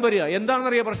ബഹളം വരിക.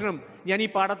 എന്താണെന്നറിയാം പ്രശ്നം? ഞാൻ ഈ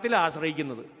പടത്തിൽ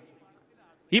ആശ്രയിക്കുന്നത്.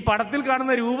 ഈ പടത്തിൽ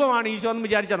കാണുന്ന രൂപമാണ് ഈശോ എന്ന്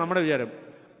വിചാരിച്ചാൽ നമ്മുടെ വിചാരം.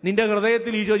 നിന്റെ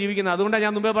ഹൃദയത്തിൽ ഈശോ ജീവിക്കുന്നത്. അതുകൊണ്ടാണ്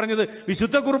ഞാൻ മുമ്പേ പറഞ്ഞത്,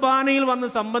 വിശുദ്ധ കുർബാനയിൽ വന്ന്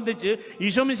സംബന്ധിച്ച്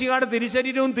ഈശോ മിശിഹായുടെ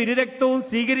തിരുശരീരവും തിരുരക്തവും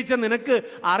സ്വീകരിച്ച നിനക്ക്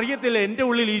അറിയത്തില്ല എൻ്റെ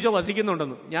ഉള്ളിൽ ഈശോ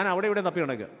വസിക്കുന്നുണ്ടെന്ന്. ഞാൻ അവിടെ ഇവിടെ തപ്പി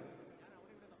നടക്കുക.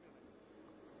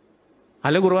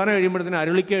 അല്ല കുർബാന കഴിയുമ്പോഴത്തേന്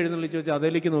അരുളിക്ക എഴുന്നള്ളിച്ച് വെച്ച്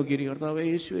അതിലേക്ക് നോക്കിയിരിക്കും. കർത്താവേ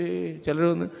യേശുവേ.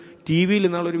 ചിലരൊന്ന് TV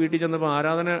ഇന്നാളൊരു വീട്ടിൽ ചെന്നപ്പോൾ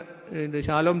ആരാധന,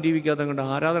 ശാലോം TVക്കകത്ത് കണ്ട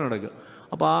ആരാധന നടക്കുക.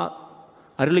 അപ്പോൾ ആ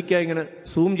അരുളിക്ക ഇങ്ങനെ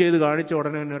സൂം ചെയ്ത് കാണിച്ച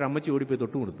ഉടനെ തന്നെ ഒരു അമ്മച്ചി ഓടിപ്പോയി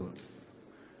തൊട്ട് കൊടുത്തു.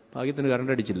 ഭാഗ്യത്തിന്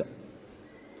കറണ്ട് അടിച്ചില്ല.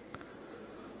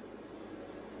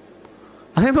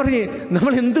 അതേ പറഞ്ഞേ,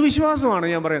 നമ്മൾ എന്ത് വിശ്വാസമാണ്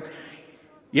ഞാൻ പറയാം.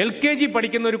 LKG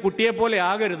പഠിക്കുന്ന ഒരു കുട്ടിയെ പോലെ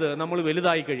ആകരുത് നമ്മൾ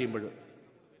വലുതായി കഴിയുമ്പോൾ.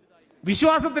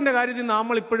 വിശ്വാസത്തിന്റെ കാര്യത്തിൽ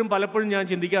നമ്മൾ ഇപ്പോഴും പലപ്പോഴും ഞാൻ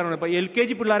ചിന്തിക്കാറുണ്ട്, ഇപ്പൊ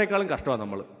LKG പിള്ളേരെക്കാളും കഷ്ടമാണ്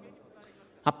നമ്മൾ.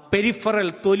 ആ പെരിഫറൽ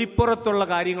തൊലിപ്പുറത്തുള്ള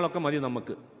കാര്യങ്ങളൊക്കെ മതി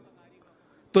നമുക്ക്.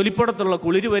 തൊലിപ്പുറത്തുള്ള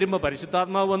കുളിര് വരുമ്പോൾ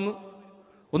പരിശുദ്ധാത്മാവ് വന്നു,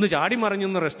 ഒന്ന് ചാടി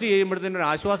മറിഞ്ഞൊന്ന് റെസ്റ്റ് ചെയ്യുമ്പോഴത്തേന് ഒരു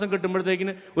ആശ്വാസം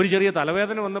കിട്ടുമ്പോഴത്തേക്കിന് ഒരു ചെറിയ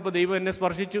തലവേദന വന്നപ്പോൾ ദൈവം എന്നെ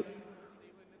സ്പർശിച്ചു.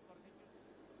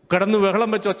 കിടന്ന് ബഹളം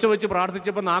വെച്ച് ഒച്ച വെച്ച്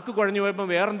പ്രാർത്ഥിച്ചപ്പോൾ നാക്ക് കുഴഞ്ഞു പോയപ്പോൾ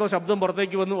വേറെന്തോ ശബ്ദം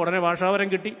പുറത്തേക്ക് വന്നു, ഉടനെ ഭാഷാവരം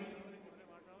കിട്ടി.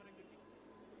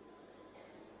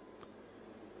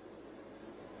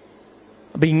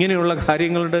 അപ്പം ഇങ്ങനെയുള്ള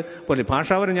കാര്യങ്ങളുടെ പോലെ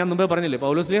ഭാഷാവരം ഞാൻ മുമ്പേ പറഞ്ഞില്ലേ,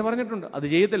 പൗലോസ്ലീഹ പറഞ്ഞിട്ടുണ്ട്, അത്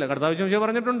ചെയ്യത്തില്ല. കർത്താവ് യേശു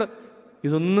പറഞ്ഞിട്ടുണ്ട്,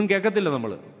 ഇതൊന്നും കേൾക്കത്തില്ല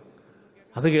നമ്മൾ.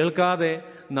 അത് കേൾക്കാതെ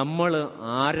നമ്മൾ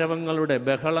ആരവങ്ങളുടെ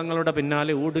ബഹളങ്ങളുടെ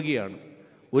പിന്നാലെ ഓടുകയാണ്.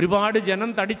 ഒരുപാട് ജനം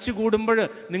തടിച്ചു കൂടുമ്പോൾ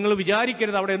നിങ്ങൾ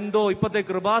വിചാരിക്കരുത് അവിടെ എന്തോ ഇപ്പോഴത്തെ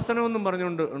കൃപാസനം എന്നും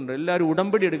പറഞ്ഞുകൊണ്ട് ഉണ്ട്. എല്ലാവരും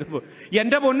ഉടമ്പടി എടുക്കുമ്പോൾ,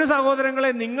 എൻ്റെ പൊന്നു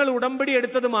സഹോദരങ്ങളെ, നിങ്ങൾ ഉടമ്പടി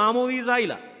എടുത്തത്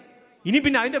മാമോദീസായില്ല. ഇനി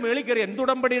പിന്നെ അതിൻ്റെ മേളിൽ കയറി എന്ത്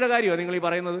ഉടമ്പടിയുടെ കാര്യമാണ് നിങ്ങൾ ഈ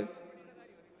പറയുന്നത്?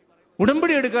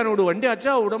 ഉടമ്പടി എടുക്കാനോട് എൻ്റെ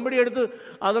അച്ഛാ ഉടമ്പടി എടുത്ത്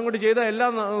അതങ്ങോട്ട് ചെയ്താൽ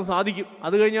എല്ലാം സാധിക്കും.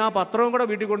 അത് കഴിഞ്ഞ് ആ പത്രവും കൂടെ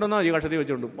വീട്ടിൽ കൊണ്ടുവന്നാൽ ഈ കഷത്തി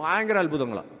വെച്ചുകൊണ്ട് ഭയങ്കര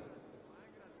അത്ഭുതങ്ങളാണ്.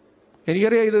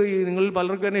 എനിക്കറിയാം ഇത് നിങ്ങളിൽ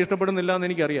പലർക്കും എന്നെ ഇഷ്ടപ്പെടുന്നില്ല എന്ന്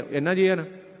എനിക്കറിയാം. എന്നാ ചെയ്യാനാ?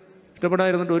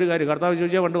 ഇഷ്ടപ്പെടാതിരുന്നിട്ട് ഒരു കാര്യം. കർത്താവ്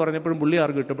ചോദിച്ചാൽ പണ്ട് പറഞ്ഞപ്പോഴും പുള്ളി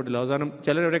ആർക്കും ഇഷ്ടപ്പെട്ടില്ല. അവസാനം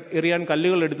ചിലരെ എറിയാൻ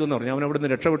കല്ലുകൾ എടുത്തു എന്ന് പറഞ്ഞു. അവനവിടുന്ന്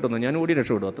രക്ഷപ്പെട്ടു എന്ന്. ഞാൻ കൂടി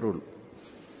രക്ഷപ്പെട്ടു, അത്രേ ഉള്ളൂ.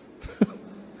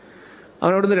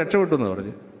 അവനവിടുന്ന് രക്ഷപ്പെട്ടു എന്ന്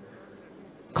പറഞ്ഞു.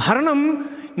 കാരണം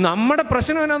നമ്മുടെ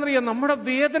പ്രശ്നം എന്നാണെന്നറിയാം, നമ്മുടെ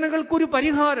വേദനകൾക്കൊരു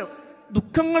പരിഹാരം,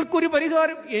 ദുഃഖങ്ങൾക്കൊരു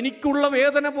പരിഹാരം. എനിക്കുള്ള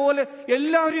വേദന പോലെ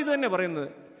എല്ലാവരും ഇത് തന്നെ പറയുന്നത്.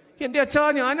 എൻ്റെ അച്ഛാ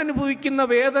ഞാൻ അനുഭവിക്കുന്ന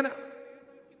വേദന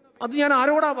അത് ഞാൻ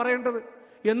ആരോടാ പറയേണ്ടത്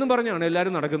എന്നും പറഞ്ഞാണ്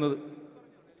എല്ലാവരും നടക്കുന്നത്.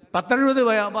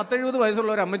 70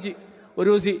 വയസ്സുള്ള ഒരു അമ്മച്ചി ഒരു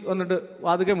ദിവസം വന്നിട്ട്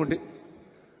വാതിക്കെ മുട്ടി.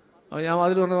 അപ്പോൾ ഞാൻ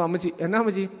വാതിൽ പറഞ്ഞത്, അമ്മച്ചി എന്നാ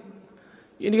അമ്മച്ചി,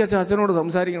 എനിക്ക് അച്ഛൻ അച്ഛനോട്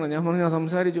സംസാരിക്കണം. ഞാൻ പറഞ്ഞു, ഞാൻ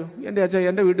സംസാരിച്ചു. എൻ്റെ അച്ഛൻ,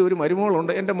 എൻ്റെ വീട്ടിൽ ഒരു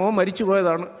മരുമകളുണ്ട്, എൻ്റെ മോൻ മരിച്ചു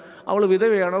പോയതാണ്, അവൾ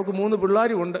വിധവയാണ്, അവൾക്ക് 3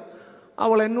 പിള്ളേരുമുണ്ട്.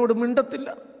 അവൾ എന്നോട് മിണ്ടത്തില്ല.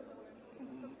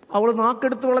 അവൾ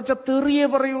നാക്കെടുത്ത് വിളച്ച തെറിയേ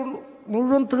പറയുള്ളൂ,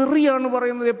 മുഴുവൻ തെറിയാണ്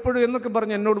പറയുന്നത് എപ്പോഴും എന്നൊക്കെ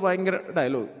പറഞ്ഞ് എന്നോട് ഭയങ്കര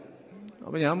ഡയലോഗ്.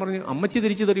 അപ്പോൾ ഞാൻ പറഞ്ഞു, അമ്മച്ചി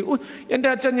തിരിച്ചു തെറി. എൻ്റെ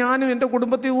അച്ഛൻ, ഞാനും എൻ്റെ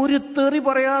കുടുംബത്തെ ഒരു തെറി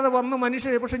പറയാതെ വന്ന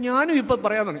മനുഷ്യരെ, പക്ഷെ ഞാനും ഇപ്പം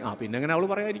പറയാൻ തുടങ്ങി. പിന്നെ എങ്ങനെ അവൾ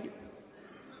പറയാതിരിക്കും?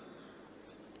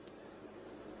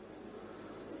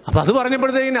 അപ്പം അത്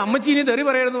പറഞ്ഞപ്പോഴത്തേക്കിന് അമ്മച്ചി ഇനി തെറി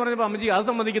പറയരുതെന്ന് പറഞ്ഞപ്പോൾ അമ്മച്ചി അത്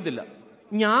സമ്മതിക്കത്തില്ല.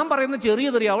 ഞാൻ പറയുന്ന ചെറിയ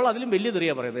തെറി, അവൾ അതിലും വലിയ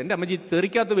തെറിയാണ് പറയുന്നത്. എൻ്റെ അമ്മച്ചി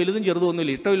തെറിക്കാത്ത വലുതും ചെറുതും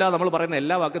ഒന്നുമില്ല. ഇഷ്ടമില്ലാതെ നമ്മൾ പറയുന്ന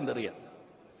എല്ലാ വാക്കും തെറിയാണ്.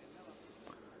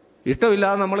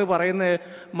 ഇഷ്ടമില്ലാതെ നമ്മൾ പറയുന്ന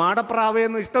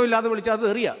മാടപ്രാവയെന്ന് ഇഷ്ടമില്ലാതെ വിളിച്ചാൽ അത്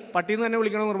തെറിയാ. പട്ടിന്ന് തന്നെ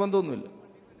വിളിക്കണം നിർബന്ധമൊന്നുമില്ല.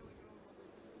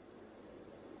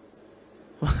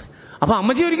 അപ്പം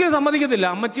അമ്മച്ചി ഒരിക്കലും സമ്മതിക്കത്തില്ല.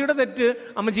 അമ്മച്ചിയുടെ തെറ്റ്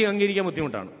അമ്മച്ചി അംഗീകരിക്കാൻ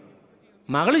ബുദ്ധിമുട്ടാണ്.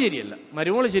 മകള് ശരിയല്ല,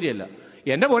 മരുമോള് ശരിയല്ല.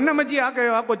 എൻ്റെ പൊന്നമ്മച്ചി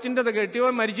ആ കൊച്ചിൻ്റെ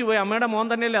കെട്ടിയവൻ മരിച്ചു പോയി, അമ്മയുടെ മോൻ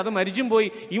തന്നെയല്ലേ അത് മരിച്ചും പോയി.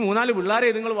 ഈ 3-4 പിള്ളേരെ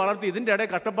നിങ്ങൾ വളർത്തി, ഇതിൻ്റെ ഇടയിൽ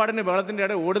കഷ്ടപ്പാടിൻ്റെ ബഹളത്തിൻ്റെ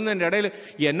ഇടയിൽ ഓടുന്നതിൻ്റെ ഇടയിൽ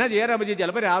എന്നാ ചെയ്യാൻ അമ്മച്ചി?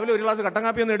 ചിലപ്പോൾ രാവിലെ ഒരു ഗ്ലാസ് കട്ടൻ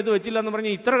കാപ്പി ഒന്നും എടുത്ത് വെച്ചില്ല എന്ന്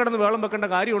പറഞ്ഞ് ഇത്ര കിടന്ന് വേളം വെക്കേണ്ട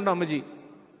കാര്യമുണ്ടോ അമ്മച്ചി?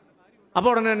 അപ്പോൾ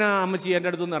ഉടനെ തന്നെ അമ്മച്ചി എൻ്റെ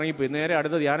അടുത്തുനിന്ന് ഇറങ്ങിപ്പോയി. നേരെ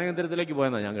അടുത്ത ധ്യാനകേന്ദ്രത്തിലേക്ക്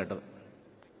പോയെന്നാണ് ഞാൻ കേട്ടത്.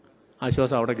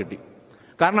 ആശ്വാസം അവിടെ കിട്ടി.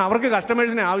 കാരണം അവർക്ക്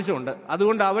കസ്റ്റമേഴ്സിനെ ആവശ്യമുണ്ട്.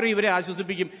 അതുകൊണ്ട് അവർ ഇവരെ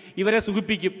ആശ്വസിപ്പിക്കും, ഇവരെ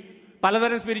സുഖിപ്പിക്കും.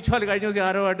 പലതരം സ്പിരിച്വാലിറ്റി, കഴിഞ്ഞ ദിവസം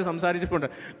ആരോമായിട്ട് സംസാരിച്ചിട്ടുണ്ട്.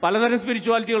 പലതരം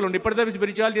സ്പിരിച്വാലിറ്റികളുണ്ട്. ഇപ്പോഴത്തെ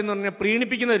സ്പിരിച്വാലിറ്റി എന്ന് പറഞ്ഞാൽ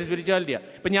പ്രീണിപ്പിക്കുന്ന ഒരു സ്പിരിച്വാലിറ്റിയാണ്.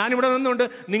 ഇപ്പം ഞാനിവിടെ നിന്നുകൊണ്ട്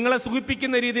നിങ്ങളെ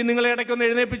സുഖിപ്പിക്കുന്ന രീതി, നിങ്ങളെ ഇടയ്ക്കൊന്ന്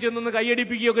എഴുന്നേപ്പിച്ച് നിന്ന്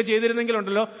കൈയടിപ്പിക്കുകയൊക്കെ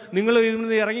ചെയ്തിരുന്നെങ്കിലുണ്ടല്ലോ, നിങ്ങൾ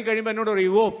ഇതിൽ ഇറങ്ങിക്കഴിയുമ്പോൾ എന്നോട്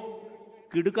പറയും, ഓ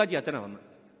കിടുക്കാച്ചി അച്ഛനാ വന്ന്.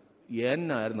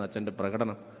 എന്നായിരുന്നു അച്ഛൻ്റെ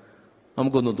പ്രകടനം?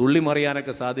 നമുക്കൊന്ന് തുള്ളി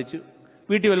മറിയാനൊക്കെ സാധിച്ചു.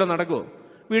 വീട്ടിൽ വല്ലതും നടക്കുമോ?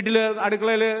 വീട്ടിൽ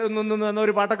അടുക്കളയിൽ ഒന്ന്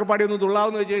ഒരു പാട്ടൊക്കെ പാടി ഒന്ന്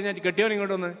തുള്ളാവെന്ന് വെച്ച് കഴിഞ്ഞാൽ കെട്ടിയവൻ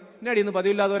ഇങ്ങോട്ട് വന്ന് എന്നാടി ഇന്ന്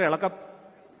പതിവില്ലാതെ ഒരു ഇളക്കം.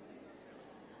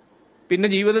 പിന്നെ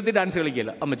ജീവിതത്തിൽ ഡാൻസ്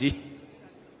കളിക്കില്ല അമ്മച്ചി.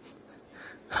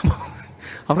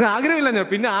 അവർക്ക് ആഗ്രഹമില്ല. ഞാൻ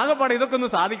പിന്നെ ആകെപ്പാടെ ഇതൊക്കെ ഒന്ന്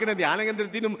സാധിക്കണേ,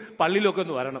 ധ്യാനകേന്ദ്രത്തിനും പള്ളിയിലൊക്കെ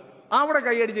ഒന്ന് വരണം. അവിടെ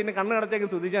കൈയടിച്ച് എന്നെ കണ്ണ് കടച്ചൊക്കെ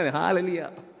ശ്രദ്ധിച്ചാൽ മതി. ഹാലലിയ.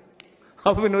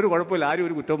 അപ്പോൾ പിന്നെ ഒരു കുഴപ്പമില്ല, ആരും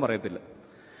ഒരു കുറ്റവും പറയത്തില്ല.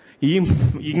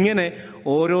 ഇങ്ങനെ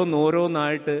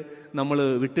ഓരോന്നായിട്ട് നമ്മൾ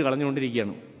വിട്ട്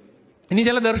കളഞ്ഞുകൊണ്ടിരിക്കുകയാണ്. ഇനി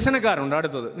ചില ദർശനക്കാരുണ്ട്.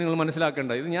 അടുത്തത് നിങ്ങൾ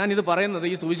മനസ്സിലാക്കേണ്ടത്, ഇത് ഞാനിത് പറയുന്നത്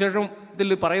ഈ സുവിശേഷത്തിൽ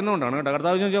പറയുന്നതുകൊണ്ടാണ് കേട്ടോ.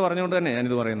 കർത്താവ് ചോദിച്ചാൽ പറഞ്ഞുകൊണ്ട് തന്നെ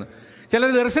ഞാനിത് പറയുന്നത്.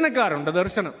 ചില ദർശനക്കാരുണ്ട്.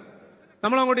 ദർശനം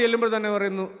നമ്മളങ്ങോട്ട് ചെല്ലുമ്പോൾ തന്നെ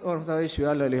പറയുന്നു,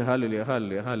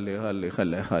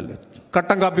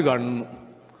 കട്ടൻ കാപ്പി കാണുന്നു,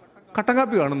 കട്ടൻ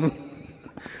കാപ്പി കാണുന്നു.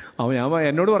 അപ്പോൾ ഞാൻ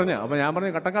എന്നോട് പറഞ്ഞു, അപ്പോൾ ഞാൻ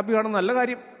പറഞ്ഞു കട്ടൻ കാപ്പി കാണുന്ന നല്ല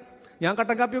കാര്യം, ഞാൻ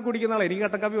കട്ടൻ കാപ്പിയൊക്കെ കുടിക്കുന്ന ആളെ, എനിക്ക്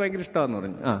കട്ടൻ കാപ്പി ഭയങ്കര ഇഷ്ടമാണെന്ന്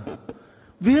പറഞ്ഞു.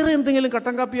 വേറെ എന്തെങ്കിലും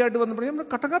കട്ടൻ കാപ്പിയായിട്ട് ബന്ധപ്പെട്ട്, നമ്മൾ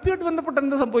കട്ടൻ കാപ്പിയായിട്ട് ബന്ധപ്പെട്ട്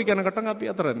എന്താ സംഭവിക്കാനാണ്? കട്ടൻ കാപ്പി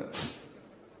അത്ര തന്നെ.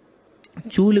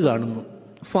 ചൂല് കാണുന്നു,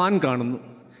 ഫാൻ കാണുന്നു.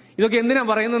 ഇതൊക്കെ എന്തിനാ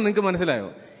പറയുന്നത് നിങ്ങൾക്ക് മനസ്സിലായോ?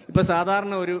 ഇപ്പം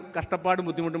സാധാരണ ഒരു കഷ്ടപ്പാടും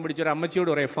ബുദ്ധിമുട്ടും പിടിച്ചൊരു അമ്മച്ചിയോട്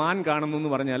പറയാം ഫാൻ കാണുന്നു എന്ന്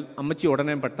പറഞ്ഞാൽ അമ്മച്ചി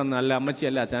ഉടനെ പെട്ടെന്ന്, അല്ല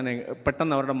അമ്മച്ചിയല്ല അച്ഛനെ,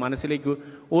 പെട്ടെന്ന് അവരുടെ മനസ്സിലേക്ക്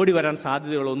ഓടി വരാൻ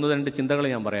സാധ്യതയുള്ള 1-2 ചിന്തകൾ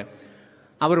ഞാൻ പറയാം.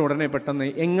 അവരുടനെ പെട്ടെന്ന്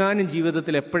എങ്ങാനും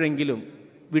ജീവിതത്തിൽ എപ്പോഴെങ്കിലും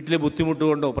വീട്ടിലെ ബുദ്ധിമുട്ട്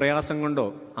കൊണ്ടോ പ്രയാസം കൊണ്ടോ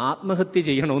ആത്മഹത്യ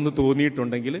ചെയ്യണമെന്ന്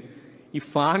തോന്നിയിട്ടുണ്ടെങ്കിൽ ഈ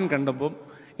ഫാൻ കണ്ടപ്പം,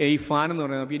 ഈ ഫാൻ എന്ന്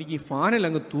പറയുന്നത്, അപ്പോൾ എനിക്ക് ഈ ഫാനിൽ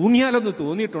അങ്ങ് തൂങ്ങിയാലൊന്ന്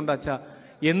തോന്നിയിട്ടുണ്ട് അച്ഛാ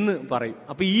എന്ന് പറയും.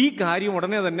 അപ്പം ഈ കാര്യം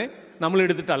ഉടനെ തന്നെ നമ്മൾ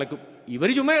എടുത്തിട്ട് അളക്കും. ഇവർ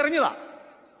ചുമ്മാ എറിഞ്ഞതാ.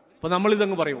 അപ്പം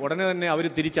നമ്മളിതങ്ങ് പറയും. ഉടനെ തന്നെ അവർ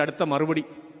തിരിച്ചടുത്ത മറുപടി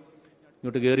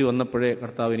ഇങ്ങോട്ട് കയറി വന്നപ്പോഴേ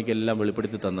കർത്താവ് എനിക്കെല്ലാം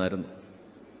വെളിപ്പെടുത്തി തന്നായിരുന്നു.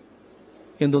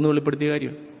 എന്തോന്ന് വെളിപ്പെടുത്തിയ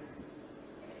കാര്യം?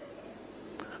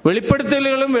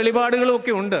 വെളിപ്പെടുത്തലുകളും വെളിപാടുകളും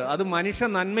ഒക്കെ ഉണ്ട്. അത് മനുഷ്യ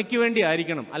നന്മയ്ക്ക് വേണ്ടി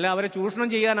ആയിരിക്കണം, അല്ല അവരെ ചൂഷണം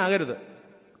ചെയ്യാനാകരുത്.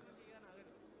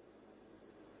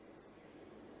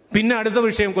 പിന്നെ അടുത്ത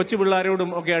വിഷയം കൊച്ചു പിള്ളേരോടും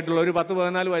ഒക്കെ ആയിട്ടുള്ള ഒരു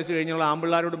 10-14 വയസ്സ് കഴിഞ്ഞുള്ള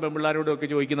ആൺപിള്ളേരോടും പെൺപിള്ളേരോടും ഒക്കെ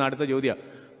ചോദിക്കുന്ന അടുത്ത ചോദ്യം,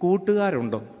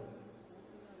 കൂട്ടുകാരുണ്ടോ?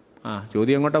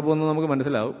 ചോദ്യം എങ്ങോട്ടാ പോകുന്നത് നമുക്ക്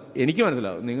മനസ്സിലാവും, എനിക്ക്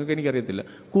മനസ്സിലാവും, നിങ്ങൾക്ക് എനിക്കറിയത്തില്ല.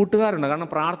 കൂട്ടുകാരുണ്ടോ? കാരണം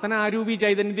പ്രാർത്ഥന ആരൂപി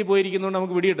ചൈതന്യത്തിൽ പോയിരിക്കുന്നതുകൊണ്ട്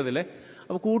നമുക്ക് പിടികിട്ടത്തില്ലേ.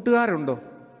 അപ്പോൾ കൂട്ടുകാരുണ്ടോ?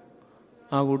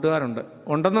 കൂട്ടുകാരുണ്ട്.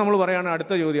 ഉണ്ടെന്ന് നമ്മൾ പറയുകയാണ്.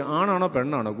 അടുത്ത ചോദ്യം, ആണാണോ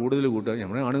പെണ്ണാണോ കൂടുതൽ കൂട്ടുകാർ?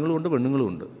 നമ്മുടെ ആണുങ്ങളും ഉണ്ട് പെണ്ണുങ്ങളും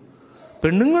ഉണ്ട്.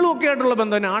 പെണ്ണുങ്ങളും ഒക്കെ ആയിട്ടുള്ള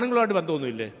ബന്ധം തന്നെ, ആണുങ്ങളുമായിട്ട്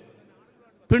ബന്ധമൊന്നുമില്ലേ?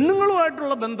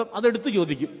 പെണ്ണുങ്ങളുമായിട്ടുള്ള ബന്ധം അതെടുത്ത്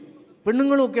ചോദിക്കും.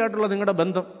 പെണ്ണുങ്ങളും ഒക്കെ ആയിട്ടുള്ള നിങ്ങളുടെ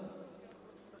ബന്ധം.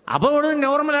 അപ്പോൾ അവിടെ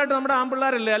നോർമലായിട്ട് നമ്മുടെ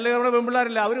ആൺപിള്ളേരല്ലേ, അല്ലെങ്കിൽ നമ്മുടെ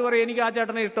പെൺപിള്ളേരല്ലേ, അവർ പറയും എനിക്ക് ആ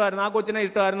ചേട്ടനെ ഇഷ്ടമായിരുന്നു, ആ കൊച്ചിനെ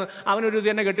ഇഷ്ടമായിരുന്നു, അവനൊരു ഇത്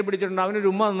തന്നെ കെട്ടിപ്പിടിച്ചിട്ടുണ്ട്, അവനൊരു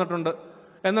ഉമ്മ തന്നിട്ടുണ്ട്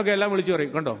എന്നൊക്കെ എല്ലാം വിളിച്ചു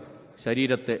പറയും. കണ്ടോ,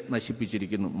 ശരീരത്തെ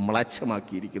നശിപ്പിച്ചിരിക്കുന്നു,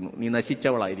 മ്ലേച്ഛമാക്കിയിരിക്കുന്നു, നീ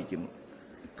നശിച്ചവളായിരിക്കുന്നു,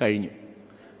 കഴിഞ്ഞു.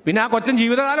 പിന്നെ ആ കൊച്ചൻ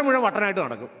ജീവിതകാലം മുഴുവൻ വട്ടനായിട്ട്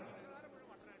നടക്കും.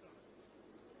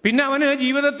 പിന്നെ അവന്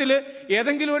ജീവിതത്തിൽ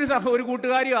ഏതെങ്കിലും ഒരു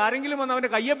കൂട്ടുകാരിയോ ആരെങ്കിലും വന്ന് അവൻ്റെ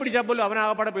കയ്യെ പിടിച്ചാൽ പോലും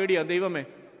അവനാകപ്പാടെ പേടിയാണ്. ദൈവമേ,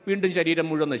 വീണ്ടും ശരീരം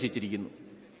മുഴുവൻ നശിച്ചിരിക്കുന്നു.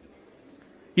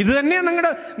 ഇത് തന്നെയാണ്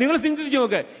നിങ്ങൾ ചിന്തിച്ചു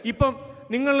നോക്ക്. ഇപ്പം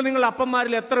നിങ്ങളുടെ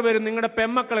അപ്പന്മാരിൽ എത്ര പേരും നിങ്ങളുടെ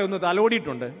പെമ്മക്കളെ ഒന്ന്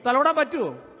തലോടിയിട്ടുണ്ട്? തലോടാൻ പറ്റുമോ?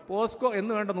 പോസ്കോ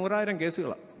എന്ന് വേണ്ട 100,000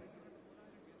 കേസുകളാണ്.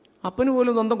 അപ്പന്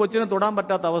പോലും സ്വന്തം കൊച്ചിനെ തൊടാൻ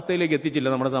പറ്റാത്ത അവസ്ഥയിലേക്ക് എത്തിച്ചില്ല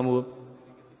നമ്മുടെ സമൂഹം.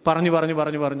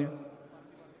 പറഞ്ഞു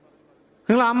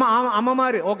നിങ്ങൾ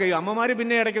അമ്മമാര് ഓക്കെ, അമ്മമാര്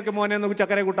പിന്നെ ഇടയ്ക്കൊക്കെ മോനെ ഒന്ന്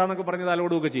ചക്കരെ കൂട്ടാന്നൊക്കെ പറഞ്ഞ്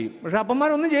തലോടുകയൊക്കെ ചെയ്യും. പക്ഷെ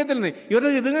അപ്പന്മാരൊന്നും ചെയ്യത്തില്ലെന്നേ.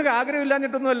 ഇതുങ്ങൾക്ക്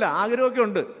ആഗ്രഹമില്ലാഞ്ഞിട്ടൊന്നുമല്ല, ആഗ്രഹമൊക്കെ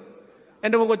ഉണ്ട്.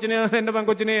 എൻ്റെ കൊച്ചിനെ, എൻ്റെ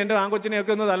പെൺകൊച്ചിനെ, എൻ്റെ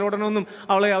ആൺകൊച്ചിനെയൊക്കെ ഒന്ന് തലോടണമെന്നും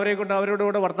അവരോട്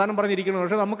കൂടെ വർത്താനം പറഞ്ഞിരിക്കണം.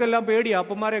 പക്ഷെ നമുക്കെല്ലാം പേടിയാണ്.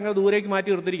 അപ്പന്മാരെ അങ്ങ് ദൂരേക്ക് മാറ്റി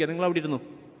നിർത്തിയിരിക്കുക. നിങ്ങൾ അവിടെ ഇരുന്നു,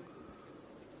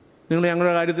 നിങ്ങൾ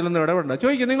ഞങ്ങളുടെ കാര്യത്തിലൊന്നും ഇടപെടണ്ട.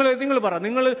 ചോദിക്കും, നിങ്ങൾ പറ,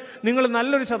 നിങ്ങൾ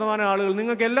നല്ലൊരു ശതമാനം ആളുകൾ,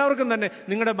 നിങ്ങൾക്ക് എല്ലാവർക്കും തന്നെ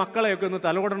നിങ്ങളുടെ മക്കളെയൊക്കെ ഒന്ന്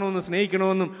തലോടണമെന്നും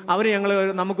സ്നേഹിക്കണമെന്നും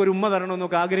നമുക്കൊരു ഉമ്മ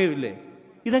തരണമെന്നൊക്കെ ആഗ്രഹമില്ലേ?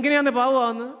 ഇതെങ്ങനെയാന്ന്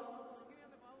പാവമാന്ന്?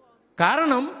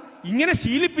 കാരണം ഇങ്ങനെ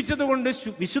ശീലിപ്പിച്ചത് കൊണ്ട്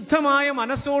വിശുദ്ധമായ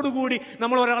മനസ്സോടുകൂടി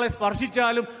നമ്മൾ ഒരാളെ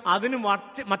സ്പർശിച്ചാലും അതിന്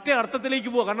മറ്റേ അർത്ഥത്തിലേക്ക്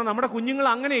പോകുക. കാരണം നമ്മുടെ കുഞ്ഞുങ്ങൾ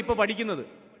അങ്ങനെ ഇപ്പൊ പഠിക്കുന്നത്.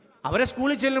 അവരെ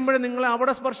സ്കൂളിൽ ചെല്ലുമ്പോഴേ നിങ്ങൾ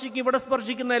അവിടെ സ്പർശിക്കും ഇവിടെ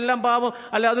സ്പർശിക്കുന്ന എല്ലാം പാപം,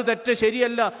 അല്ല അത് തെറ്റ്,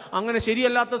 ശരിയല്ല, അങ്ങനെ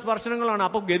ശരിയല്ലാത്ത സ്പർശനങ്ങളാണ്.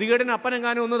 അപ്പൊ ഗതികേടിന്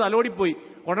അപ്പനെങ്ങാനും ഒന്ന് തലോടിപ്പോയി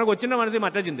ഉടനെ കൊച്ചിന്റെ മനസ്സിൽ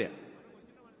മറ്റേ ചിന്തയാണ്.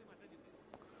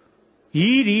 ഈ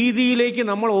രീതിയിലേക്ക്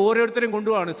നമ്മൾ ഓരോരുത്തരും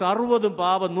കൊണ്ടുപോവാണ്. സർവ്വതും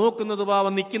പാപം, നോക്കുന്നത്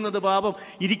പാപം, നിൽക്കുന്നത് പാപം,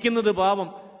 ഇരിക്കുന്നത് പാപം.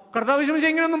 കർത്താവ് വിശ്വസിച്ച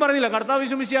ഇങ്ങനെയൊന്നും പറഞ്ഞില്ല. കർത്താവ്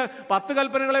വിശ്വസിച്ച 10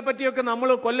 കൽപ്പനകളെ പറ്റിയൊക്കെ നമ്മൾ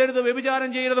കൊല്ലരുത്, വ്യഭിചാരം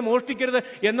ചെയ്യരുത്, മോഷ്ടിക്കരുത്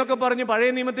എന്നൊക്കെ പറഞ്ഞ് പഴയ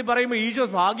നിയമത്തിൽ പറയുമ്പോൾ ഈശോ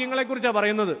ഭാഗ്യങ്ങളെ കുറിച്ചാണ്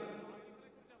പറയുന്നത്.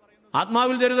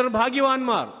 ആത്മാവിൽ ദരിദ്രർ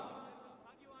ഭാഗ്യവാന്മാർ.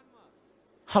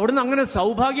 അവിടുന്ന് അങ്ങനെ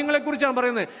സൗഭാഗ്യങ്ങളെ കുറിച്ചാണ്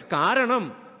പറയുന്നത്. കാരണം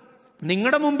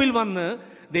നിങ്ങളുടെ മുമ്പിൽ വന്ന്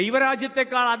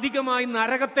ദൈവരാജ്യത്തെക്കാൾ അധികമായി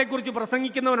നരകത്തെക്കുറിച്ച്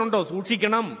പ്രസംഗിക്കുന്നവനുണ്ടോ?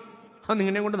 സൂക്ഷിക്കണം.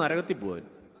 നിങ്ങളെ കൊണ്ട് നരകത്തിൽ പോകാൻ.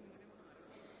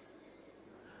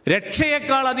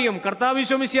 രക്ഷയേക്കാൾ അധികം കർത്താവ്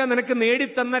ഈശോ നിനക്ക്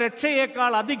നേടിത്തന്ന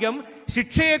രക്ഷയേക്കാൾ അധികം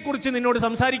ശിക്ഷയെക്കുറിച്ച് നിന്നോട്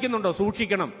സംസാരിക്കുന്നുണ്ടോ?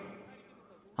 സൂക്ഷിക്കണം.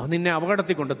 അത് നിന്നെ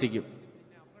അപകടത്തിൽ കൊണ്ടെത്തിക്കും.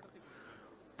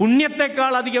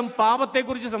 പുണ്യത്തെക്കാൾ അധികം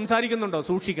പാപത്തെക്കുറിച്ച് സംസാരിക്കുന്നുണ്ടോ?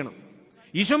 സൂക്ഷിക്കണം.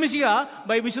 ഈശോ മിശിഹ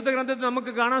വിശുദ്ധ ഗ്രന്ഥത്തിൽ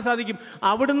നമുക്ക് കാണാൻ സാധിക്കും.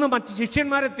 അവിടുന്ന് മറ്റ്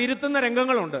ശിഷ്യന്മാരെ തിരുത്തുന്ന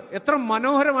രംഗങ്ങളുണ്ട്. എത്ര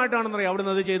മനോഹരമായിട്ടാണെന്നറിയാം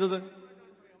അവിടുന്ന് അത് ചെയ്തത്.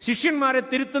 ശിഷ്യന്മാരെ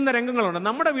തിരുത്തുന്ന രംഗങ്ങളുണ്ട്.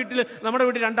 നമ്മുടെ വീട്ടിൽ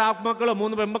 2 ആത്മാക്കളോ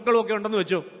 3 പെൺമക്കളോ ഒക്കെ ഉണ്ടെന്ന്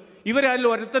വെച്ചോ. ഇവരതിൽ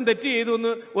ഒരുത്തൻ തെറ്റ് ചെയ്തു എന്ന്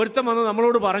ഒരുത്തൻ വന്ന്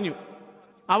നമ്മളോട് പറഞ്ഞു.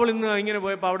 അവൾ ഇന്ന് ഇങ്ങനെ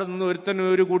പോയപ്പോൾ അവിടെ നിന്ന്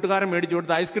ഒരു കൂട്ടുകാരൻ മേടിച്ചു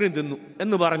കൊടുത്ത് ഐസ്ക്രീം തിന്നു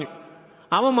എന്ന് പറഞ്ഞു.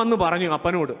 അവൻ വന്ന് പറഞ്ഞു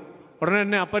അപ്പനോട്. ഉടനെ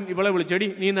തന്നെ അപ്പൻ ഇവളെ വിളിച്ചെടി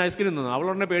നീ ഇന്ന് ഐസ്ക്രീം തിന്നു.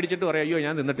 അവളുടനെ പേടിച്ചിട്ട് പറയും അയ്യോ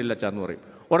ഞാൻ തിന്നിട്ടില്ല അച്ഛാന്ന് പറയും.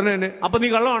 ഉടനെ തന്നെ അപ്പം നീ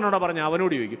കള്ളമാണോടാ പറഞ്ഞു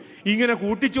അവനോട് ചോദിക്കും. ഇങ്ങനെ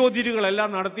കൂട്ടിച്ചോദ്യങ്ങളെല്ലാം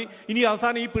നടത്തി ഇനി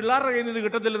അവസാനം ഈ പിള്ളേരുടെ കയ്യിൽ നിന്ന്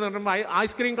കിട്ടത്തില്ലെന്ന് പറയുമ്പോൾ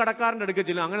ഐസ്ക്രീം കടക്കാരൻ്റെ അടുക്ക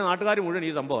ചെല്ലും. അങ്ങനെ നാട്ടുകാർ മുഴുവൻ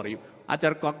ഈ സംഭവം അറിയും. ആ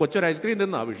കൊച്ചൊരു ഐസ്ക്രീം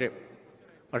തിന്ന ആ വിഷയം.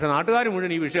 പക്ഷെ നാട്ടുകാർ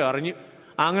മുഴുവൻ ഈ വിഷയം അറിഞ്ഞ്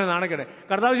അങ്ങനെ നാണക്കേടെ.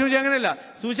 കർത്താവ് വിശ്വസിച്ച് അങ്ങനെയല്ല.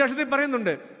 സുവിശേഷത്തിൽ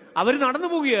പറയുന്നുണ്ട് അവർ നടന്നു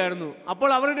പോവുകയായിരുന്നു. അപ്പോൾ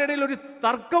അവരുടെ ഇടയിൽ ഒരു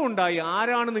തർക്കമുണ്ടായി.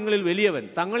 ആരാണ് നിങ്ങളിൽ വലിയവൻ,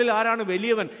 തങ്ങളിൽ ആരാണ്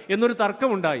വലിയവൻ എന്നൊരു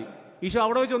തർക്കമുണ്ടായി. ഈശോ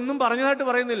അവിടെ വെച്ച് ഒന്നും പറഞ്ഞതായിട്ട്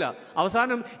പറയുന്നില്ല.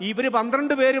 അവസാനം ഇവർ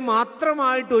 12 പേര്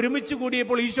മാത്രമായിട്ട് ഒരുമിച്ച്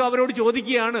കൂടിയപ്പോൾ ഈശോ അവരോട്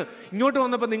ചോദിക്കുകയാണ്, ഇങ്ങോട്ട്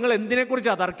വന്നപ്പോൾ നിങ്ങൾ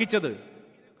എന്തിനെക്കുറിച്ചാണ് തർക്കിച്ചത്?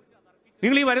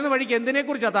 നിങ്ങൾ ഈ വരുന്ന വഴിക്ക്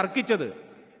എന്തിനെക്കുറിച്ചാണ് തർക്കിച്ചത്?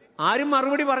 ആരും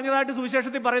മറുപടി പറഞ്ഞതായിട്ട്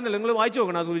സുവിശേഷത്തിൽ പറയുന്നില്ല. നിങ്ങൾ വായിച്ചു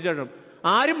നോക്കണം ആ സുവിശേഷം.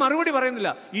 ആരും മറുപടി പറയുന്നില്ല.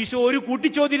 ഈശോ ഒരു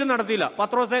കൂട്ടിച്ചോദ്യം നടത്തിയില്ല.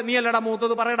 പത്രോസെ നീ അല്ലടാ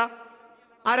മൂത്തത്, പറയടാ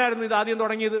ആരായിരുന്നു ഇത് ആദ്യം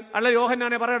തുടങ്ങിയത്? അല്ല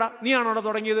യോഹന്നാനെ പറയടാ നീ ആണോ അവിടെ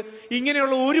തുടങ്ങിയത്?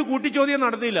 ഇങ്ങനെയുള്ള ഒരു കൂട്ടിച്ചോദ്യം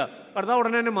നടത്തിയില്ല. കർത്താവ്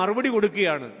ഉടനെ തന്നെ മറുപടി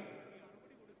കൊടുക്കുകയാണ്.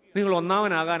 നിങ്ങൾ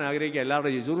ഒന്നാമനാകാൻ ആഗ്രഹിക്കുക,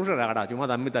 എല്ലാവരുടെയും ശുശ്രൂഷരാടാ, ചുമ്മാ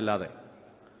തമ്മിത്തല്ലാതെ.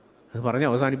 അത് പറഞ്ഞ്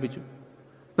അവസാനിപ്പിച്ചു.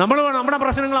 നമ്മുടെ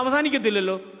പ്രശ്നങ്ങൾ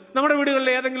അവസാനിക്കത്തില്ലല്ലോ. നമ്മുടെ വീടുകളിൽ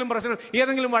ഏതെങ്കിലും പ്രശ്നം,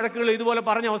 ഏതെങ്കിലും വഴക്കുകൾ ഇതുപോലെ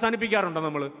പറഞ്ഞ് അവസാനിപ്പിക്കാറുണ്ടോ?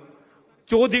 നമ്മൾ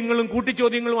ചോദ്യങ്ങളും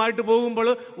കൂട്ടിച്ചോദ്യങ്ങളുമായിട്ട് പോകുമ്പോൾ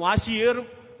വാശിയേറും,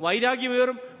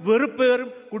 വൈരാഗ്യമേറും, വെറുപ്പേറും,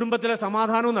 കുടുംബത്തിലെ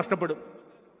സമാധാനവും നഷ്ടപ്പെടും.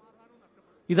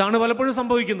 ഇതാണ് പലപ്പോഴും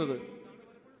സംഭവിക്കുന്നത്.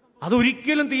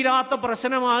 അതൊരിക്കലും തീരാത്ത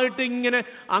പ്രശ്നമായിട്ട്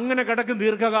അങ്ങനെ കിടക്കും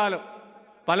ദീർഘകാലം.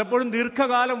 പലപ്പോഴും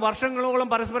ദീർഘകാലം, വർഷങ്ങളോളം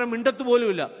പരസ്പരം മിണ്ടത്ത്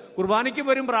പോലുമില്ല. കുർബാനയ്ക്ക്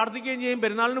വരും, പ്രാർത്ഥിക്കുകയും ചെയ്യും,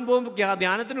 പെരുന്നാളിനും പോകും,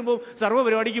 ധ്യാനത്തിനും പോകും, സർവ്വ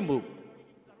പരിപാടിക്കും പോകും.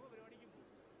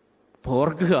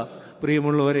 ഓർക്കുക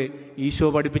പ്രിയമുള്ളവരെ, ഈശോ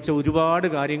പഠിപ്പിച്ച ഒരുപാട്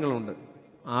കാര്യങ്ങളുണ്ട്.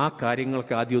 ആ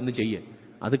കാര്യങ്ങൾക്ക് ആദ്യം ഒന്ന് ചെയ്യുക.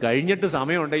 അത് കഴിഞ്ഞിട്ട്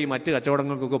സമയമുണ്ടെങ്കിൽ മറ്റ്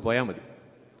കച്ചവടങ്ങൾക്കൊക്കെ പോയാൽ മതി.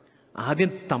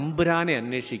 ആദ്യം തമ്പുരാനെ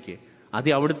അന്വേഷിക്കുക.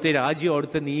 ആദ്യം അവിടുത്തെ രാജ്യവും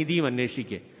അവിടുത്തെ നീതിയും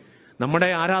അന്വേഷിക്കുക. നമ്മുടെ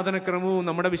ആരാധനക്രമവും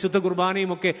നമ്മുടെ വിശുദ്ധ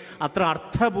കുർബാനയും ഒക്കെ അത്ര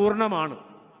അർത്ഥപൂർണമാണ്.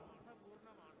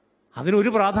 അതിനൊരു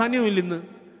പ്രാധാന്യവും ഇന്ന്.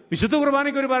 വിശുദ്ധ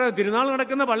കുർബാനയ്ക്ക് ഒരു തിരുനാൾ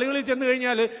നടക്കുന്ന പള്ളികളിൽ ചെന്ന്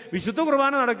കഴിഞ്ഞാൽ വിശുദ്ധ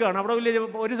കുർബാന നടക്കുകയാണ്. അവിടെ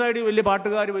ഒരു സൈഡിൽ വലിയ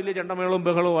പാട്ടുകാർ, വലിയ ചെണ്ടമേളവും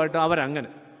ബഹളവുമായിട്ട് അവരങ്ങനെ.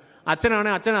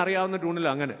 അച്ഛനാണെങ്കിൽ അച്ഛൻ അറിയാവുന്ന ട്യൂണിൽ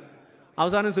അങ്ങനെ.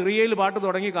 അവസാനം സിറിയയിൽ പാട്ട്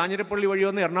തുടങ്ങി കാഞ്ഞിരപ്പള്ളി വഴി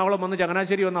വന്ന് എറണാകുളം വന്ന്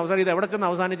ചങ്ങനാശ്ശേരി വന്ന് അവസാനം ഇത് എവിടെ ചെന്ന്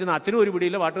അവസാനിച്ചെന്ന് അച്ഛനും ഒരു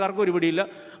പിടിയില്ല, പാട്ടുകാർക്കും ഒരു പിടിയില്ല.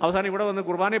 അവസാനം ഇവിടെ വന്ന്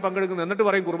കുർബാനയിൽ പങ്കെടുക്കുന്നു. എന്നിട്ട്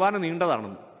പറയും കുർബാന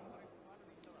നീണ്ടതാണെന്ന്.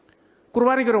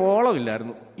 കുർബാനയ്ക്ക് ഒരു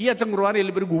ഓളമില്ലായിരുന്നു. ഈ അച്ഛൻ കുർബാനയിൽ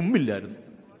ഇപ്പോൾ ഒരു ഗുമ്മില്ലായിരുന്നു.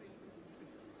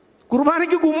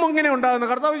 കുർബാനയ്ക്ക് ഗുമ്മെങ്ങനെ ഉണ്ടാകുന്നത്?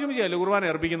 കർത്താവ് ശമിച്ചല്ലേ കുർബാന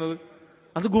അർപ്പിക്കുന്നത്.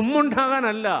 അത്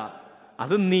ഗുമ്മുണ്ടാകാനല്ല,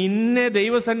 അത് നിന്നെ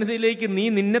ദൈവസന്നിധിയിലേക്ക്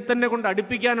നിന്നെ തന്നെ കൊണ്ട്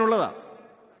അടുപ്പിക്കാനുള്ളതാ.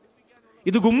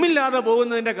 ഇത് ഗുമ്മില്ലാതെ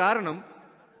പോകുന്നതിന്റെ കാരണം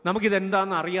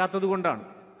നമുക്കിതെന്താണെന്ന് അറിയാത്തത് കൊണ്ടാണ്.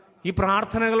 ഈ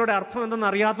പ്രാർത്ഥനകളുടെ അർത്ഥം എന്തെന്ന്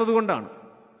അറിയാത്തത് കൊണ്ടാണ്.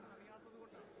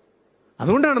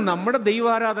 അതുകൊണ്ടാണ് നമ്മുടെ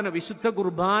ദൈവാരാധന വിശുദ്ധ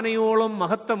കുർബാനയോളം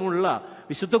മഹത്വമുള്ള,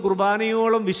 വിശുദ്ധ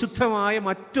കുർബാനയോളം വിശുദ്ധമായ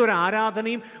മറ്റൊരു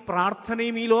ആരാധനയും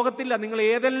പ്രാർത്ഥനയും ഈ ലോകത്തില്ല. നിങ്ങൾ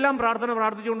ഏതെല്ലാം പ്രാർത്ഥന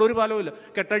പ്രാർത്ഥിച്ചുകൊണ്ട് ഒരു ഫലവുമില്ല.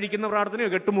 കെട്ടഴിക്കുന്ന പ്രാർത്ഥനയോ,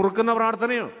 കെട്ടുമുറുക്കുന്ന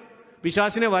പ്രാർത്ഥനയോ,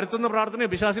 പിശാചിനെ വരുത്തുന്ന പ്രാർത്ഥനയോ,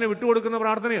 പിശാചിനെ വിട്ടുകൊടുക്കുന്ന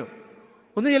പ്രാർത്ഥനയോ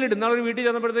ഒന്നും ചെല്ലിട്ട്. ഇന്നാളൊരു വീട്ടിൽ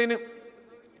ചെന്നപ്പോഴത്തേന്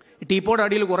ടീപ്പോയുടെ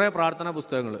അടിയിൽ കുറേ പ്രാർത്ഥനാ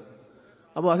പുസ്തകങ്ങൾ.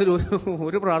 അപ്പോൾ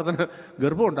അതിലൊരു പ്രാർത്ഥന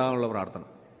ഗർഭം ഉണ്ടാകാനുള്ള പ്രാർത്ഥന.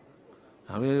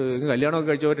 അവൻ കല്യാണമൊക്കെ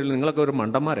കഴിച്ച പറ്റില്ല, നിങ്ങളൊക്കെ ഒരു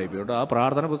മണ്ടന്മാരായി പോയിട്ട് ആ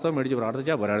പ്രാർത്ഥന പുസ്തകം മേടിച്ച്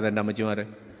പ്രാർത്ഥിച്ചാൽ പോരായിരുന്നു എൻ്റെ അമ്മച്ചിമാരെ.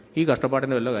 ഈ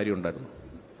കഷ്ടപ്പാടിൻ്റെ വല്ല കാര്യം ഉണ്ടായിരുന്നു?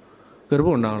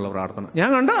 ഗർഭം ഉണ്ടാകാനുള്ള പ്രാർത്ഥന ഞാൻ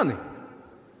കണ്ടാന്നേ.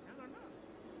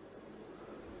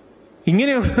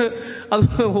 ഇങ്ങനെയുള്ള അത്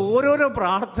ഓരോരോ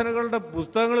പ്രാർത്ഥനകളുടെ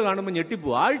പുസ്തകങ്ങൾ കാണുമ്പോൾ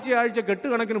ഞെട്ടിപ്പോവും. ആഴ്ച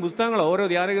കെട്ടുകണക്കിന് പുസ്തകങ്ങൾ ഓരോ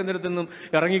ധ്യാന കേന്ദ്രത്തിൽ നിന്നും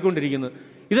ഇറങ്ങിക്കൊണ്ടിരിക്കുന്നത്.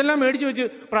 ഇതെല്ലാം മേടിച്ച് വെച്ച്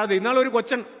പ്രാർത്ഥിക്കും. ഇന്നാളൊരു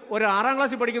കൊച്ചൻ, ഒരു 6ാം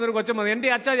ക്ലാസ്സിൽ പഠിക്കുന്ന ഒരു കൊച്ചൻ വന്നു. എൻ്റെ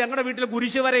അച്ഛാ, ഞങ്ങളുടെ വീട്ടിലെ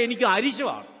കുരിശ് വരെ എനിക്ക്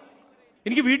അരിശമാണ്.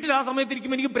 എനിക്ക് വീട്ടിൽ ആ സമയത്ത്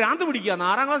ഇരിക്കുമ്പോൾ എനിക്ക് ഭ്രാന്ത് പിടിക്കുകയാണ്.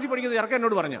 6ാം ക്ലാസ്സിൽ പഠിക്കുന്ന ചെറുക്കൻ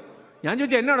എന്നോട് പറഞ്ഞ. ഞാൻ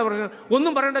ചോദിച്ചാൽ എന്നാണ് പ്രശ്നം?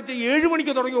 ഒന്നും പറയേണ്ട അച്ഛാ, 7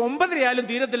 മണിക്ക് തുടങ്ങി 9:30 ആയാലും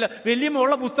തീരത്തില്ല. വലിയമ്മ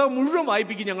ഉള്ള പുസ്തകം മുഴുവൻ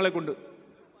വായിപ്പിക്കും ഞങ്ങളെ കൊണ്ട്.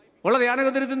 ഉള്ള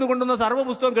ധ്യാനകേന്ദ്രത്തിൽ നിന്ന് കൊണ്ടുവന്ന സർവ്വ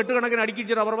പുസ്തകം കെട്ടുകണക്കിന്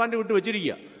അടുക്കിച്ച് റബ്ബർ ബാൻഡ് വിട്ട്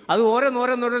വെച്ചിരിക്കുക. അത്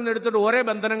ഓരോന്നോരോന്ന് എടുത്തിട്ട് ഓരോ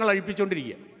ബന്ധനങ്ങൾ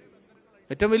അഴിപ്പിച്ചുകൊണ്ടിരിക്കുക.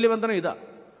 ഏറ്റവും വലിയ ബന്ധനം ഇതാ.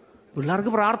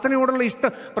 പിള്ളേർക്ക് പ്രാർത്ഥനയോടുള്ള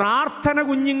ഇഷ്ടം, പ്രാർത്ഥന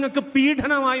കുഞ്ഞുങ്ങൾക്ക്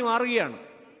പീഡനമായി മാറുകയാണ്.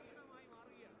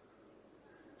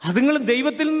 അത് നിങ്ങൾ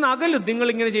ദൈവത്തിൽ നിന്ന് അകലും. നിങ്ങൾ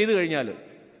ഇങ്ങനെ ചെയ്തു കഴിഞ്ഞാൽ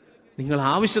നിങ്ങൾ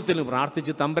ആവശ്യത്തിന്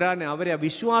പ്രാർത്ഥിച്ച് തമ്പുരാനെ അവരെ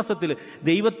വിശ്വാസത്തിൽ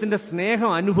ദൈവത്തിന്റെ സ്നേഹം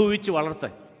അനുഭവിച്ച്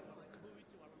വളർത്താൻ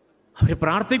അവരെ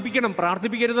പ്രാർത്ഥിപ്പിക്കണം.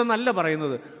 പ്രാർത്ഥിപ്പിക്കരുതെന്നല്ല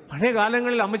പറയുന്നത്. പഴയ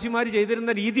കാലങ്ങളിൽ അമ്മച്ചിമാർ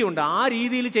ചെയ്തിരുന്ന രീതിയുണ്ട്, ആ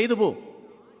രീതിയിൽ ചെയ്തു പോകും.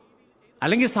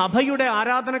 അല്ലെങ്കിൽ സഭയുടെ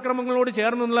ആരാധനക്രമങ്ങളോട്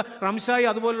ചേർന്നുള്ള റംഷായി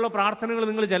അതുപോലുള്ള പ്രാർത്ഥനകൾ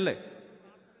നിങ്ങൾ ചെല്ലേ.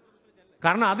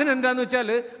 കാരണം അതിനെന്താന്ന് വെച്ചാൽ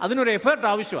അതിനൊരു എഫേർട്ട്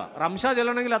ആവശ്യമാണ്. റംഷ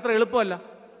ചെല്ലണമെങ്കിൽ അത്ര എളുപ്പമല്ല.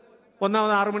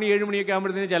 ഒന്നാമത് 6 മണി 7 മണിയൊക്കെ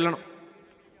ആകുമ്പോഴത്തേന് ചെല്ലണം.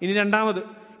 ഇനി രണ്ടാമത്,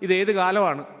 ഇത് ഏത്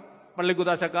കാലമാണ്?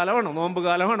 പള്ളിക്കുദാശ കാലമാണോ, നോമ്പ്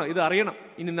കാലമാണോ? ഇത് അറിയണം.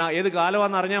 ഇനി ഏത്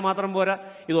കാലമാണെന്ന് അറിഞ്ഞാൽ മാത്രം പോരാ.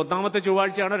 ഇത് 1ാമത്തെ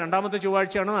ചൊവ്വാഴ്ചയാണോ 2ാമത്തെ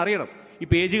ചൊവ്വാഴ്ചയാണോ എന്ന് അറിയണം. ഈ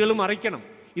പേജുകളും അറിയിക്കണം.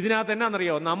 ഇതിനകത്ത്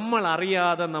എന്നാണെന്നറിയോ, നമ്മൾ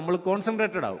അറിയാതെ നമ്മൾ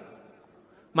കോൺസെൻട്രേറ്റഡ് ആവും.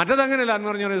 മറ്റതങ്ങനെയല്ല. എന്ന്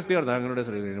പറഞ്ഞാൽ സ്ഥിരത അങ്ങയുടെ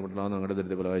ശ്രീകരണപ്പെടണമെന്ന് അങ്ങയുടെ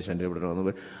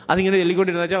ദരിദ്രപ്പെടണമെന്ന് അതിങ്ങനെ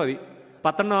ചൊല്ലിക്കൊണ്ടിരുന്ന വെച്ചാൽ മതി.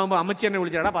 10 ആകുമ്പോൾ അമ്മച്ചി എന്നെ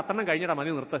വിളിച്ചാടാ 10 കഴിഞ്ഞിടാ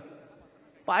മതി നിർത്ത്.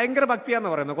 ഭയങ്കര ഭക്തിയാന്ന്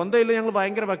പറയുന്നത്. കൊന്തയില്ല, ഞങ്ങൾ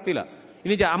ഭയങ്കര ഭക്തിയില്ല.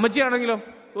 ഇനി അമ്മച്ചിയാണെങ്കിലോ,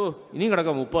 ഇനിയും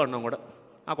കിടക്കാം 30 കൂടെ.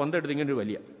 ആ കൊന്ത എടുത്ത് ഇങ്ങനെ ഒരു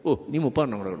വലിയ ഇനി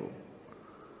 30 കൂടെ കിടക്കും.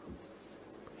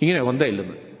 ഇങ്ങനെ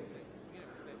കൊന്തയില്ലെന്ന്.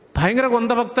 ഭയങ്കര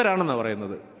കൊന്തഭക്തരാണെന്നാണ്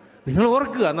പറയുന്നത്. നിങ്ങൾ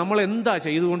ഓർക്കുക നമ്മൾ എന്താ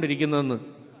ചെയ്തുകൊണ്ടിരിക്കുന്നതെന്ന്.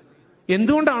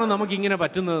 എന്തുകൊണ്ടാണ് നമുക്കിങ്ങനെ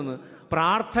പറ്റുന്നതെന്ന്.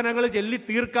 പ്രാർത്ഥനകൾ ചൊല്ലി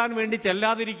തീർക്കാൻ വേണ്ടി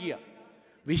ചെല്ലാതിരിക്കുക.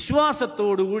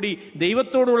 വിശ്വാസത്തോടുകൂടി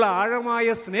ദൈവത്തോടുള്ള ആഴമായ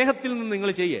സ്നേഹത്തിൽ നിന്ന് നിങ്ങൾ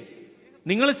ചെയ്യേ.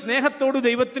 നിങ്ങൾ സ്നേഹത്തോട്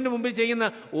ദൈവത്തിന്റെ മുമ്പിൽ ചെയ്യുന്ന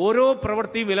ഓരോ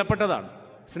പ്രവൃത്തിയും വിലപ്പെട്ടതാണ്.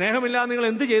 സ്നേഹമില്ലാതെ നിങ്ങൾ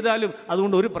എന്ത് ചെയ്താലും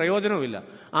അതുകൊണ്ട് ഒരു പ്രയോജനവുമില്ല.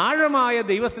 ആഴമായ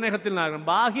ദൈവസ്നേഹത്തിൽ നിന്നാകണം,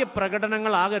 ബാഹ്യ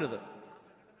പ്രകടനങ്ങളാകരുത്.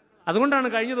 അതുകൊണ്ടാണ്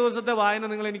കഴിഞ്ഞ ദിവസത്തെ വായന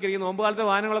നിങ്ങൾ എനിക്കറിയാം, നോമ്പുകാലത്തെ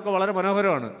വായനകളൊക്കെ വളരെ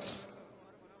മനോഹരമാണ്.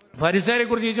 ഫരിസേയരെ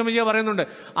കുറിച്ച് ഈശോ മിശിഹാ പറയുന്നുണ്ട്,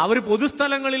 അവർ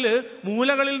പൊതുസ്ഥലങ്ങളിൽ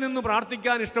മൂലകളിൽ നിന്ന്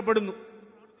പ്രാർത്ഥിക്കാൻ ഇഷ്ടപ്പെടുന്നു.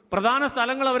 പ്രധാന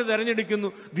സ്ഥലങ്ങൾ അവർ തിരഞ്ഞെടുക്കുന്നു.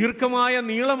 ദീർഘമായ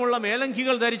നീളമുള്ള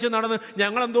മേലങ്കികൾ ധരിച്ച് നടന്ന്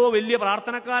ഞങ്ങളെന്തോ വലിയ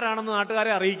പ്രാർത്ഥനക്കാരാണെന്ന്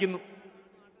നാട്ടുകാരെ അറിയിക്കുന്നു.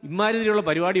 ഇമാതിരിയുള്ള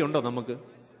പരിപാടി ഉണ്ടോ നമുക്ക്?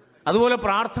 അതുപോലെ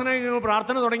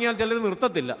പ്രാർത്ഥന തുടങ്ങിയാൽ ചിലർ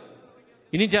നിർത്തത്തില്ല.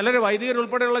 ഇനി ചിലർ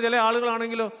വൈദികരുൾപ്പെടെയുള്ള ചില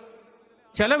ആളുകളാണെങ്കിലോ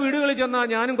ചില വീടുകളിൽ ചെന്നാൽ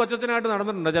ഞാനും കൊച്ചച്ഛനായിട്ട്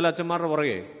നടന്നിട്ടുണ്ട് ചില അച്ഛന്മാരുടെ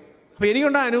പുറകെ. അപ്പം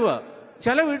എനിക്കുണ്ടായ അനുഭവം,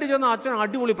 ചില വീട്ടിൽ ചെന്ന അച്ഛൻ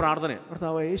അടിപൊളി പ്രാർത്ഥന,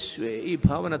 കർത്താവേ യേശുവേ ഈ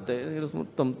ഭവനത്തെ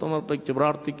മൊത്തം സമർപ്പിച്ച്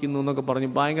പ്രാർത്ഥിക്കുന്നു എന്നൊക്കെ പറഞ്ഞ്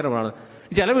ഭയങ്കര പ്രാർത്ഥന.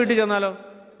 ചില വീട്ടിൽ ചെന്നാലോ,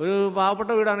 ഒരു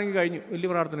പാവപ്പെട്ട വീടാണെങ്കിൽ കഴിഞ്ഞു, വലിയ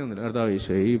പ്രാർത്ഥനയൊന്നുമില്ല, കർത്താവേ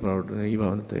യേശുവേ ഈ പ്രാർത്ഥന ഈ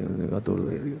ഭവനത്തെ കാത്തോളൂ.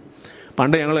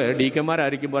 പണ്ട് ഞങ്ങൾ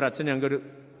ഡീക്കന്മാരായിരിക്കുമ്പോൾ ഒരച്ഛൻ ഞങ്ങൾക്കൊരു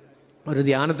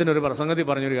ധ്യാനത്തിനൊരു പ്രസംഗത്തിൽ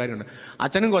പറഞ്ഞൊരു കാര്യമുണ്ട്.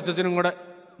 അച്ഛനും കൊച്ചച്ഛനും കൂടെ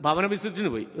ഭവന വിസിറ്റിന്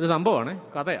പോയി. ഒരു സംഭവമാണ്,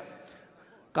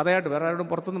 കഥയായിട്ട് വേറെ ആരോടും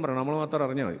പുറത്തൊന്നും പറയണം, നമ്മൾ മാത്രം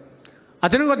അറിഞ്ഞാൽ മതി.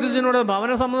 അച്ഛനും കൊച്ചച്ഛനോട്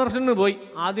ഭവന സന്ദർശനത്തിന് പോയി.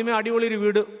 ആദ്യമേ അടിപൊളി ഒരു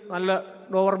വീട്, നല്ല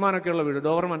ഡോവർമാനൊക്കെ ഉള്ള വീട്,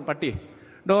 ഡോവർമാൻ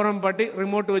പട്ടി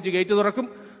റിമോട്ട് വെച്ച് ഗേറ്റ് തുറക്കും,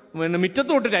 പിന്നെ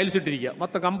മുറ്റത്തോട്ട് ടൈൽസ് ഇട്ടിരിക്കുക,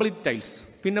 മൊത്തം കംപ്ലീറ്റ് ടൈൽസ്,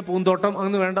 പിന്നെ പൂന്തോട്ടം,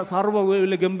 അങ്ങനെ വേണ്ട സർവ്വ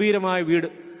വലിയ ഗംഭീരമായ വീട്.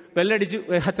 ബെല്ലടിച്ച്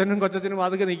അച്ഛനും കൊച്ചച്ഛനും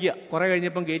വാതിക്കെ നിൽക്കുക. കുറേ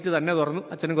കഴിഞ്ഞപ്പം ഗേറ്റ് തന്നെ തുറന്നു.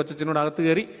 അച്ഛനും കൊച്ചച്ഛനോട് അകത്ത്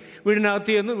കയറി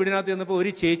വീടിനകത്ത് ചെന്നപ്പോൾ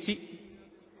ഒരു ചേച്ചി,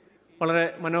 വളരെ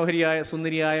മനോഹരിയായ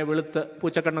സുന്ദരിയായ വെളുത്ത്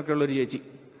പൂച്ചക്കണ്ണൊക്കെ ഉള്ളൊരു ചേച്ചി.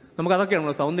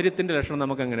 നമുക്കതൊക്കെയാണല്ലോ സൗന്ദര്യത്തിൻ്റെ ലക്ഷണം.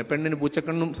 നമുക്കങ്ങനെ പെണ്ണിന്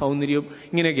പൂച്ചക്കണ്ണും സൗന്ദര്യവും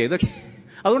ഇങ്ങനെയൊക്കെ ഇതൊക്കെ.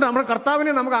 അതുകൊണ്ട് നമ്മുടെ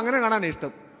കർത്താവിനെ നമുക്ക് അങ്ങനെ കാണാൻ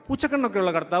ഇഷ്ടം. പൂച്ചക്കണ്ണൊക്കെ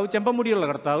ഉള്ള കർത്താവ്, ചെമ്പമുടിയുള്ള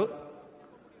കർത്താവ്.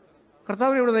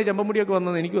 കർത്താവിന് ഇവിടെ നിന്ന് ചെമ്പമുടിയൊക്കെ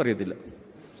വന്നതെന്ന് എനിക്കും അറിയത്തില്ല.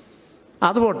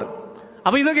 അതുപോട്ട്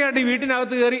അപ്പോൾ ഇതൊക്കെയായിട്ട് ഈ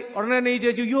വീട്ടിനകത്ത് കയറി ഉടനെ തന്നെ ഈ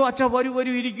ചേച്ചി, അയ്യോ അച്ഛാ വരൂ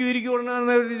ഇരിക്കും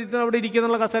ഉടനെ അവിടെ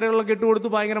ഇരിക്കുന്നുള്ള കസേരകളൊക്കെ ഇട്ട് കൊടുത്തു.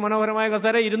 ഭയങ്കര മനോഹരമായ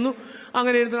കസേര ഇരുന്നു.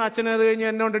 അങ്ങനെ ഇരുന്നു. അച്ഛൻ അത് കഴിഞ്ഞ്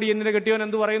എന്നോണ്ടടി എന്നെ കെട്ടിയവൻ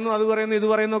എന്ത് പറയുന്നു, അത് പറയുന്നു, ഇത്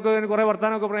പറയുന്നു ഒക്കെ കുറേ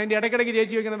വർത്താനമൊക്കെ പറയും. എൻ്റെ ഇടയ്ക്കിടയ്ക്ക്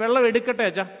ചേച്ചി വയ്ക്കുന്നത്, വെള്ളം എടുക്കട്ടെ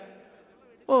അച്ഛാ?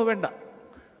 ഓ വേണ്ട.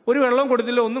 ഒരു വെള്ളവും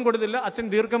കൊടുത്തില്ല, ഒന്നും കൊടുത്തില്ല. അച്ഛൻ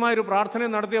ദീർഘമായൊരു പ്രാർത്ഥന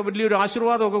നടത്തി, വലിയൊരു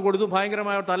ആശീർവാദമൊക്കെ കൊടുത്തു.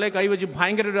 ഭയങ്കരമായ തലയിൽ കൈവച്ച്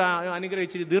ഭയങ്കര ഒരു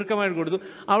അനുഗ്രഹിച്ച് ദീർഘമായിട്ട് കൊടുത്തു.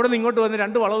 അവിടെ നിന്ന് ഇങ്ങോട്ട് വന്ന്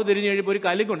 2 വളവ് തിരിഞ്ഞ് കഴിയുമ്പോൾ ഒരു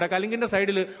കലിങ്കുണ്ട്. ആ കലിങ്കിൻ്റെ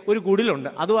സൈഡിൽ ഒരു കുടിലുണ്ട്.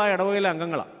 അതും ആ ഇടവകയിലെ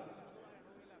അംഗങ്ങളാണ്.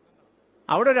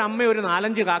 അവിടെ ഒരു അമ്മ ഒരു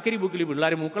 4-5 കാക്കരി ബുക്കിൽ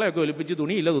പിള്ളേർ മൂക്കളെയൊക്കെ ഒലിപ്പിച്ച്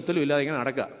തുണിയില്ല തുത്തലും ഇല്ലാതെ ഇങ്ങനെ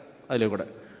നടക്കുക. അതിലേക്കൂടെ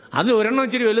അതിൽ ഒരെണ്ണം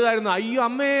ഇച്ചിരി വലുതായിരുന്നു. അയ്യോ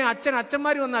അമ്മേ,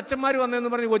 അച്ഛന്മാർ വന്നതെന്ന്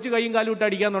പറഞ്ഞ് കൊച്ചു കൈയും കാലും ഇട്ട്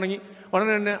അടിക്കാൻ തുടങ്ങി.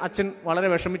 ഉടനെ തന്നെ അച്ഛൻ വളരെ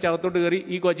വിഷമിച്ച് അകത്തോട്ട് കയറി.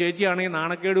 ഈ ചേച്ചിയാണെങ്കിൽ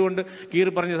നാണക്കേട് കൊണ്ട്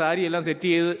കീറി പറഞ്ഞ് സാരി എല്ലാം സെറ്റ്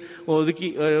ചെയ്ത് ഒതുക്കി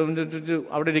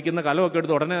അവിടെ ഇരിക്കുന്ന കലമൊക്കെ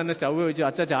എടുത്ത് ഉടനെ തന്നെ സ്റ്റവ് വെച്ച്,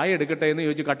 അച്ഛാ ചായ എടുക്കട്ടെ എന്ന്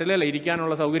ചോദിച്ച് കട്ടിലേല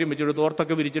ഇരിക്കാനുള്ള സൗകര്യം വെച്ചിട്ട്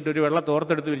തോർത്തൊക്കെ വിരിച്ചിട്ട് ഒരു വെള്ള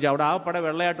തോർത്തെടുത്ത് വിരിച്ച്, അവിടെ ആ പട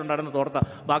വെള്ളയായിട്ടുണ്ടായിരുന്ന തോർത്ത,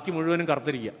 ബാക്കി മുഴുവനും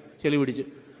കറുത്തിരിക്കുക ചെളി പിടിച്ച്.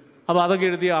 അപ്പോൾ അതൊക്കെ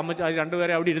എഴുതി അമ്മ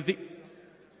രണ്ടുപേരെ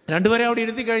അവിടെ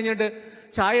ഇരുത്തി കഴിഞ്ഞിട്ട്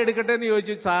ചായ എടുക്കട്ടെ എന്ന്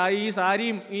ചോദിച്ചു. ഈ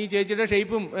സാരിയും ഈ ചേച്ചിയുടെ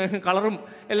ഷേപ്പും കളറും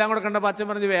എല്ലാം കൂടെ കണ്ടപ്പോൾ അച്ഛൻ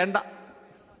പറഞ്ഞ് വേണ്ട.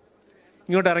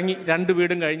 ഇങ്ങോട്ട് ഇറങ്ങി 2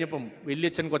 വീടും കഴിഞ്ഞപ്പം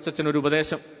വല്യച്ഛൻ കൊച്ചച്ഛൻ ഒരു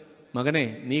ഉപദേശം, മകനെ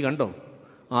നീ കണ്ടോ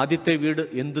ആദ്യത്തെ വീട്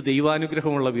എന്ത്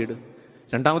ദൈവാനുഗ്രഹമുള്ള വീട്,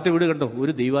 2ാമത്തെ വീട് കണ്ടോ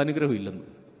ഒരു ദൈവാനുഗ്രഹം ഇല്ലെന്ന്.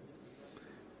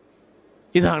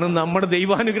 ഇതാണ് നമ്മുടെ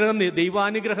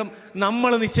ദൈവാനുഗ്രഹം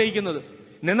നമ്മൾ നിശ്ചയിക്കുന്നത്.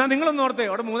 എന്നാൽ നിങ്ങളൊന്ന് ഓർത്തേ,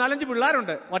 അവിടെ 3-4-5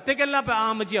 പിള്ളേരുണ്ട്, ഒറ്റയ്ക്കല്ല ആ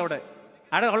അമ്മച്ചി.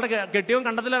 അവളുടെ കെട്ടിയവൻ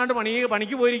കണ്ടത്തിലാണ്ട്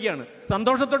പണിക്ക് പോയിരിക്കുകയാണ്.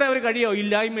 സന്തോഷത്തോടെ അവർ കഴിയോ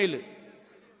ഇല്ലായ്മയിൽ.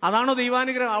 അതാണോ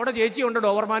ദൈവാനുഗ്രഹം? അവിടെ ചേച്ചിയുണ്ട്,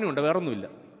 ഡോവർമാനും ഉണ്ട്, വേറൊന്നുമില്ല.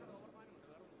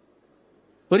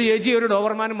 ഒരു ചേച്ചി ഒരു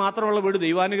ഡോവർമാനും മാത്രമുള്ള വീട്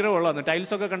ദൈവാനുഗ്രഹം ഉള്ളതെന്ന്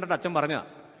ടൈൽസൊക്കെ കണ്ടിട്ട് അച്ഛൻ പറഞ്ഞാ.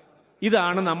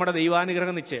 ഇതാണ് നമ്മുടെ ദൈവാനുഗ്രഹ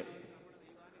നിശ്ചയം.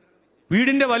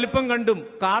 വീടിന്റെ വലിപ്പം കണ്ടും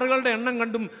കാറുകളുടെ എണ്ണം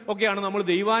കണ്ടും ഒക്കെയാണ് നമ്മൾ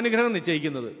ദൈവാനുഗ്രഹം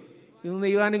നിശ്ചയിക്കുന്നത്. ഇത്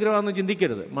ദൈവാനുഗ്രഹമാണെന്ന്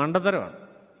ചിന്തിക്കരുത്, മണ്ടത്തരമാണ്.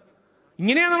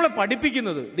 ഇങ്ങനെയാണ് നമ്മളെ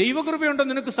പഠിപ്പിക്കുന്നത്. ദൈവകൃപയുണ്ടോ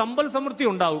നിനക്ക് സമ്പൽ സമൃദ്ധി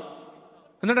ഉണ്ടാവും.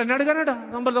 എന്നിട്ട് എന്നെ എടുക്കാനായിട്ടാ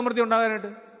സമ്പൽ സമൃദ്ധി ഉണ്ടാകാനായിട്ട്?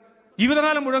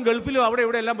 ജീവിതകാലം മുഴുവൻ ഗൾഫിലും അവിടെ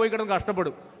ഇവിടെ എല്ലാം പോയി കിടന്ന്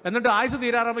കഷ്ടപ്പെടും. എന്നിട്ട് ആയുസ്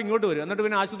തീരാറാകുമ്പോൾ ഇങ്ങോട്ട് വരും. എന്നിട്ട്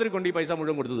പിന്നെ ആശുപത്രി കൊണ്ട് ഈ പൈസ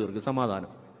മുഴുവൻ കൊടുത്തു തീർക്കും,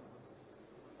 സമാധാനം.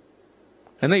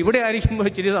 എന്നാൽ ഇവിടെ ആയിരിക്കുമ്പോൾ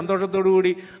ഇച്ചിരി സന്തോഷത്തോടു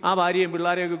കൂടി ആ ഭാര്യയും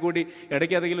പിള്ളേരെയൊക്കെ കൂടി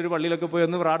ഇടയ്ക്ക് ഏതെങ്കിലും ഒരു പള്ളിയിലൊക്കെ പോയി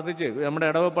ഒന്ന് പ്രാർത്ഥിച്ച്, നമ്മുടെ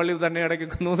ഇടവ പള്ളിയിൽ തന്നെ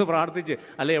ഇടയ്ക്കൊക്കെ ഒന്ന് പ്രാർത്ഥിച്ച്,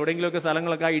 അല്ലെ എവിടെയെങ്കിലുമൊക്കെ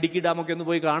സ്ഥലങ്ങളൊക്കെ ആ ഇടുക്കി ഡാമൊക്കെ ഒന്ന്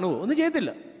പോയി കാണുമോ? ഒന്നും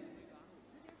ചെയ്യത്തില്ല.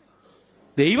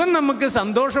 ദൈവം നമുക്ക്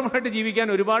സന്തോഷമായിട്ട് ജീവിക്കാൻ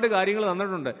ഒരുപാട് കാര്യങ്ങൾ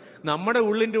തന്നിട്ടുണ്ട്. നമ്മുടെ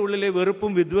ഉള്ളിലെ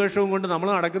വെറുപ്പും വിദ്വേഷവും കൊണ്ട് നമ്മൾ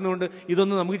നടക്കുന്നതുകൊണ്ട്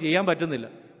ഇതൊന്നും നമുക്ക് ചെയ്യാൻ പറ്റുന്നില്ല.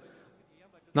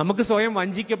 നമുക്ക് സ്വയം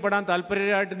വഞ്ചിക്കപ്പെടാൻ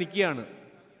താല്പര്യമായിട്ട് നിൽക്കുകയാണ്.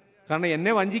 കാരണം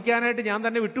എന്നെ വഞ്ചിക്കാനായിട്ട് ഞാൻ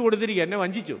തന്നെ വിട്ടുകൊടുത്തിരിക്കുക, എന്നെ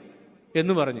വഞ്ചിച്ചു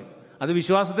എന്ന് പറഞ്ഞ്. അത്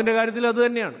വിശ്വാസത്തിൻ്റെ കാര്യത്തിൽ അത്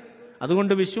തന്നെയാണ്.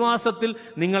 അതുകൊണ്ട് വിശ്വാസത്തിൽ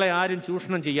നിങ്ങളെ ആരും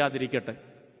ചൂഷണം ചെയ്യാതിരിക്കട്ടെ.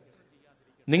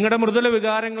 നിങ്ങളുടെ മൃദുല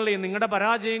വികാരങ്ങളെയും നിങ്ങളുടെ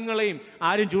പരാജയങ്ങളെയും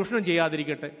ആരും ചൂഷണം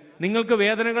ചെയ്യാതിരിക്കട്ടെ. നിങ്ങളുടെ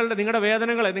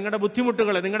വേദനകളെ, നിങ്ങളുടെ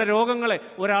ബുദ്ധിമുട്ടുകളെ, നിങ്ങളുടെ രോഗങ്ങളെ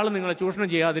ഒരാൾ നിങ്ങളെ ചൂഷണം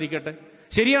ചെയ്യാതിരിക്കട്ടെ.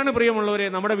 ശരിയാണ് പ്രിയമുള്ളവരെ,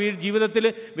 നമ്മുടെ ജീവിതത്തിൽ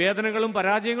വേദനകളും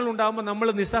പരാജയങ്ങളും ഉണ്ടാകുമ്പോൾ നമ്മൾ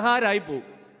നിസ്സഹാരായി പോകും.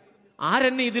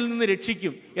 ആരെന്നെ ഇതിൽ നിന്ന്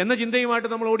രക്ഷിക്കും എന്ന ചിന്തയുമായിട്ട്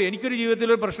നമ്മൾ ഓടി. എനിക്കൊരു ജീവിതത്തിൽ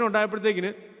ഒരു പ്രശ്നം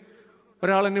ഉണ്ടായപ്പോഴത്തേക്കിന്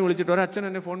ഒരാളെന്നെ വിളിച്ചിട്ട്, ഒരച്ഛൻ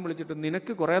എന്നെ ഫോൺ വിളിച്ചിട്ട്,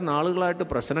 നിനക്ക് കുറേ നാളുകളായിട്ട്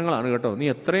പ്രശ്നങ്ങളാണ് കേട്ടോ, നീ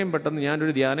എത്രയും പെട്ടെന്ന്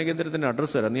ഞാനൊരു ധ്യാന കേന്ദ്രത്തിൻ്റെ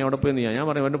അഡ്രസ്സ് തരാം, നീ അവിടെ പോയി ഞാൻ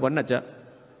പറഞ്ഞു, എൻ്റെ പൊന്നച്ഛ,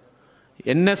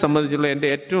 എന്നെ സംബന്ധിച്ചുള്ള എൻ്റെ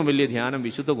ഏറ്റവും വലിയ ധ്യാനം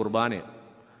വിശുദ്ധ കുർബാനയാണ്.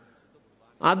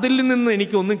 അതിൽ നിന്ന്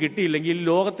എനിക്കൊന്നും കിട്ടിയില്ലെങ്കിൽ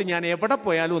ലോകത്ത് ഞാൻ എവിടെ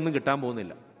പോയാലും ഒന്നും കിട്ടാൻ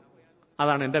പോകുന്നില്ല.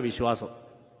 അതാണ് എൻ്റെ വിശ്വാസം.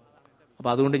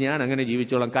 അപ്പോൾ അതുകൊണ്ട് ഞാൻ അങ്ങനെ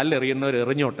ജീവിച്ചോളാം. കല്ലെറിയുന്നവർ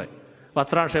എറിഞ്ഞോട്ടെ,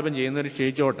 വസ്ത്രാക്ഷേപം ചെയ്യുന്നവർ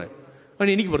ക്ഷയിച്ചോട്ടെ,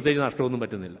 അതുകൊണ്ട് എനിക്ക് പ്രത്യേകിച്ച് നഷ്ടമൊന്നും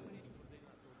പറ്റുന്നില്ല.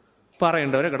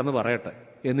 പറയേണ്ടവരെ കിടന്ന് പറയട്ടെ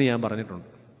എന്ന് ഞാൻ പറഞ്ഞിട്ടുണ്ട്.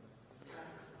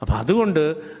 അപ്പം അതുകൊണ്ട്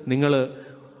നിങ്ങൾ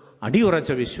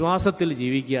അടിയുറച്ച വിശ്വാസത്തിൽ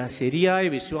ജീവിക്കുക, ശരിയായ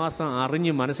വിശ്വാസം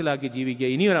അറിഞ്ഞ് മനസ്സിലാക്കി ജീവിക്കുക.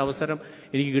 ഇനിയൊരവസരം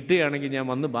എനിക്ക് കിട്ടുകയാണെങ്കിൽ ഞാൻ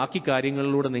വന്ന് ബാക്കി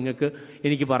കാര്യങ്ങളിലൂടെ നിങ്ങൾക്ക്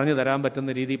എനിക്ക് പറഞ്ഞു തരാൻ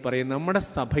പറ്റുന്ന രീതിയിൽ പറയും. നമ്മുടെ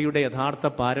സഭയുടെ യഥാർത്ഥ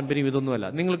പാരമ്പര്യം ഇതൊന്നുമല്ല.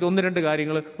 നിങ്ങൾക്ക് ഒന്ന് രണ്ട്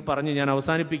കാര്യങ്ങൾ പറഞ്ഞ് ഞാൻ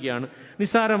അവസാനിപ്പിക്കുകയാണ്.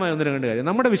 നിസ്സാരമായ ഒന്ന് രണ്ട് കാര്യം.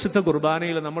 നമ്മുടെ വിശുദ്ധ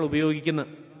കുർബാനയിൽ നമ്മൾ ഉപയോഗിക്കുന്ന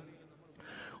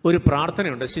ഒരു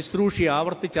പ്രാർത്ഥനയുണ്ട്, ശുശ്രൂഷി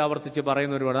ആവർത്തിച്ച്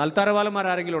പറയുന്ന ഒരുപാട്.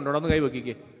 അൽത്താരപാലന്മാരാരെങ്കിലും ഉണ്ടോ? ഒന്ന്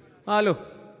കൈവയ്ക്കുക. ഹലോ,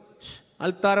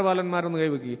 അൽത്താരപാലന്മാരൊന്ന്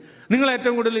കൈവയ്ക്കുക. നിങ്ങൾ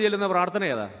ഏറ്റവും കൂടുതൽ ചെല്ലുന്ന പ്രാർത്ഥന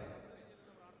ഏതാ?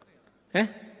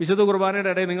 വിശുദ്ധ കുർബാനയുടെ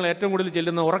ഇടയിൽ നിങ്ങൾ ഏറ്റവും കൂടുതൽ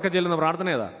ചെല്ലുന്ന പ്രാർത്ഥന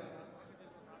ഏതാ?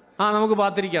 നമുക്ക്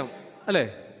പാത്തിരിക്കാം അല്ലേ?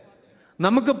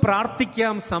 നമുക്ക്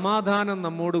പ്രാർത്ഥിക്കാം, സമാധാനം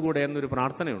നമ്മോടുകൂടെ എന്നൊരു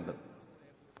പ്രാർത്ഥനയുണ്ട്.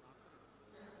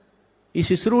 ഈ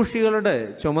ശുശ്രൂഷികളുടെ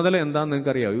ചുമതല എന്താണെന്ന്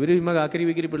നിങ്ങൾക്കറിയാം. ഇവർ ഇമ്മ കാക്കരി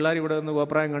വിക്കിരി പിള്ളേർ ഇവിടെ നിന്ന്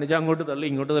കോപ്രായം കാണിച്ചാൽ അങ്ങോട്ട് തള്ളി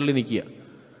ഇങ്ങോട്ട് തള്ളി നിൽക്കുക.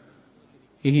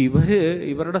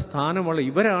 ഇവരുടെ സ്ഥാനമുള്ള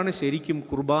ഇവരാണ് ശരിക്കും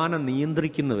കുർബാന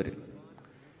നിയന്ത്രിക്കുന്നവർ.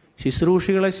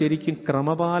 ശുശ്രൂഷികളെ ശരിക്കും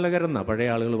ക്രമപാലകരെന്നാണ്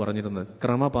പഴയ ആളുകൾ പറഞ്ഞിരുന്നത്.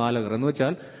 ക്രമപാലകർ എന്ന്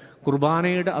വെച്ചാൽ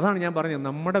കുർബാനയുടെ, അതാണ് ഞാൻ പറഞ്ഞത്,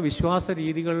 നമ്മുടെ വിശ്വാസ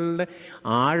രീതികളുടെ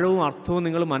ആഴവും അർത്ഥവും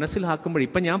നിങ്ങൾ മനസ്സിലാക്കുമ്പോൾ,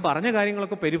 ഇപ്പം ഞാൻ പറഞ്ഞ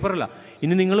കാര്യങ്ങളൊക്കെ പെരിഫറലാണ്.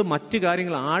 ഇനി നിങ്ങൾ മറ്റു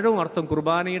കാര്യങ്ങൾ ആഴവും അർത്ഥം,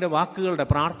 കുർബാനയുടെ വാക്കുകളുടെ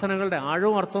പ്രാർത്ഥനകളുടെ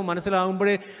ആഴവും അർത്ഥവും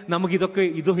മനസ്സിലാകുമ്പോഴേ നമുക്കിതൊക്കെ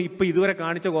ഇപ്പം ഇതുവരെ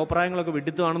കാണിച്ച കോപ്രായങ്ങളൊക്കെ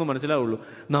വിഡിത്തമാണെന്ന് മനസ്സിലാവുള്ളൂ.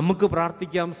 നമുക്ക്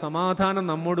പ്രാർത്ഥിക്കാം, സമാധാനം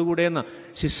നമ്മോടുകൂടെ എന്ന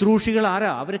ശുശ്രൂഷികൾ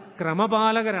ആരാ? അവർ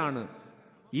ക്രമപാലകരാണ്.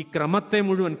 ഈ ക്രമത്തെ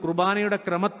മുഴുവൻ, കുർബാനയുടെ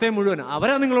ക്രമത്തെ മുഴുവൻ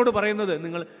അവരാ നിങ്ങളോട് പറയുന്നത്.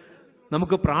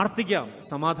 നമുക്ക് പ്രാർത്ഥിക്കാം,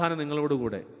 സമാധാനം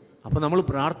നിങ്ങളോടുകൂടെ. അപ്പൊ നമ്മൾ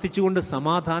പ്രാർത്ഥിച്ചുകൊണ്ട്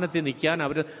സമാധാനത്തിൽ നിൽക്കാൻ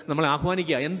അവർ നമ്മളെ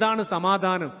ആഹ്വാനിക്കുക. എന്താണ്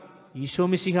സമാധാനം? ഈശോ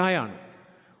മിശിഹായാണ്,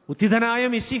 ഉത്ഥിതനായ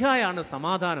മിശിഹായാണ്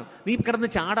സമാധാനം. നീ കിടന്ന്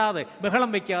ചാടാതെ, ബഹളം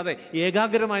വെക്കാതെ,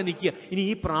 ഏകാഗ്രമായി നിൽക്കുക. ഇനി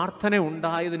ഈ പ്രാർത്ഥന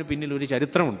ഉണ്ടായതിന് പിന്നിൽ ഒരു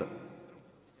ചരിത്രമുണ്ട്.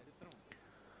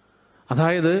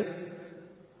 അതായത്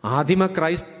ആദിമ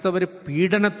ക്രൈസ്തവർ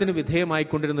പീഡനത്തിന്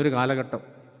വിധേയമായിക്കൊണ്ടിരുന്ന ഒരു കാലഘട്ടം.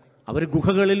 അവർ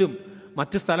ഗുഹകളിലും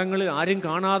മറ്റു സ്ഥലങ്ങളിൽ ആരും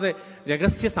കാണാതെ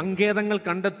രഹസ്യ സങ്കേതങ്ങൾ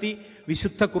കണ്ടെത്തി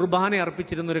വിശുദ്ധ കുർബാന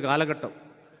അർപ്പിച്ചിരുന്നൊരു കാലഘട്ടം.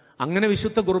 അങ്ങനെ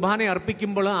വിശുദ്ധ കുർബാന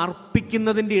അർപ്പിക്കുമ്പോൾ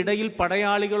അർപ്പിക്കുന്നതിൻ്റെ ഇടയിൽ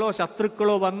പടയാളികളോ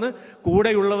ശത്രുക്കളോ വന്ന്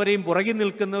കൂടെയുള്ളവരെയും പുറകിൽ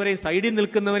നിൽക്കുന്നവരെയും സൈഡിൽ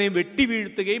നിൽക്കുന്നവരെയും വെട്ടി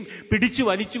വീഴ്ത്തുകയും പിടിച്ചു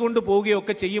വലിച്ചുകൊണ്ട് പോവുകയും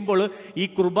ഒക്കെ ചെയ്യുമ്പോൾ ഈ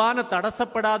കുർബാന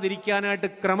തടസ്സപ്പെടാതിരിക്കാനായിട്ട്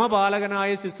ക്രമപാലകനായ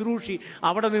ശുശ്രൂഷി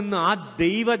അവിടെ നിന്ന് ആ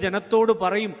ദൈവജനത്തോട്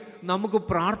പറയും, നമുക്ക്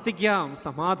പ്രാർത്ഥിക്കാം,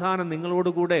 സമാധാനം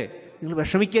നിങ്ങളോടുകൂടെ, നിങ്ങൾ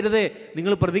വിഷമിക്കരുതേ,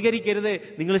 നിങ്ങൾ പ്രതികരിക്കരുതേ,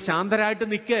 നിങ്ങൾ ശാന്തരായിട്ട്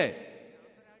നിൽക്കേ.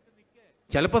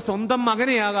 ചിലപ്പോൾ സ്വന്തം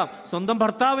മകനെയാകാം, സ്വന്തം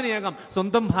ഭർത്താവിനെയാകാം,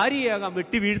 സ്വന്തം ഭാര്യയാകാം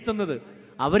വെട്ടി വീഴ്ത്തുന്നത്.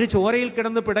 അവർ ചോരയിൽ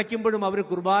കിടന്ന് പിടയ്ക്കുമ്പോഴും അവർ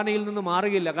കുർബാനയിൽ നിന്ന്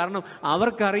മാറുകയില്ല. കാരണം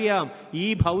അവർക്കറിയാം ഈ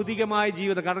ഭൗതികമായ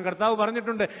ജീവിതം. കാരണം കർത്താവ്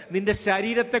പറഞ്ഞിട്ടുണ്ട്, നിന്റെ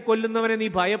ശരീരത്തെ കൊല്ലുന്നവനെ നീ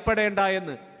ഭയപ്പെടേണ്ട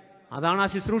എന്ന്. അതാണ് ആ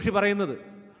ശുശ്രൂഷി പറയുന്നത്.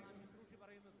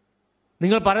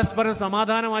 നിങ്ങൾ പരസ്പരം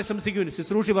സമാധാനം ആശംസിക്കുവിൻ,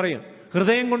 ശുശ്രൂഷി പറയുക.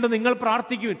 ഹൃദയം കൊണ്ട് നിങ്ങൾ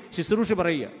പ്രാർത്ഥിക്കുവിൻ, ശുശ്രൂഷി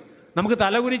പറയുക. നമുക്ക്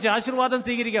തലകുനിച്ച് ആശീർവാദം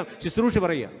സ്വീകരിക്കാം, ശുശ്രൂഷി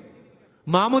പറയുക.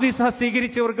 മാമോദീസ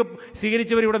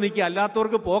സ്വീകരിച്ചവർ ഇവിടെ നിൽക്കുക,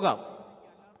 അല്ലാത്തവർക്ക് പോകാം.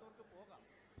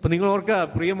 അപ്പൊ നിങ്ങൾ ഓർക്കുക,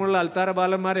 പ്രിയമുള്ള അൽത്താര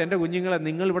ബാലന്മാരെ, എൻ്റെ കുഞ്ഞുങ്ങളെ,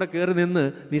 നിങ്ങൾ ഇവിടെ കയറി നിന്ന്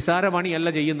നിസാരപണിയല്ല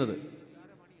ചെയ്യുന്നത്.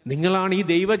 നിങ്ങളാണ് ഈ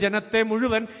ദൈവജനത്തെ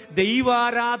മുഴുവൻ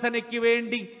ദൈവാരാധനയ്ക്ക്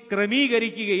വേണ്ടി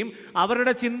ക്രമീകരിക്കുകയും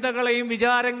അവരുടെ ചിന്തകളെയും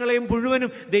വിചാരങ്ങളെയും മുഴുവനും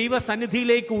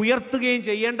ദൈവസന്നിധിയിലേക്ക് ഉയർത്തുകയും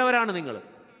ചെയ്യേണ്ടവരാണ് നിങ്ങൾ.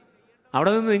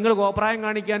 അവിടെ നിന്ന് നിങ്ങൾ കോപ്രായം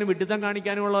കാണിക്കാനും വിഡിത്തം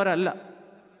കാണിക്കാനും ഉള്ളവരല്ല.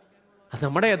 അത്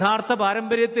നമ്മുടെ യഥാർത്ഥ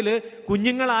പാരമ്പര്യത്തിൽ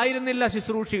കുഞ്ഞുങ്ങളായിരുന്നില്ല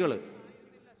ശുശ്രൂഷികൾ,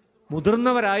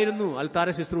 മുതിർന്നവരായിരുന്നു അൽത്താര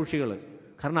ശുശ്രൂഷികൾ.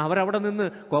 കാരണം അവരവിടെ നിന്ന്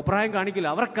കോപ്രായം കാണിക്കില്ല.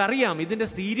 അവർക്കറിയാം ഇതിന്റെ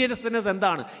സീരിയസ്നെസ്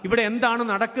എന്താണ്, ഇവിടെ എന്താണ്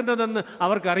നടക്കുന്നതെന്ന്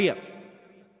അവർക്കറിയാം.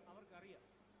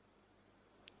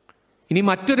 ഇനി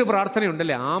മറ്റൊരു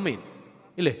പ്രാർത്ഥനയുണ്ടല്ലേ, ആമേൻ,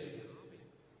 ഇല്ലേ?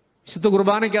 വിശുദ്ധ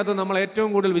കുർബാനയ്ക്കകത്ത് നമ്മൾ ഏറ്റവും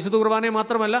കൂടുതൽ, വിശുദ്ധ കുർബാനയെ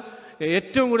മാത്രമല്ല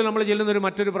ഏറ്റവും കൂടുതൽ നമ്മൾ ചെല്ലുന്ന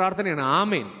മറ്റൊരു പ്രാർത്ഥനയാണ്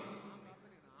ആമേൻ.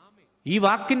 ഈ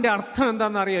വാക്കിന്റെ അർത്ഥം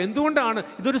എന്താണെന്ന് അറിയാം. എന്തുകൊണ്ടാണ്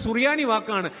ഇതൊരു സുറിയാനി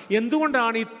വാക്കാണ്?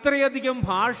 എന്തുകൊണ്ടാണ് ഇത്രയധികം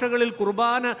ഭാഷകളിൽ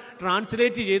കുർബാന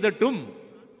ട്രാൻസ്ലേറ്റ് ചെയ്തിട്ടും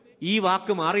ഈ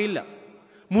വാക്ക് മാറിയില്ല?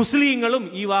 മുസ്ലിങ്ങളും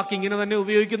ഈ വാക്ക് ഇങ്ങനെ തന്നെ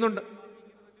ഉപയോഗിക്കുന്നുണ്ട്,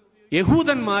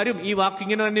 യഹൂദന്മാരും ഈ വാക്ക്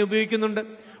ഇങ്ങനെ തന്നെ ഉപയോഗിക്കുന്നുണ്ട്.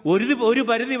 ഒരു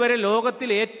പരിധി വരെ ലോകത്തിൽ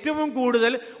ഏറ്റവും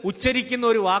കൂടുതൽ ഉച്ചരിക്കുന്ന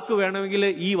ഒരു വാക്ക് വേണമെങ്കിൽ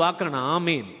ഈ വാക്കാണ്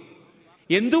ആമേൻ.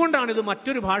 എന്തുകൊണ്ടാണ് ഇത്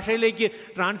മറ്റൊരു ഭാഷയിലേക്ക്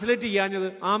ട്രാൻസ്ലേറ്റ് ചെയ്യാഞ്ഞത്?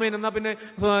 ആമേൻ എന്നാ പിന്നെ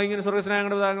ഇങ്ങനെ സ്വർഗസ്നായ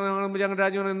ഞങ്ങളുടെ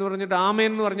രാജ്യം എന്ന് പറഞ്ഞിട്ട് ആമേൻ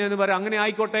എന്ന് പറഞ്ഞതിന് പകരം അങ്ങനെ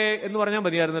ആയിക്കോട്ടെ എന്ന് പറഞ്ഞാൽ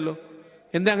മതിയായിരുന്നല്ലോ.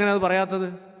 എന്താ അങ്ങനെ അത് പറയാത്തത്?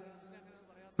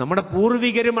 നമ്മുടെ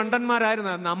പൂർവികര്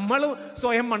മണ്ടന്മാരായിരുന്നു. നമ്മൾ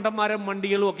സ്വയം മണ്ടന്മാരും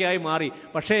മണ്ടികളും ഒക്കെ ആയി മാറി.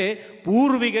 പക്ഷേ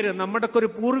പൂർവികര്, നമ്മുടെ ഒരു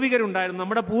പൂർവികരുണ്ടായിരുന്നു.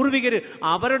 നമ്മുടെ പൂർവികര്,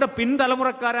 അവരുടെ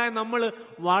പിൻതലമുറക്കാരായ നമ്മൾ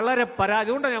വളരെ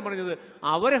അതുകൊണ്ടാണ് ഞാൻ പറഞ്ഞത്,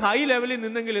 അവർ ഹൈ ലെവലിൽ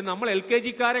നിന്നെങ്കിൽ നമ്മൾ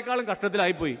LKG-ക്കാരെക്കാളും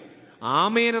കഷ്ടത്തിലായിപ്പോയി.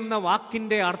 ആമേൻ എന്ന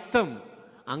വാക്കിന്റെ അർത്ഥം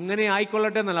അങ്ങനെ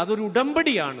ആയിക്കൊള്ളട്ടെ എന്നല്ല, അതൊരു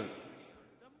ഉടമ്പടിയാണ്.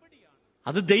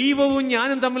 അത് ദൈവവും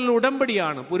ഞാനും തമ്മിലുള്ള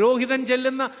ഉടമ്പടിയാണ്. പുരോഹിതൻ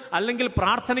ചെല്ലുന്ന അല്ലെങ്കിൽ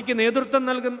പ്രാർത്ഥനയ്ക്ക് നേതൃത്വം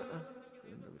നൽകുന്ന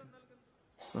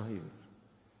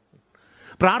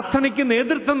പ്രാർത്ഥനയ്ക്ക്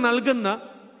നേതൃത്വം നൽകുന്ന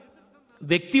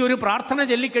വ്യക്തി ഒരു പ്രാർത്ഥന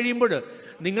ചൊല്ലിക്കഴിയുമ്പോൾ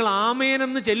നിങ്ങൾ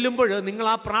ആമേനെന്ന് ചെല്ലുമ്പോൾ നിങ്ങൾ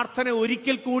ആ പ്രാർത്ഥന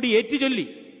ഒരിക്കൽ കൂടി ഏറ്റുചൊല്ലി.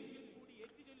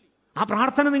 ആ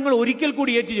പ്രാർത്ഥന നിങ്ങൾ ഒരിക്കൽ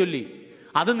കൂടി ഏറ്റുചൊല്ലി.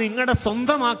 അത് നിങ്ങളുടെ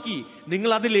സ്വന്തമാക്കി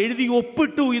നിങ്ങൾ അതിൽ എഴുതി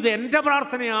ഒപ്പിട്ടു. ഇത് എൻ്റെ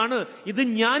പ്രാർത്ഥനയാണ്, ഇത്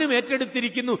ഞാനും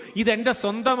ഏറ്റെടുത്തിരിക്കുന്നു, ഇതെൻ്റെ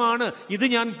സ്വന്തമാണ്, ഇത്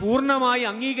ഞാൻ പൂർണ്ണമായി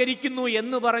അംഗീകരിക്കുന്നു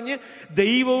എന്ന് പറഞ്ഞ്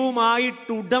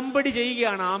ദൈവവുമായിട്ട് ഉടമ്പടി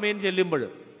ചെയ്യുകയാണ് ആമേൻ ചെല്ലുമ്പോൾ.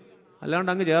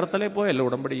 അല്ലാണ്ട് അങ്ങ് ചേർത്തലേ പോയല്ലോ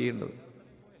ഉടമ്പടി ചെയ്യേണ്ടത്.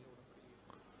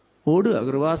 ഓടുക,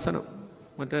 കൃപാസനം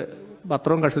മറ്റേ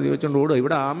പത്രവും കഷത്തി വെച്ചുകൊണ്ട് ഓടുക.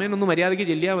 ഇവിടെ ആമേനൊന്ന് മര്യാദയ്ക്ക്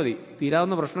ചെല്ലിയാൽ മതി,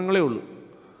 തീരാവുന്ന പ്രശ്നങ്ങളേ ഉള്ളൂ.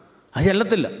 അത്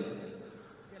ചെല്ലത്തില്ല.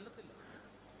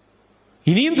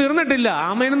 ഇനിയും തീർന്നിട്ടില്ല.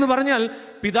 ആമേനെന്ന് പറഞ്ഞാൽ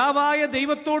പിതാവായ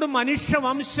ദൈവത്തോട്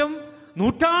മനുഷ്യവംശം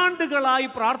നൂറ്റാണ്ടുകളായി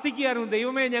പ്രാർത്ഥിക്കുകയായിരുന്നു,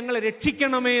 ദൈവമേ ഞങ്ങളെ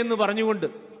രക്ഷിക്കണമേ എന്ന് പറഞ്ഞുകൊണ്ട്.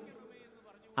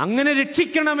 അങ്ങനെ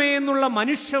രക്ഷിക്കണമേ എന്നുള്ള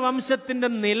മനുഷ്യവംശത്തിന്റെ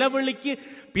നിലവിളിക്ക്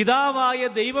പിതാവായ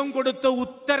ദൈവം കൊടുത്ത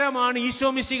ഉത്തരമാണ് ഈശോ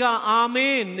മിശിഹ.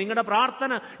 ആമേൻ, നിങ്ങളുടെ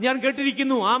പ്രാർത്ഥന ഞാൻ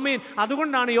കേട്ടിരിക്കുന്നു, ആമേൻ.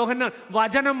 അതുകൊണ്ടാണ് യോഹന്നാൻ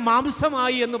വചനം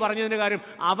മാംസമായി എന്ന് പറഞ്ഞതിന്റെ കാര്യം.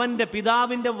 അവന്റെ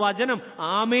പിതാവിന്റെ വചനം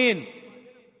ആമേൻ.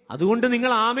 അതുകൊണ്ട്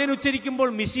നിങ്ങൾ ആമേൻ ഉച്ചരിക്കുമ്പോൾ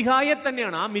മിശിഹായെ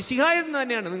തന്നെയാണ്, ആ മിശിഹായെ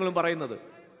തന്നെയാണ് നിങ്ങളും പറയുന്നത്.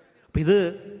 അപ്പൊ ഇത്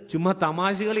ചുമ്മാ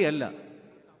തമാശകളിയല്ല.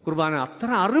 കുർബാന അത്ര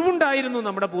അറിവുണ്ടായിരുന്നു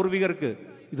നമ്മുടെ പൂർവികർക്ക്.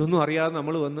 ഇതൊന്നും അറിയാതെ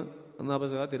നമ്മൾ വന്ന്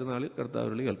ഒന്നാപസക തിരുനാളിൽ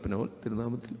കർത്താവിളി കൽപ്പനവൽ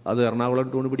തിരുനാമത്തിൽ അത് എറണാകുളം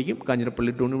ടൂണ് പിടിക്കും,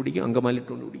 കാഞ്ഞിരപ്പള്ളി ടൂണ് പിടിക്കും, അങ്കമാലി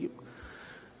ടൂണ് പിടിക്കും,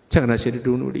 ചങ്ങനാശ്ശേരി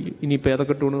ടൂണ് പിടിക്കും. ഇനിയിപ്പോൾ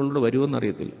ഏതൊക്കെ ടൂണുകളുടെ വരുമെന്ന്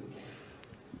അറിയത്തില്ല.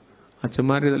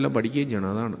 അച്ഛന്മാരിതെല്ലാം പഠിക്കുകയും ചെയ്യണം.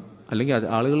 അതാണ്. അല്ലെങ്കിൽ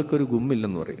ആളുകൾക്കൊരു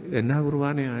ഗുമ്മില്ലെന്ന് പറയും. എന്നാ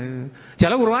കുർബാനയായ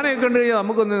ചില കുർബാനയൊക്കെ കണ്ടു കഴിഞ്ഞാൽ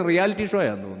നമുക്കൊന്ന് റിയാലിറ്റി ഷോ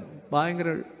ആണെന്ന് തോന്നുന്നു. ഭയങ്കര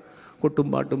കൊട്ടും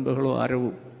പാട്ടും ബഹളവും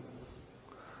ആരവും.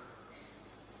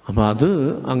 അപ്പം അത്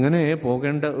അങ്ങനെ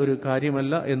പോകേണ്ട ഒരു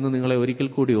കാര്യമല്ല എന്ന് നിങ്ങളെ ഒരിക്കൽ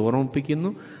കൂടി ഓർമ്മിപ്പിക്കുന്നു.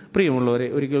 പ്രിയമുള്ളവരെ,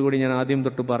 ഒരിക്കൽ കൂടി ഞാൻ ആദ്യം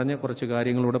തൊട്ട് പറഞ്ഞ കുറച്ച്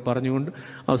കാര്യങ്ങളൂടെ പറഞ്ഞുകൊണ്ട്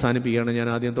അവസാനിപ്പിക്കുകയാണ്. ഞാൻ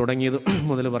ആദ്യം തുടങ്ങിയത്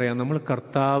മുതൽ പറയാം. നമ്മൾ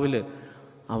കർത്താവിൽ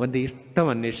അവൻ്റെ ഇഷ്ടം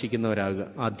അന്വേഷിക്കുന്നവരാകുക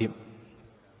ആദ്യം.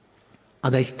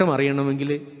 അത് ഇഷ്ടം അറിയണമെങ്കിൽ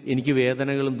എനിക്ക്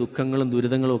വേദനകളും ദുഃഖങ്ങളും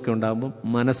ദുരിതങ്ങളും ഒക്കെ ഉണ്ടാകുമ്പം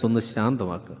മനസ്സൊന്ന്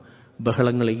ശാന്തമാക്കുക.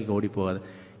 ബഹളങ്ങളിലേക്ക് ഓടിപ്പോകാതെ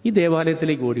ഈ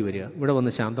ദേവാലയത്തിലേക്ക് ഓടി വരിക. ഇവിടെ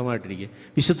വന്ന് ശാന്തമായിട്ടിരിക്കുക.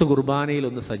 വിശുദ്ധ കുർബാനയിൽ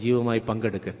ഒന്ന് സജീവമായി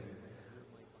പങ്കെടുക്കുക.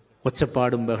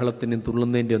 ഒച്ചപ്പാടും ബഹളത്തിൻ്റെയും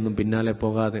തുള്ളുന്നതിൻ്റെ ഒന്നും പിന്നാലെ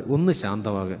പോകാതെ ഒന്ന്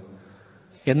ശാന്തമാകുക.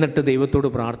 എന്നിട്ട് ദൈവത്തോട്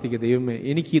പ്രാർത്ഥിക്കുക, ദൈവമേ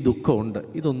എനിക്ക് ഈ ദുഃഖമുണ്ട്,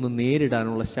 ഇതൊന്ന്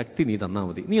നേരിടാനുള്ള ശക്തി നീ തന്നാൽ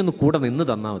മതി, നീ ഒന്ന് കൂടെ നിന്ന്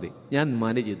തന്നാൽ മതി, ഞാൻ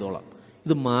മാനേജ് ചെയ്തോളാം,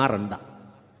 ഇത്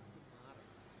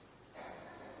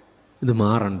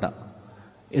മാറണ്ട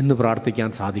എന്ന് പ്രാർത്ഥിക്കാൻ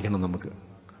സാധിക്കണം നമുക്ക്.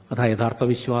 അതാ യഥാർത്ഥ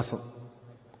വിശ്വാസം.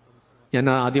 ഞാൻ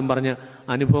ആദ്യം പറഞ്ഞ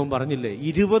അനുഭവം പറഞ്ഞില്ലേ,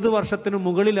 20 വർഷത്തിന്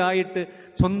മുകളിലായിട്ട്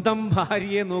സ്വന്തം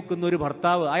ഭാര്യയെ നോക്കുന്ന ഒരു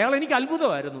ഭർത്താവ്. അയാൾ എനിക്ക്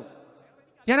അത്ഭുതമായിരുന്നു.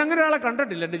 ഞാൻ അങ്ങനെ ഒരാളെ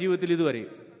കണ്ടിട്ടില്ല എൻ്റെ ജീവിതത്തിൽ ഇതുവരെ.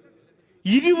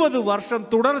 20 വർഷം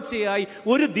തുടർച്ചയായി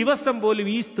ഒരു ദിവസം പോലും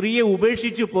ഈ സ്ത്രീയെ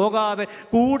ഉപേക്ഷിച്ച് പോകാതെ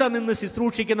കൂടെ നിന്ന്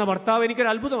ശുശ്രൂഷിക്കുന്ന ഭർത്താവ്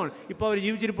എനിക്കൊരു അത്ഭുതമാണ്. ഇപ്പോൾ അവർ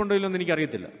ജീവിച്ചിരിപ്പുണ്ടോ ഇല്ലെന്ന്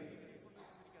എനിക്കറിയത്തില്ല.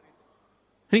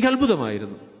 എനിക്ക്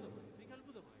അത്ഭുതമായിരുന്നു.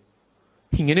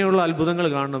 ഇങ്ങനെയുള്ള അത്ഭുതങ്ങൾ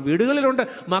കാണണം. വീടുകളിലുണ്ട്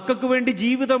മക്കൾക്ക് വേണ്ടി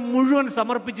ജീവിതം മുഴുവൻ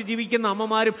സമർപ്പിച്ച് ജീവിക്കുന്ന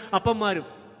അമ്മമാരും അപ്പന്മാരും.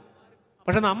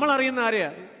 പക്ഷെ നമ്മൾ അറിയുന്ന ആരെയാ?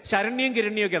 ശരണ്യം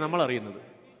കിരണ്യം ഒക്കെ നമ്മൾ അറിയുന്നത്.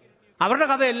 അവരുടെ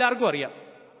കഥ എല്ലാവർക്കും അറിയാം.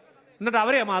 എന്നിട്ട്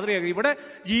അവരെയാ മാതൃകയാക്കി. ഇവിടെ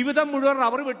ജീവിതം മുഴുവൻ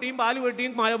റബ്ബർ വെട്ടിയും പാല്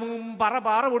വെട്ടിയും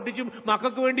പാറ പൊട്ടിച്ചും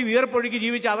മക്കൾക്ക് വേണ്ടി വിയർപ്പൊഴുക്കി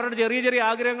ജീവിച്ച് അവരുടെ ചെറിയ ചെറിയ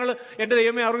ആഗ്രഹങ്ങൾ എൻ്റെ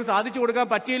ദൈവമേ അവർക്ക് സാധിച്ചു കൊടുക്കാൻ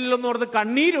പറ്റിയില്ലെന്ന് ഓർത്ത്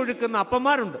കണ്ണീരൊഴുക്കുന്ന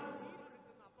അപ്പന്മാരുണ്ട്.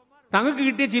 തങ്ങൾക്ക്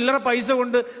കിട്ടിയ ചില്ലറ പൈസ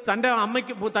കൊണ്ട് തൻ്റെ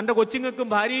അമ്മയ്ക്കും തൻ്റെ കൊച്ചുങ്ങൾക്കും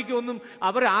ഭാര്യയ്ക്കും ഒന്നും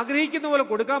അവർ ആഗ്രഹിക്കുന്ന പോലെ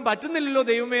കൊടുക്കാൻ പറ്റുന്നില്ലല്ലോ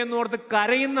ദൈവമേ എന്നോർത്ത്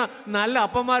കരയുന്ന നല്ല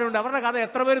അപ്പന്മാരുണ്ട്. അവരുടെ കഥ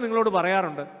എത്ര പേര് നിങ്ങളോട്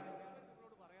പറയാറുണ്ട്?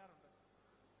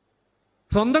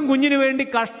 സ്വന്തം കുഞ്ഞിന് വേണ്ടി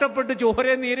കഷ്ടപ്പെട്ട്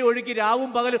ചോരയെ നീര് ഒഴുക്കി രാവും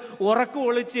പകലും ഉറക്കം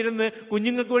ഒളിച്ചിരുന്ന്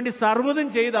കുഞ്ഞുങ്ങൾക്ക് വേണ്ടി സർവ്വതും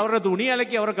ചെയ്ത് അവരുടെ തുണി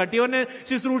അലക്കി അവരുടെ കട്ടിയവനെ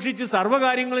ശുശ്രൂഷിച്ച്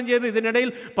സർവ്വകാര്യങ്ങളും ചെയ്ത്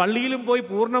ഇതിനിടയിൽ പള്ളിയിലും പോയി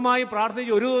പൂർണ്ണമായും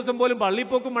പ്രാർത്ഥിച്ച് ഒരു ദിവസം പോലും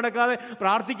പള്ളിപ്പോക്കും മടക്കാതെ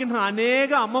പ്രാർത്ഥിക്കുന്ന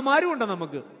അനേക അമ്മമാരും ഉണ്ട്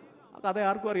നമുക്ക്. കഥ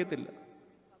ആർക്കും അറിയത്തില്ല.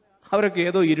 അവരൊക്കെ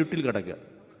ഏതോ ഇരുട്ടിൽ കിടക്കുക.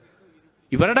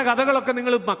 ഇവരുടെ കഥകളൊക്കെ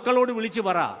നിങ്ങൾ മക്കളോട് വിളിച്ച്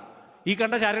പറ. ഈ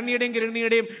കണ്ട ശരണ്യയുടെയും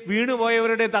കിരണ്യയുടെയും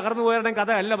വീണുപോയവരുടെയും തകർന്നു പോയവരുടെയും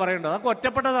കഥ അല്ല പറയേണ്ടത്. അതൊക്കെ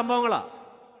ഒറ്റപ്പെട്ട സംഭവങ്ങളാ.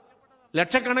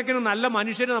 ലക്ഷക്കണക്കിന് നല്ല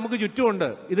മനുഷ്യര് നമുക്ക് ചുറ്റുമുണ്ട്.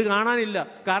 ഇത് കാണാനില്ല.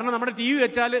 കാരണം നമ്മുടെ TV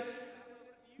വെച്ചാൽ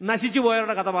നശിച്ചു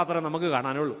പോയവരുടെ കഥ മാത്രമേ നമുക്ക്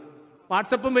കാണാനുള്ളൂ.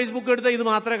 വാട്സപ്പും ഫേസ്ബുക്കും എടുത്താൽ ഇത്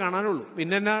മാത്രമേ കാണാനുള്ളൂ.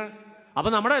 പിന്നെ എന്നാ?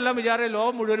 അപ്പൊ നമ്മുടെ എല്ലാം വിചാരം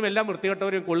ലോകം മുഴുവനും എല്ലാം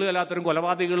വൃത്തികെട്ടവരും കൊള്ളുകല്ലാത്തവരും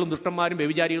കൊലപാതകങ്ങളും ദുഷ്ടന്മാരും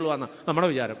വ്യഭിചാരികളുമാണ് നമ്മുടെ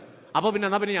വിചാരം. അപ്പൊ പിന്നെ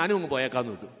എന്നാ പിന്നെ ഞാനും അങ്ങ്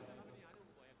പോയേക്കാന്ന് നോക്കും.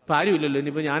 ഇപ്പം ആരുമില്ലല്ലോ,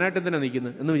 ഇനിയിപ്പോൾ ഞാനായിട്ട് എന്തിനാ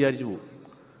നിൽക്കുന്നത് എന്ന് വിചാരിച്ചു പോകും.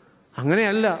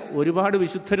 അങ്ങനെയല്ല, ഒരുപാട്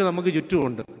വിശുദ്ധര് നമുക്ക്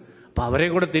ചുറ്റുമുണ്ട്. അപ്പം അവരെ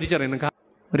കൂടെ തിരിച്ചറിയണം.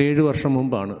 ഒരു 7 വർഷം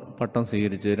മുമ്പാണ് പട്ടം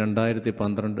സ്വീകരിച്ച്.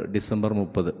 2012 ഡിസംബർ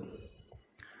 30.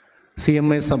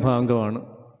 CMI സഭാംഗമാണ്,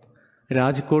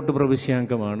 രാജ്കോട്ട്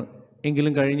പ്രവിശ്യാംഗമാണ്.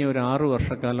 എങ്കിലും കഴിഞ്ഞ ഒരു 6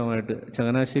 വർഷക്കാലമായിട്ട്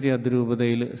ചങ്ങനാശ്ശേരി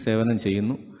അതിരൂപതയിൽ സേവനം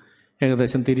ചെയ്യുന്നു.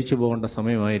 ഏകദേശം തിരിച്ചു പോകേണ്ട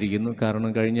സമയമായിരിക്കുന്നു.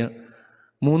 കാരണം കഴിഞ്ഞ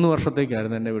 3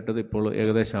 വർഷത്തേക്കായിരുന്നു എന്നെ വിട്ടത്. ഇപ്പോൾ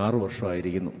ഏകദേശം 6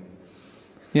 വർഷമായിരിക്കുന്നു.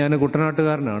 ഞാൻ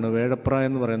കുട്ടനാട്ടുകാരനാണ്. വേഴപ്ര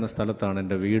എന്ന് പറയുന്ന സ്ഥലത്താണ്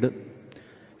എൻ്റെ വീട്.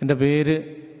 എൻ്റെ പേര്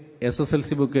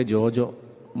SSLC ബുക്ക് ജോജോ.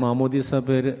 മാമോദീസ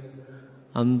പേര്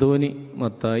അന്തോനി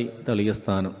മത്തായി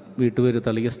തളികസ്ഥാനം. വീട്ടുപേര്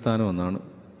തളികസ്ഥാനം എന്നാണ്.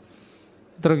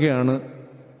 ഇത്രയൊക്കെയാണ്.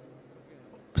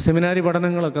 സെമിനാരി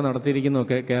പഠനങ്ങളൊക്കെ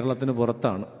നടത്തിയിരിക്കുന്നതൊക്കെ കേരളത്തിന്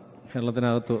പുറത്താണ്.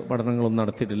 കേരളത്തിനകത്ത് പഠനങ്ങളൊന്നും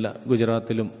നടത്തിയിട്ടില്ല.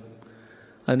 ഗുജറാത്തിലും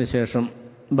അതിനുശേഷം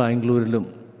ബാംഗ്ലൂരിലും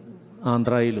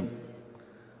ആന്ധ്രയിലും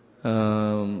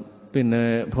പിന്നെ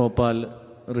ഭോപ്പാൽ,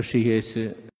 ഋഷികേശ്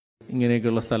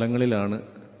ഇങ്ങനെയൊക്കെയുള്ള സ്ഥലങ്ങളിലാണ്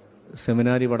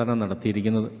സെമിനാരി പഠനം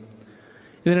നടത്തിയിരിക്കുന്നത്.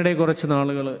 ഇതിനിടെ കുറച്ച്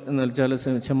നാളുകൾ എന്ന് വെച്ചാൽ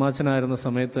ചെമ്മാച്ചനായിരുന്ന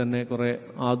സമയത്ത് തന്നെ കുറേ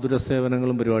ആതുര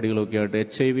സേവനങ്ങളും പരിപാടികളൊക്കെ ആയിട്ട്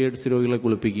HIV AIDS രോഗികളെ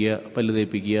കുളിപ്പിക്കുക, പല്ല്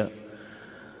തേപ്പിക്കുക,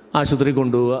 ആശുപത്രി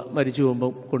കൊണ്ടുപോവുക, മരിച്ചു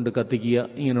പോകുമ്പം കൊണ്ട് കത്തിക്കുക,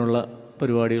 ഇങ്ങനെയുള്ള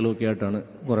പരിപാടികളൊക്കെ ആയിട്ടാണ്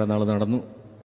കുറേ നാൾ നടന്നു.